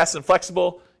time is fast and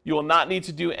flexible. You will not need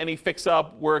to do any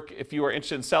fix-up work if you are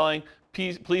interested in selling.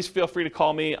 Please feel free to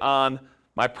call me on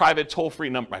my private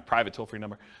toll-free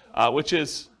number, which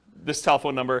is this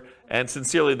telephone number, and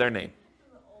sincerely their name.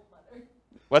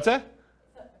 What's that?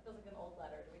 It feels like an old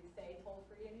letter. Do we say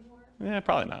toll-free anymore? Yeah,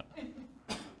 probably not.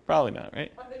 Probably not,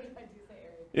 right? I do say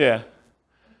area. Yeah.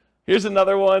 Here's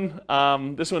another one.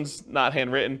 This one's not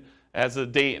handwritten. It has a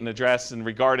date and address and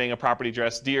regarding a property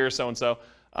address. Dear so-and-so,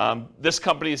 this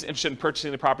company is interested in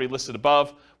purchasing the property listed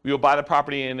above. We will buy the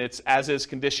property in its as-is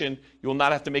condition. You will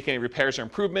not have to make any repairs or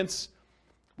improvements.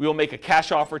 We will make a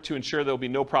cash offer to ensure there will be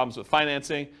no problems with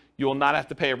financing. You will not have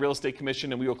to pay a real estate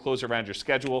commission, and we will close around your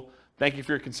schedule. Thank you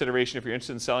for your consideration. If you're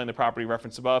interested in selling the property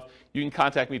referenced above, you can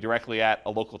contact me directly at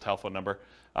a local telephone number.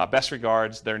 Best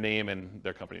regards, their name and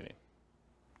their company name.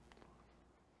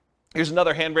 Here's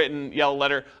another handwritten yellow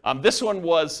letter. This one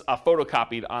was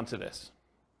photocopied onto this.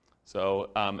 So,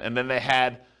 and then they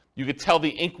had, you could tell the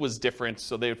ink was different,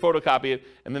 so they would photocopy it,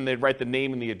 and then they'd write the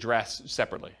name and the address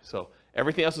separately. So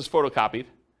everything else was photocopied,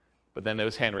 but then it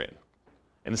was handwritten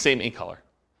in the same ink color.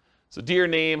 So dear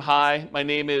name, hi, my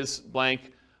name is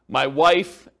blank. My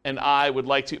wife and I would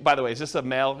like to, by the way, is this a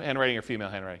male handwriting or female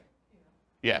handwriting?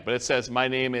 Yeah, but it says my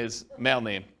name is male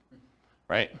name,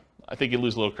 right? I think you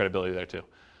lose a little credibility there too.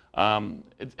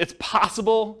 It's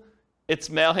possible it's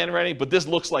male handwriting, but this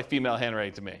looks like female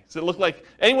handwriting to me. Does it look like,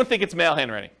 anyone think it's male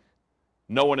handwriting?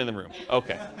 No one in the room.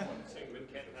 Okay.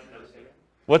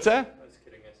 What's that? I was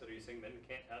kidding. I said, are you saying men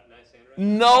can't have nice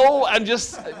handwriting? No, I'm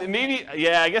just, maybe,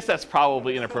 yeah, I guess that's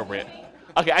probably inappropriate.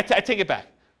 Okay, I take it back.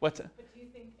 What's that? But do you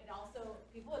think it also,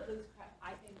 people would lose,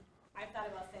 I think, I've thought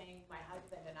about saying my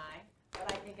husband and I,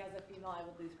 but I think as a female I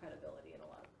would lose credibility in a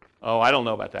lot of. Oh, I don't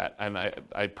know about that. And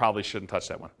I probably shouldn't touch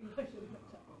that one.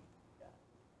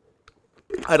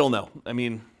 I don't know. I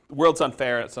mean, the world's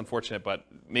unfair. It's unfortunate, but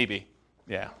maybe.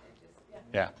 Yeah.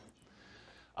 Yeah.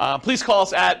 Please call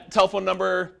us at telephone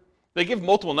number. They give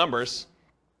multiple numbers.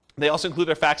 They also include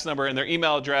their fax number and their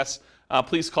email address.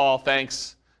 Please call.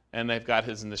 Thanks. And they've got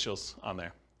his initials on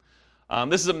there.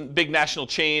 This is a big national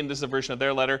chain. This is a version of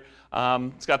their letter.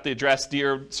 It's got the address,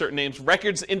 dear, certain names.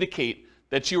 Records indicate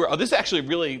that you are, oh, this is actually a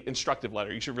really instructive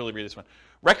letter. You should really read this one.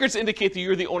 Records indicate that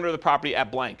you're the owner of the property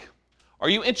at blank. Are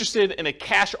you interested in a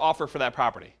cash offer for that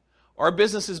property? Our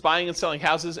business is buying and selling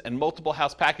houses and multiple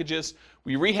house packages.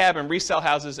 We rehab and resell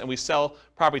houses, and we sell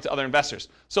property to other investors.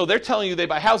 So they're telling you they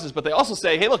buy houses, but they also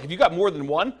say, hey, look, if you got more than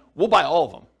one, we'll buy all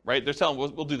of them, right? They're telling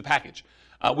we'll do the package.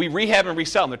 We rehab and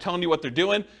resell them. They're telling you what they're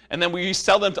doing, and then we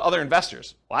resell them to other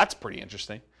investors. Well, that's pretty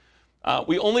interesting.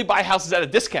 We only buy houses at a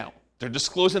discount. They're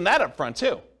disclosing that up front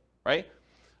too, right?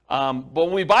 But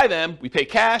when we buy them, we pay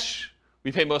cash.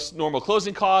 We pay most normal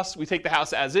closing costs. We take the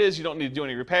house as is. You don't need to do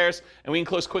any repairs, and we can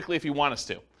close quickly if you want us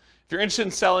to. If you're interested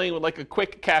in selling and would like a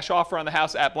quick cash offer on the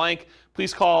house at blank,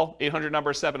 please call 800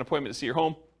 number 7 appointment to see your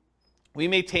home. We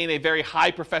maintain a very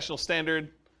high professional standard.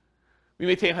 We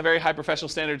maintain very high professional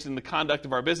standards in the conduct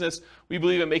of our business. We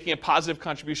believe in making a positive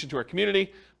contribution to our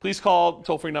community. Please call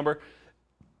toll-free number.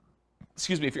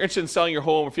 Excuse me, if you're interested in selling your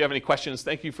home, if you have any questions,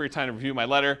 thank you for your time to review my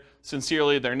letter.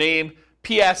 Sincerely, their name.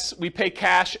 P.S. We pay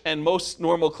cash and most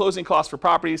normal closing costs for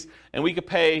properties, and we could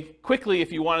pay quickly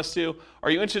if you want us to. Are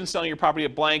you interested in selling your property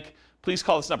at blank? Please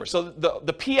call this number. So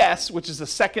the P.S., which is the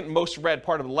second most read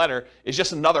part of the letter, is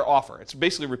just another offer. It's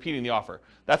basically repeating the offer.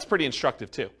 That's pretty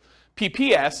instructive too.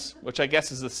 PPS, which I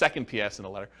guess is the second PS in the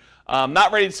letter,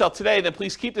 not ready to sell today, then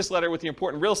please keep this letter with the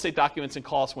important real estate documents and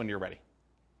call us when you're ready.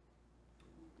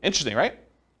 Interesting, right?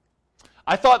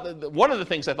 I thought that one of the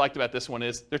things I liked about this one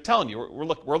is they're telling you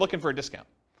we're looking for a discount.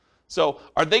 So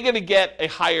are they going to get a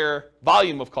higher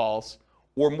volume of calls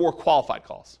or more qualified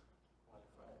calls?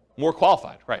 More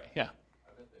qualified, right, yeah.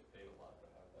 I bet they paid a lot to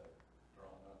have that drawn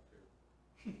up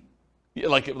too.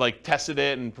 Yeah, like tested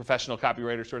it and professional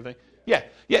copywriter sort of thing? Yeah,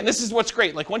 and this is what's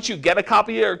great. Like once you get a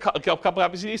copy or a couple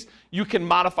copies of these, you can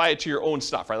modify it to your own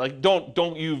stuff, right? Like don't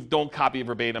copy it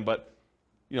verbatim, but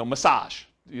massage.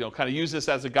 Kind of use this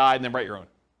as a guide and then write your own.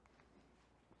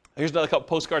 Here's another couple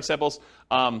postcard samples.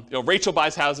 Rachel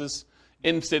buys houses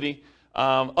in city.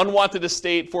 Unwanted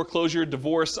estate, foreclosure,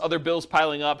 divorce, other bills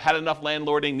piling up, had enough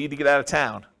landlording, need to get out of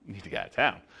town.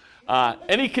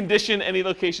 Any condition, any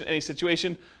location, any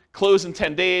situation, close in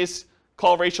 10 days.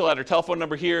 Call Rachel at her telephone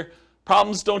number here.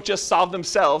 Problems don't just solve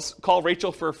themselves. Call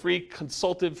Rachel for a free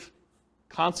consultative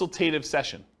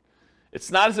session.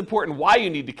 It's not as important why you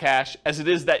need the cash as it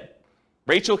is that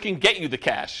Rachel can get you the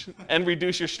cash and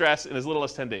reduce your stress in as little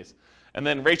as 10 days. And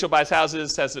then Rachel buys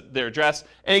houses, has their address,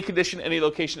 any condition, any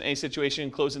location, any situation,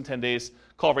 close in 10 days.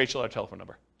 Call Rachel at her telephone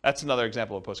number. That's another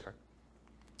example of a postcard.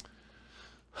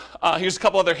 Here's a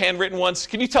couple other handwritten ones.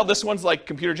 Can you tell this one's like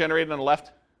computer generated on the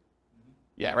left?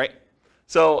 Yeah, right?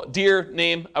 So, dear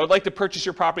name, I would like to purchase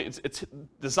your property. It's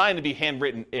designed to be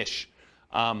handwritten-ish.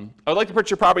 I would like to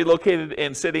purchase your property located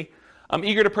in city. I'm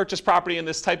eager to purchase property in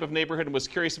this type of neighborhood and was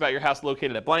curious about your house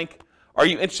located at blank. Are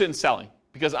you interested in selling?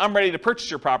 Because I'm ready to purchase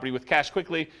your property with cash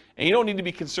quickly, and you don't need to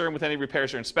be concerned with any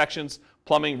repairs or inspections,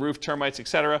 plumbing, roof, termites,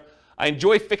 etc. I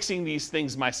enjoy fixing these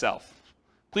things myself.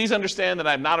 Please understand that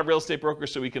I'm not a real estate broker,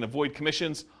 so we can avoid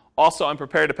commissions. Also, I'm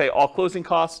prepared to pay all closing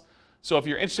costs. So if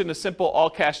you're interested in a simple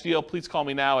all-cash deal, please call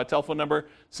me now at telephone number,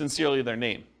 sincerely their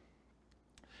name.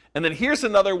 And then here's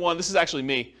another one. This is actually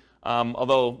me,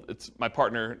 although it's my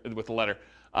partner with the letter.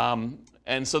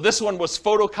 And so this one was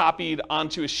photocopied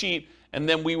onto a sheet, and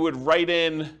then we would write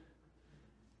in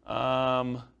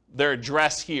their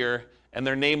address here and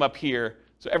their name up here.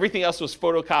 So everything else was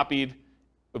photocopied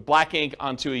with black ink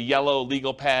onto a yellow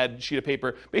legal pad sheet of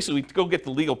paper. Basically, we'd go get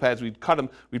the legal pads, we'd cut them,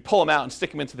 we'd pull them out and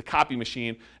stick them into the copy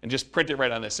machine and just print it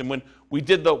right on this. And when we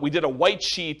did a white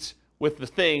sheet with the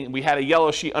thing, we had a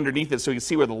yellow sheet underneath it so you could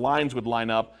see where the lines would line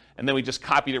up, and then we just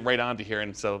copied it right onto here,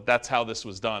 and so that's how this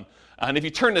was done. And if you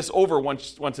turn this over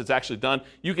once it's actually done,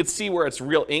 you could see where it's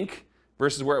real ink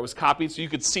versus where it was copied, so you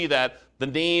could see that the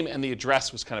name and the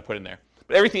address was kind of put in there.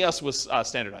 But everything else was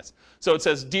standardized. So it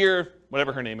says, dear,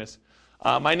 whatever her name is,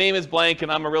 my name is blank,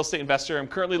 and I'm a real estate investor. I'm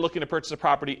currently looking to purchase a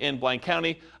property in blank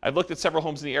county. I've looked at several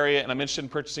homes in the area, and I'm interested in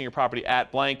purchasing your property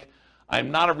at blank. I'm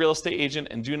not a real estate agent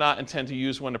and do not intend to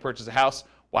use one to purchase a house.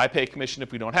 Why pay a commission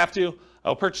if we don't have to? I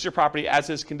will purchase your property as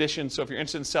is conditioned, so if you're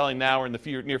interested in selling now or in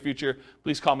the near future,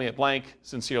 please call me at blank,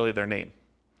 sincerely their name.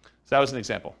 So that was an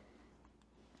example.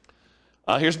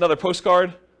 Here's another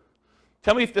postcard.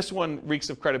 Tell me if this one reeks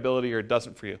of credibility or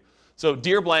doesn't for you. So,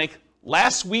 dear blank,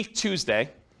 last week Tuesday,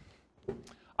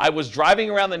 I was driving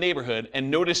around the neighborhood and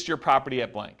noticed your property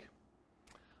at blank.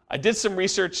 I did some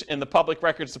research in the public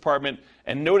records department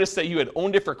and noticed that you had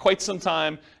owned it for quite some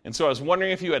time, and so I was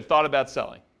wondering if you had thought about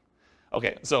selling.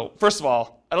 Okay, so first of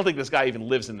all, I don't think this guy even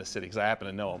lives in this city because I happen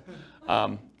to know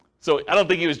him. So I don't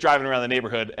think he was driving around the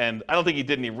neighborhood, and I don't think he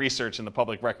did any research in the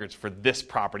public records for this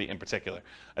property in particular.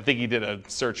 I think he did a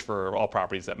search for all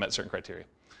properties that met certain criteria.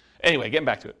 Anyway, getting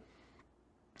back to it.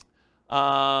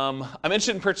 I'm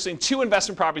interested in purchasing 2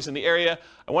 investment properties in the area.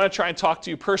 I want to try and talk to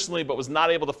you personally, but was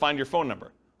not able to find your phone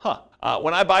number.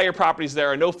 When I buy your properties, there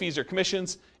are no fees or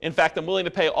commissions. In fact, I'm willing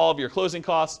to pay all of your closing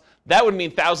costs. That would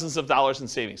mean thousands of dollars in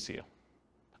savings to you.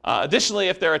 Additionally,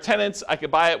 if there are tenants, I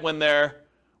could buy it when they're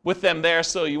with them there,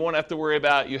 so you won't have to worry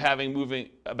about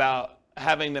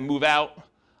having them move out.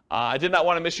 I did not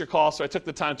want to miss your call, so I took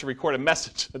the time to record a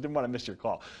message. I didn't want to miss your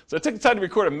call. So I took the time to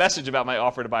record a message about my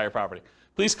offer to buy your property.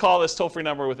 Please call this toll-free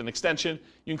number with an extension.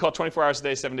 You can call 24 hours a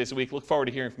day, 7 days a week. Look forward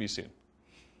to hearing from you soon.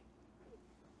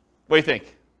 What do you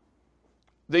think?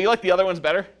 Do you like the other ones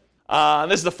better?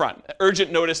 This is the front.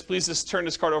 Urgent notice. Please just turn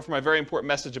this card over for my very important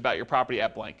message about your property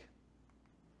at blank.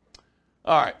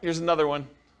 All right, here's another one.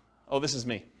 Oh, this is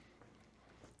me.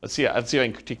 Let's see if I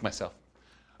can critique myself.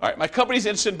 All right, my company's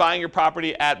interested in buying your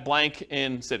property at blank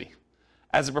in city.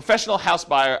 As a professional house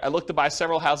buyer, I look to buy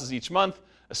several houses each month,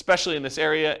 especially in this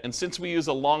area, and since we use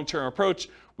a long-term approach,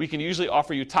 we can usually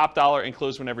offer you top dollar and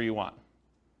close whenever you want.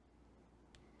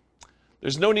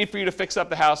 There's no need for you to fix up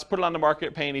the house, put it on the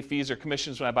market, pay any fees or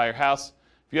commissions when I buy your house.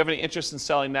 If you have any interest in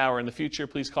selling now or in the future,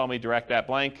 please call me direct at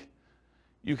blank.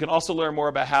 You can also learn more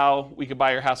about how we can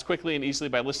buy your house quickly and easily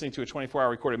by listening to a 24-hour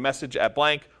recorded message at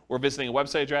blank or visiting a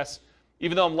website address.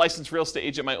 Even though I'm a licensed real estate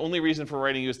agent, my only reason for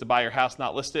writing you is to buy your house,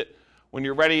 not list it. When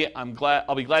you're ready,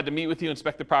 I'll be glad to meet with you,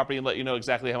 inspect the property, and let you know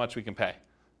exactly how much we can pay.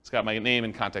 It's got my name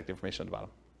and contact information at the bottom.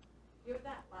 You have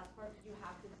that last part, you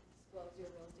have to disclose your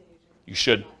real estate agent. You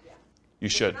should. Yeah. You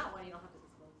should. If you're not one, you don't have to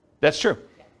disclose it. That's true.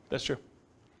 Yeah. That's true.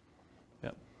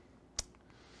 Yeah.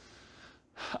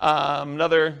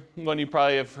 Another one you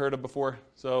probably have heard of before.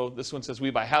 So this one says,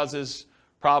 we buy houses,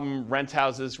 problem, rent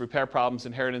houses, repair problems,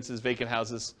 inheritances, vacant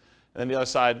houses. And then the other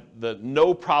side, the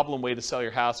no problem way to sell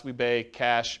your house. We pay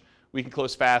cash. We can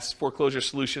close fast. Foreclosure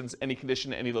solutions, any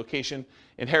condition, any location.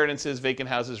 Inheritances, vacant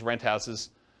houses, rent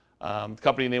houses. The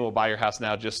company name will buy your house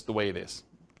now just the way it is.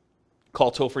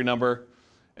 Call toll-free number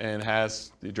and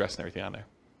has the address and everything on there.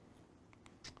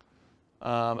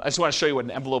 I just want to show you what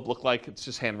an envelope looked like. It's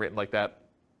just handwritten like that.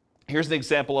 Here's an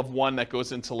example of one that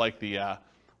goes into like the, what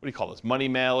do you call this, money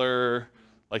mailer,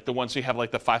 like the ones you have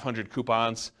like the 500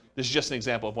 coupons. This is just an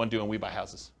example of one doing We Buy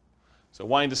Houses. So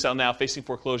wanting to sell now, facing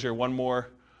foreclosure, one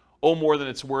more, owe more than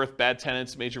it's worth, bad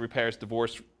tenants, major repairs,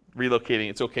 divorce, relocating.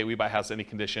 It's okay, We Buy House, any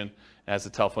condition. It has a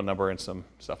telephone number and some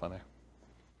stuff on there.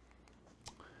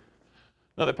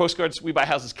 Another postcards, We Buy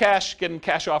Houses cash, getting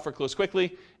cash offer, close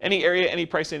quickly. Any area, any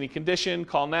price, any condition,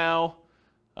 call now.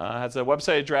 Has a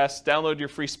website address, download your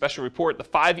free special report, the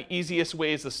 5 easiest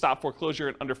ways to stop foreclosure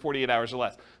in under 48 hours or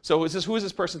less. So who is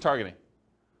this person targeting?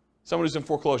 Someone who's in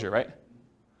foreclosure, right?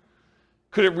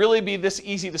 Could it really be this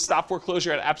easy to stop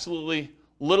foreclosure at absolutely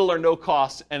little or no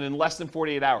cost and in less than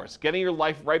 48 hours? Getting your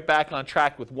life right back on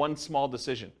track with one small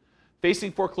decision.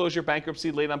 Facing foreclosure,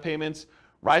 bankruptcy, late on payments,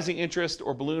 rising interest,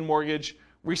 or balloon mortgage,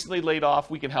 recently laid off,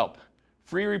 we can help.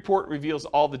 Free report reveals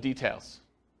all the details.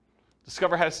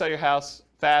 Discover how to sell your house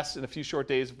fast in a few short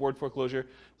days, avoid foreclosure,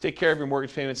 take care of your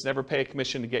mortgage payments, never pay a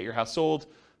commission to get your house sold.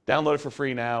 Download it for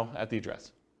free now at the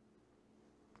address.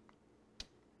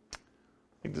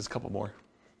 I think there's a couple more.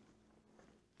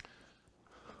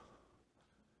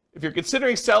 If you're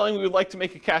considering selling, we would like to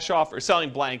make a cash offer, selling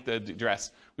blank the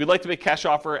address. We'd like to make cash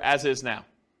offer as is now.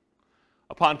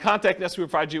 Upon contacting us, we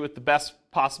provide you with the best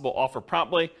possible offer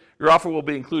promptly. Your offer will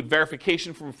include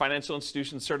verification from a financial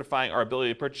institution certifying our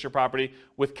ability to purchase your property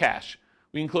with cash.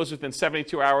 We can close within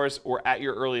 72 hours or at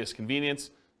your earliest convenience.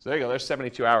 So there you go, there's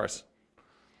 72 hours.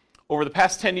 Over the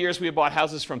past 10 years, we have bought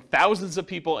houses from thousands of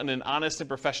people in an honest and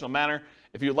professional manner.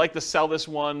 If you'd like to sell this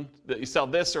one, that you sell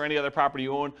this or any other property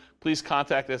you own, please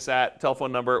contact us at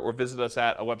telephone number or visit us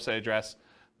at a website address.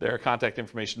 There are contact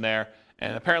information there.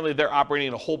 And apparently they're operating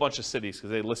in a whole bunch of cities because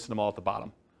they listed them all at the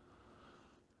bottom.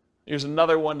 Here's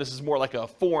another one. This is more like a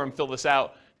form. Fill this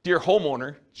out. Dear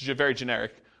homeowner, very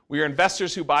generic. We are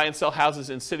investors who buy and sell houses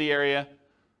in city area.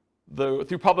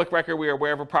 Through public record, we are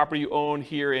aware of a property you own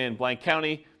here in blank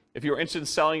county. If you are interested in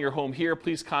selling your home here,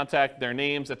 please contact their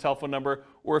names, a telephone number,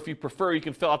 or if you prefer, you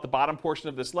can fill out the bottom portion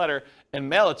of this letter and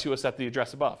mail it to us at the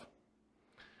address above.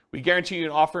 We guarantee you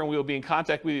an offer and we will be in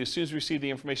contact with you as soon as we receive the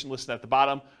information listed at the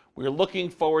bottom. We are looking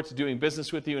forward to doing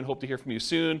business with you and hope to hear from you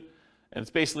soon. And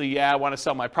it's basically, yeah, I want to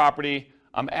sell my property.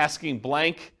 I'm asking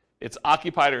blank. It's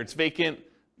occupied or it's vacant.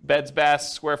 Beds, baths,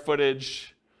 square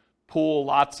footage, pool,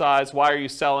 lot size. Why are you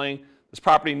selling? Does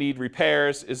property need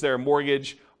repairs? Is there a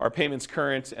mortgage? Are payments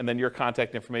current? And then your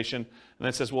contact information. And then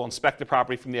it says we'll inspect the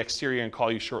property from the exterior and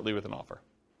call you shortly with an offer.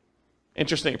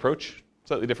 Interesting approach.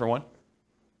 Slightly different one.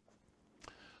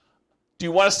 Do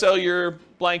you want to sell your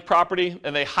blank property?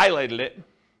 And they highlighted it.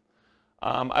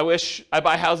 I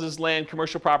buy houses, land,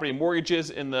 commercial property, and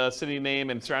mortgages in the city name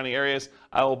and surrounding areas.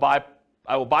 I will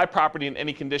buy property in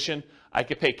any condition. I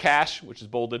could pay cash, which is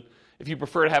bolded. If you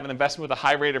prefer to have an investment with a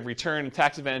high rate of return and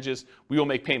tax advantages, we will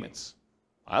make payments.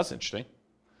 Wow, that's interesting.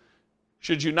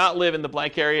 Should you not live in the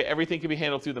blank area, everything can be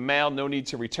handled through the mail, no need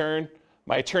to return.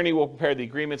 My attorney will prepare the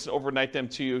agreements and overnight them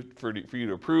to you for you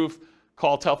to approve.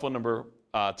 Call telephone number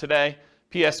today.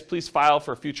 P.S. Please file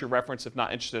for future reference if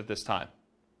not interested at this time.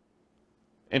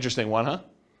 Interesting one, huh?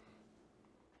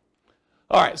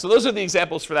 All right, so those are the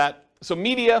examples for that. So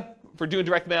media for doing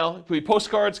direct mail, it could be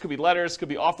postcards, could be letters, could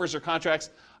be offers or contracts.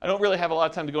 I don't really have a lot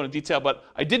of time to go into detail, but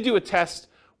I did do a test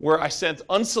where I sent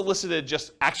unsolicited,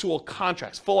 just actual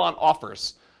contracts, full-on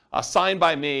offers, signed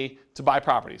by me to buy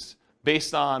properties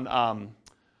based on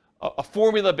a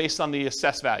formula based on the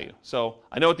assessed value. So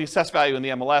I know what the assessed value in the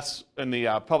MLS and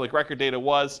the public record data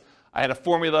was. I had a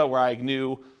formula where I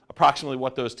knew approximately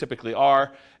what those typically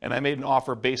are, and I made an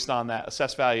offer based on that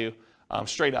assessed value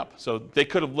straight up. So they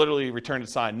could have literally returned it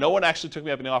signed. No one actually took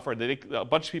me up on the offer. A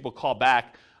bunch of people called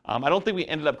back. I don't think we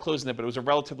ended up closing it, but it was a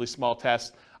relatively small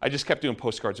test. I just kept doing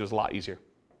postcards. It was a lot easier.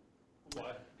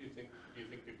 Why? Do you think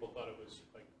people thought it was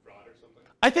like fraud or something?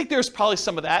 I think there's probably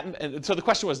some of that. And so the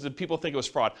question was, did people think it was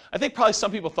fraud? I think probably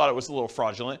some people thought it was a little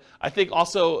fraudulent. I think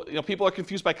also, people are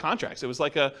confused by contracts. It was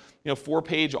like a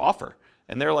 4-page offer.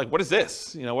 And they're like, what is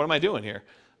this? What am I doing here?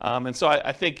 And so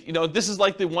I think, this is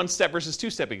like the 1-step versus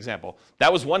 2-step example.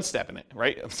 That was 1 step in it,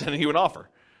 right? I'm sending you an offer.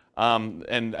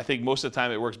 And I think most of the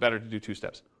time it works better to do 2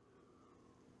 steps.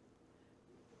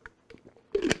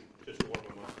 Just warm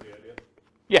them up to the idea.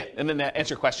 Yeah, and then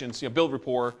answer questions, build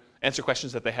rapport, answer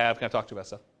questions that they have, kind of talk to about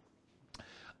stuff.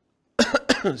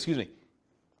 Excuse me.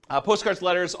 Postcards,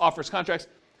 letters, offers, contracts,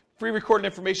 free recorded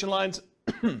information lines,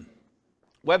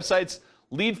 websites,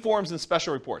 lead forms, and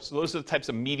special reports. So those are the types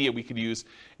of media we could use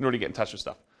in order to get in touch with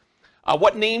stuff.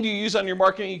 What name do you use on your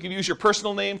marketing? You can use your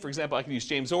personal name. For example, I could use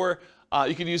James Orr.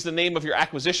 You could use the name of your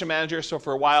acquisition manager. So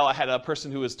for a while, I had a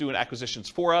person who was doing acquisitions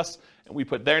for us, and we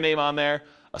put their name on there.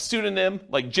 A pseudonym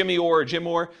like Jimmy Orr or Jim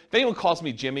Orr. If anyone calls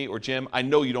me Jimmy or Jim, I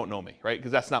know you don't know me, right?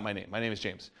 Because that's not my name. My name is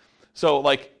James. So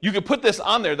you could put this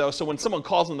on there, though, so when someone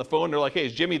calls on the phone, they're like, hey,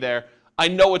 is Jimmy there? I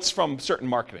know it's from certain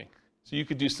marketing. So you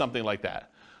could do something like that.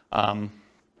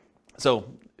 So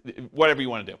whatever you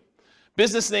want to do.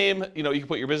 Business name, you can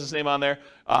put your business name on there.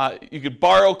 You could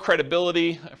borrow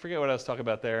credibility. I forget what I was talking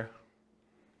about there.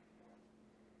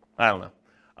 I don't know.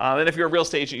 And if you're a real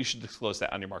estate agent, you should disclose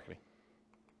that on your marketing.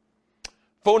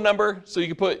 Phone number, so you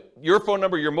can put your phone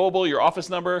number, your mobile, your office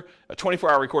number, a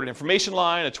 24-hour recorded information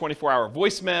line, a 24-hour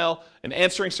voicemail, an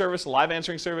answering service, a live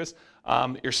answering service,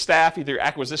 your staff, either your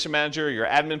acquisition manager, your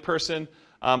admin person.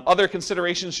 Other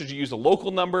considerations, should you use a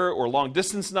local number or long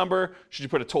distance number? Should you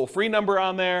put a toll-free number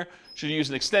on there? Should you use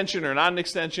an extension or not an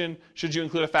extension? Should you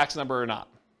include a fax number or not?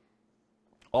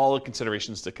 All the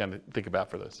considerations to kind of think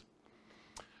about for those.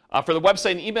 For the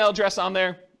website and email address on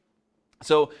there,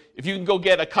 so if you can go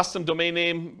get a custom domain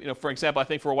name, for example, I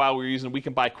think for a while we were using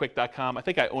wecanbuyquick.com. I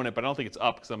think I own it, but I don't think it's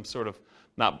up because I'm sort of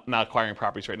not acquiring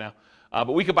properties right now.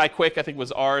 But We Can Buy Quick, I think,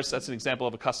 was ours. That's an example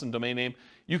of a custom domain name.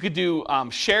 You could do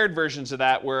shared versions of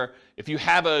that where if you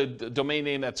have a domain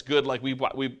name that's good, like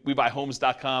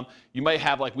WeBuyHomes.com, you might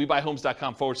have like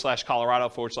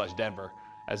WeBuyHomes.com/Colorado/Denver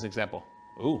as an example.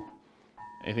 Ooh,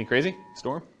 anything crazy?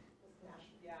 Storm?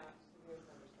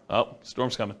 Oh,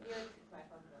 storm's coming.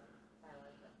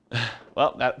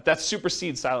 Well, that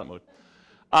supersedes silent mode.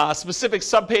 Specific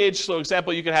subpage, so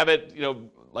example, you could have it,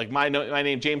 like my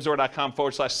name,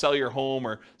 jamesorr.com/sell your home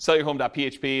or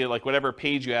sellyourhome.php, like whatever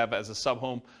page you have as a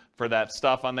sub-home for that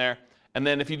stuff on there. And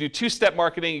then if you do 2-step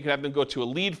marketing, you can have them go to a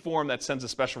lead form that sends a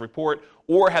special report,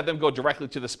 or have them go directly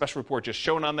to the special report just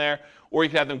shown on there, or you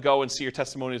can have them go and see your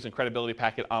testimonials and credibility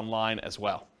packet online as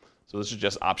well. So those are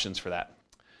just options for that.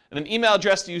 And then email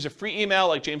address, do you use a free email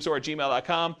like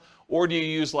jamesorr@gmail.com, or do you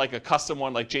use like a custom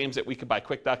one like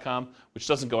james@wecanbuyquick.com, which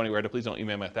doesn't go anywhere, so please don't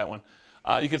email me at that one.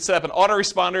 You can set up an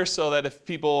autoresponder so that if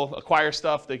people acquire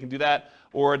stuff, they can do that.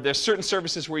 Or there's certain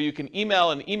services where you can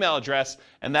email an email address,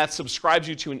 and that subscribes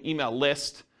you to an email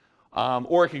list,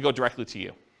 or it can go directly to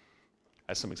you,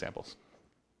 as some examples.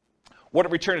 What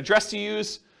return address to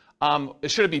use?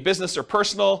 Should it be business or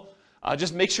personal?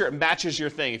 Just make sure it matches your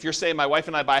thing. If you're saying my wife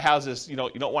and I buy houses, you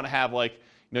don't want to have like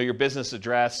your business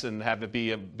address and have it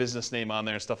be a business name on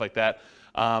there and stuff like that.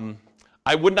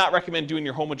 I would not recommend doing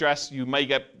your home address. You might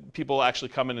get people actually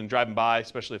coming and driving by,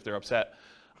 especially if they're upset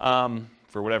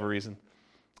for whatever reason.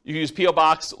 You can use P.O.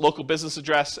 Box, local business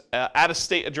address,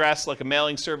 out-of-state address, like a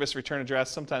mailing service return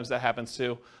address. Sometimes that happens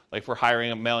too, like if we're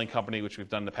hiring a mailing company, which we've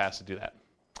done in the past to do that.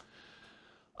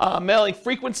 Mailing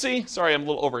frequency. Sorry, I'm a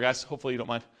little over, guys. Hopefully you don't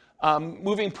mind.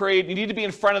 Moving parade, you need to be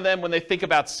in front of them when they think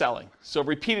about selling. So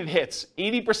repeated hits.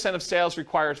 80% of sales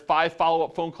requires 5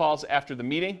 follow-up phone calls after the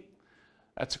meeting.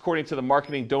 That's according to the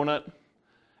Marketing Donut.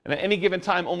 And at any given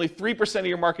time, only 3% of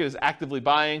your market is actively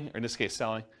buying, or in this case,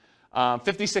 selling.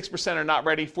 56% are not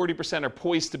ready. 40% are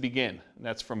poised to begin. And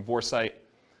that's from Vorsight.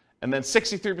 And then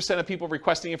 63% of people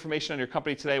requesting information on your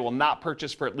company today will not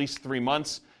purchase for at least 3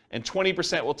 months. And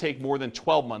 20% will take more than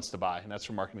 12 months to buy, and that's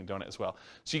from Marketing Donut as well.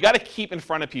 So you got to keep in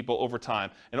front of people over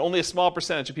time, and only a small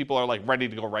percentage of people are like ready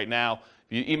to go right now.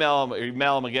 If you email them or you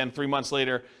mail them again 3 months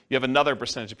later, you have another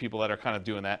percentage of people that are kind of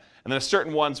doing that. And then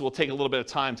certain ones will take a little bit of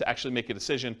time to actually make a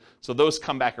decision, so those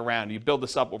come back around. You build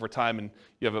this up over time, and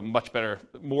you have a much better,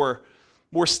 more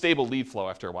stable lead flow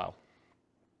after a while.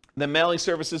 Then mailing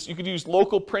services, you could use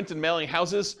local print and mailing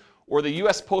houses, or the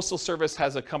U.S. Postal Service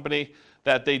has a company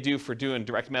that they do for doing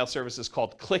direct mail services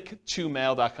called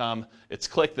click2mail.com. It's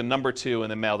click the number 2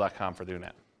 and then mail.com for doing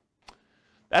that.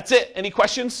 That's it. Any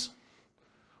questions?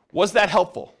 Was that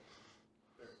helpful?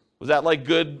 Was that like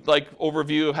good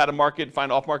overview of how to market,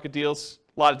 find off-market deals?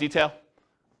 A lot of detail?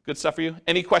 Good stuff for you?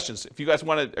 Any questions? If you guys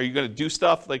want to, are you going to do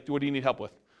stuff? Like, what do you need help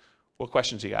with? What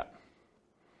questions you got?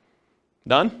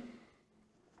 None?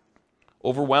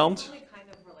 Overwhelmed? Only kind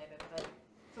of related, but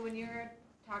so when you're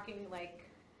talking like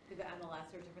to the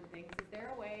MLS or different things, is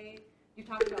there a way, you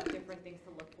talked about different things to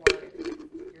look for if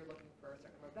you're looking for a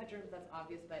certain number of bedrooms, that's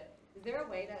obvious, but is there a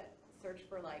way to search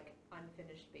for like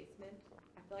unfinished basement?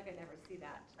 I feel like I never see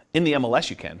that. In the MLS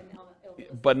you can,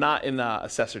 but not in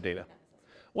assessor data.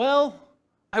 Well,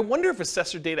 I wonder if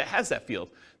assessor data has that field.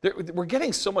 We're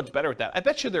getting so much better at that. I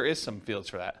bet you there is some fields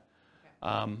for that.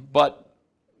 Okay. But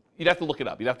you'd have to look it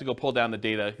up. You'd have to go pull down the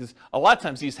data, because a lot of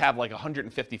times these have like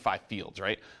 155 fields,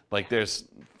 right? Like there's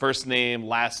first name,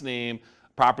 last name,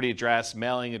 property address,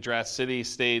 mailing address, city,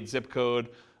 state, zip code,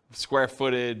 square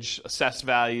footage, assessed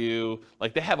value.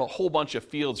 Like they have a whole bunch of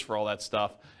fields for all that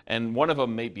stuff, and one of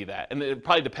them may be that. And it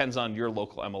probably depends on your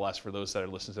local MLS for those that are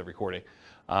listening to the recording.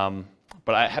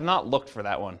 But I have not looked for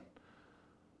that one.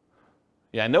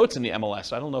 Yeah, I know it's in the MLS.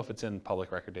 So I don't know if it's in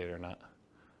public record data or not.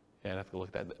 Yeah, I'd have to look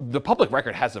at that. The public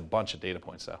record has a bunch of data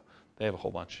points, though. They have a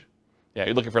whole bunch. Yeah,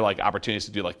 you're looking for like opportunities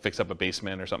to do like fix up a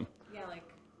basement or something. Yeah, like,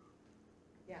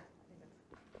 yeah.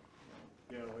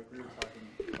 Yeah, like we were talking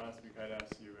last week, I'd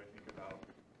asked you, I think, about,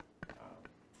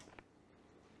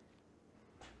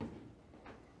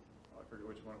 I forget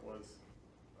which one it was,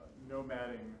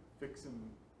 nomading, fix and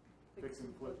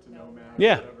flip to nomad,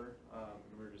 yeah. Or whatever.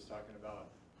 We were just talking about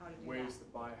ways to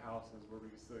buy houses where we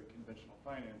still have conventional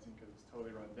financing because it's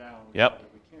totally run down. Yep.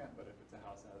 We can't, but if it's a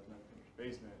house that has an unfinished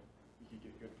basement, you can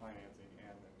get good financing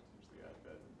and then potentially add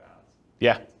beds and baths.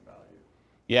 Yeah. Some value.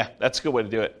 Yeah, that's a good way to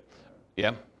do it.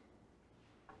 Yeah.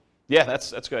 Yeah,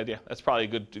 that's a good idea. That's probably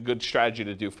a good strategy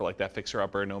to do for like that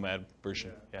fixer-upper nomad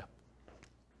version. Yeah.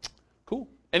 Cool.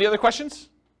 Any other questions?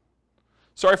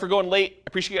 Sorry for going late. I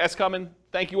appreciate you guys coming.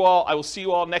 Thank you all. I will see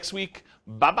you all next week.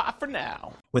 Bye-bye for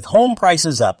now. With home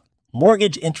prices up,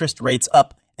 mortgage interest rates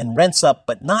up, and rents up,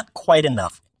 but not quite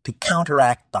enough to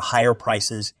counteract the higher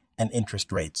prices and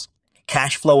interest rates,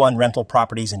 cash flow on rental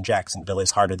properties in Jacksonville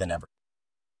is harder than ever.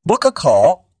 Book a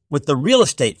call with the Real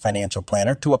Estate Financial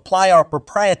Planner to apply our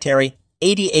proprietary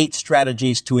 88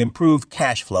 strategies to improve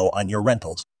cash flow on your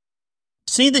rentals.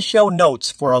 See the show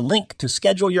notes for a link to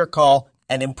schedule your call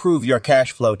and improve your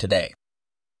cash flow today.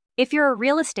 If you're a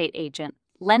real estate agent,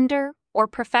 lender, or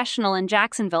professional in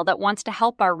Jacksonville that wants to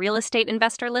help our real estate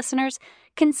investor listeners,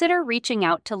 consider reaching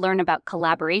out to learn about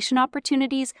collaboration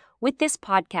opportunities with this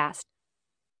podcast.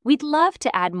 We'd love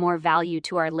to add more value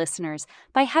to our listeners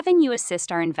by having you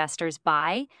assist our investors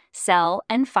buy, sell,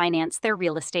 and finance their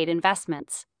real estate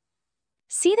investments.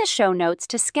 See the show notes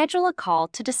to schedule a call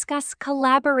to discuss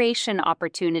collaboration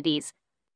opportunities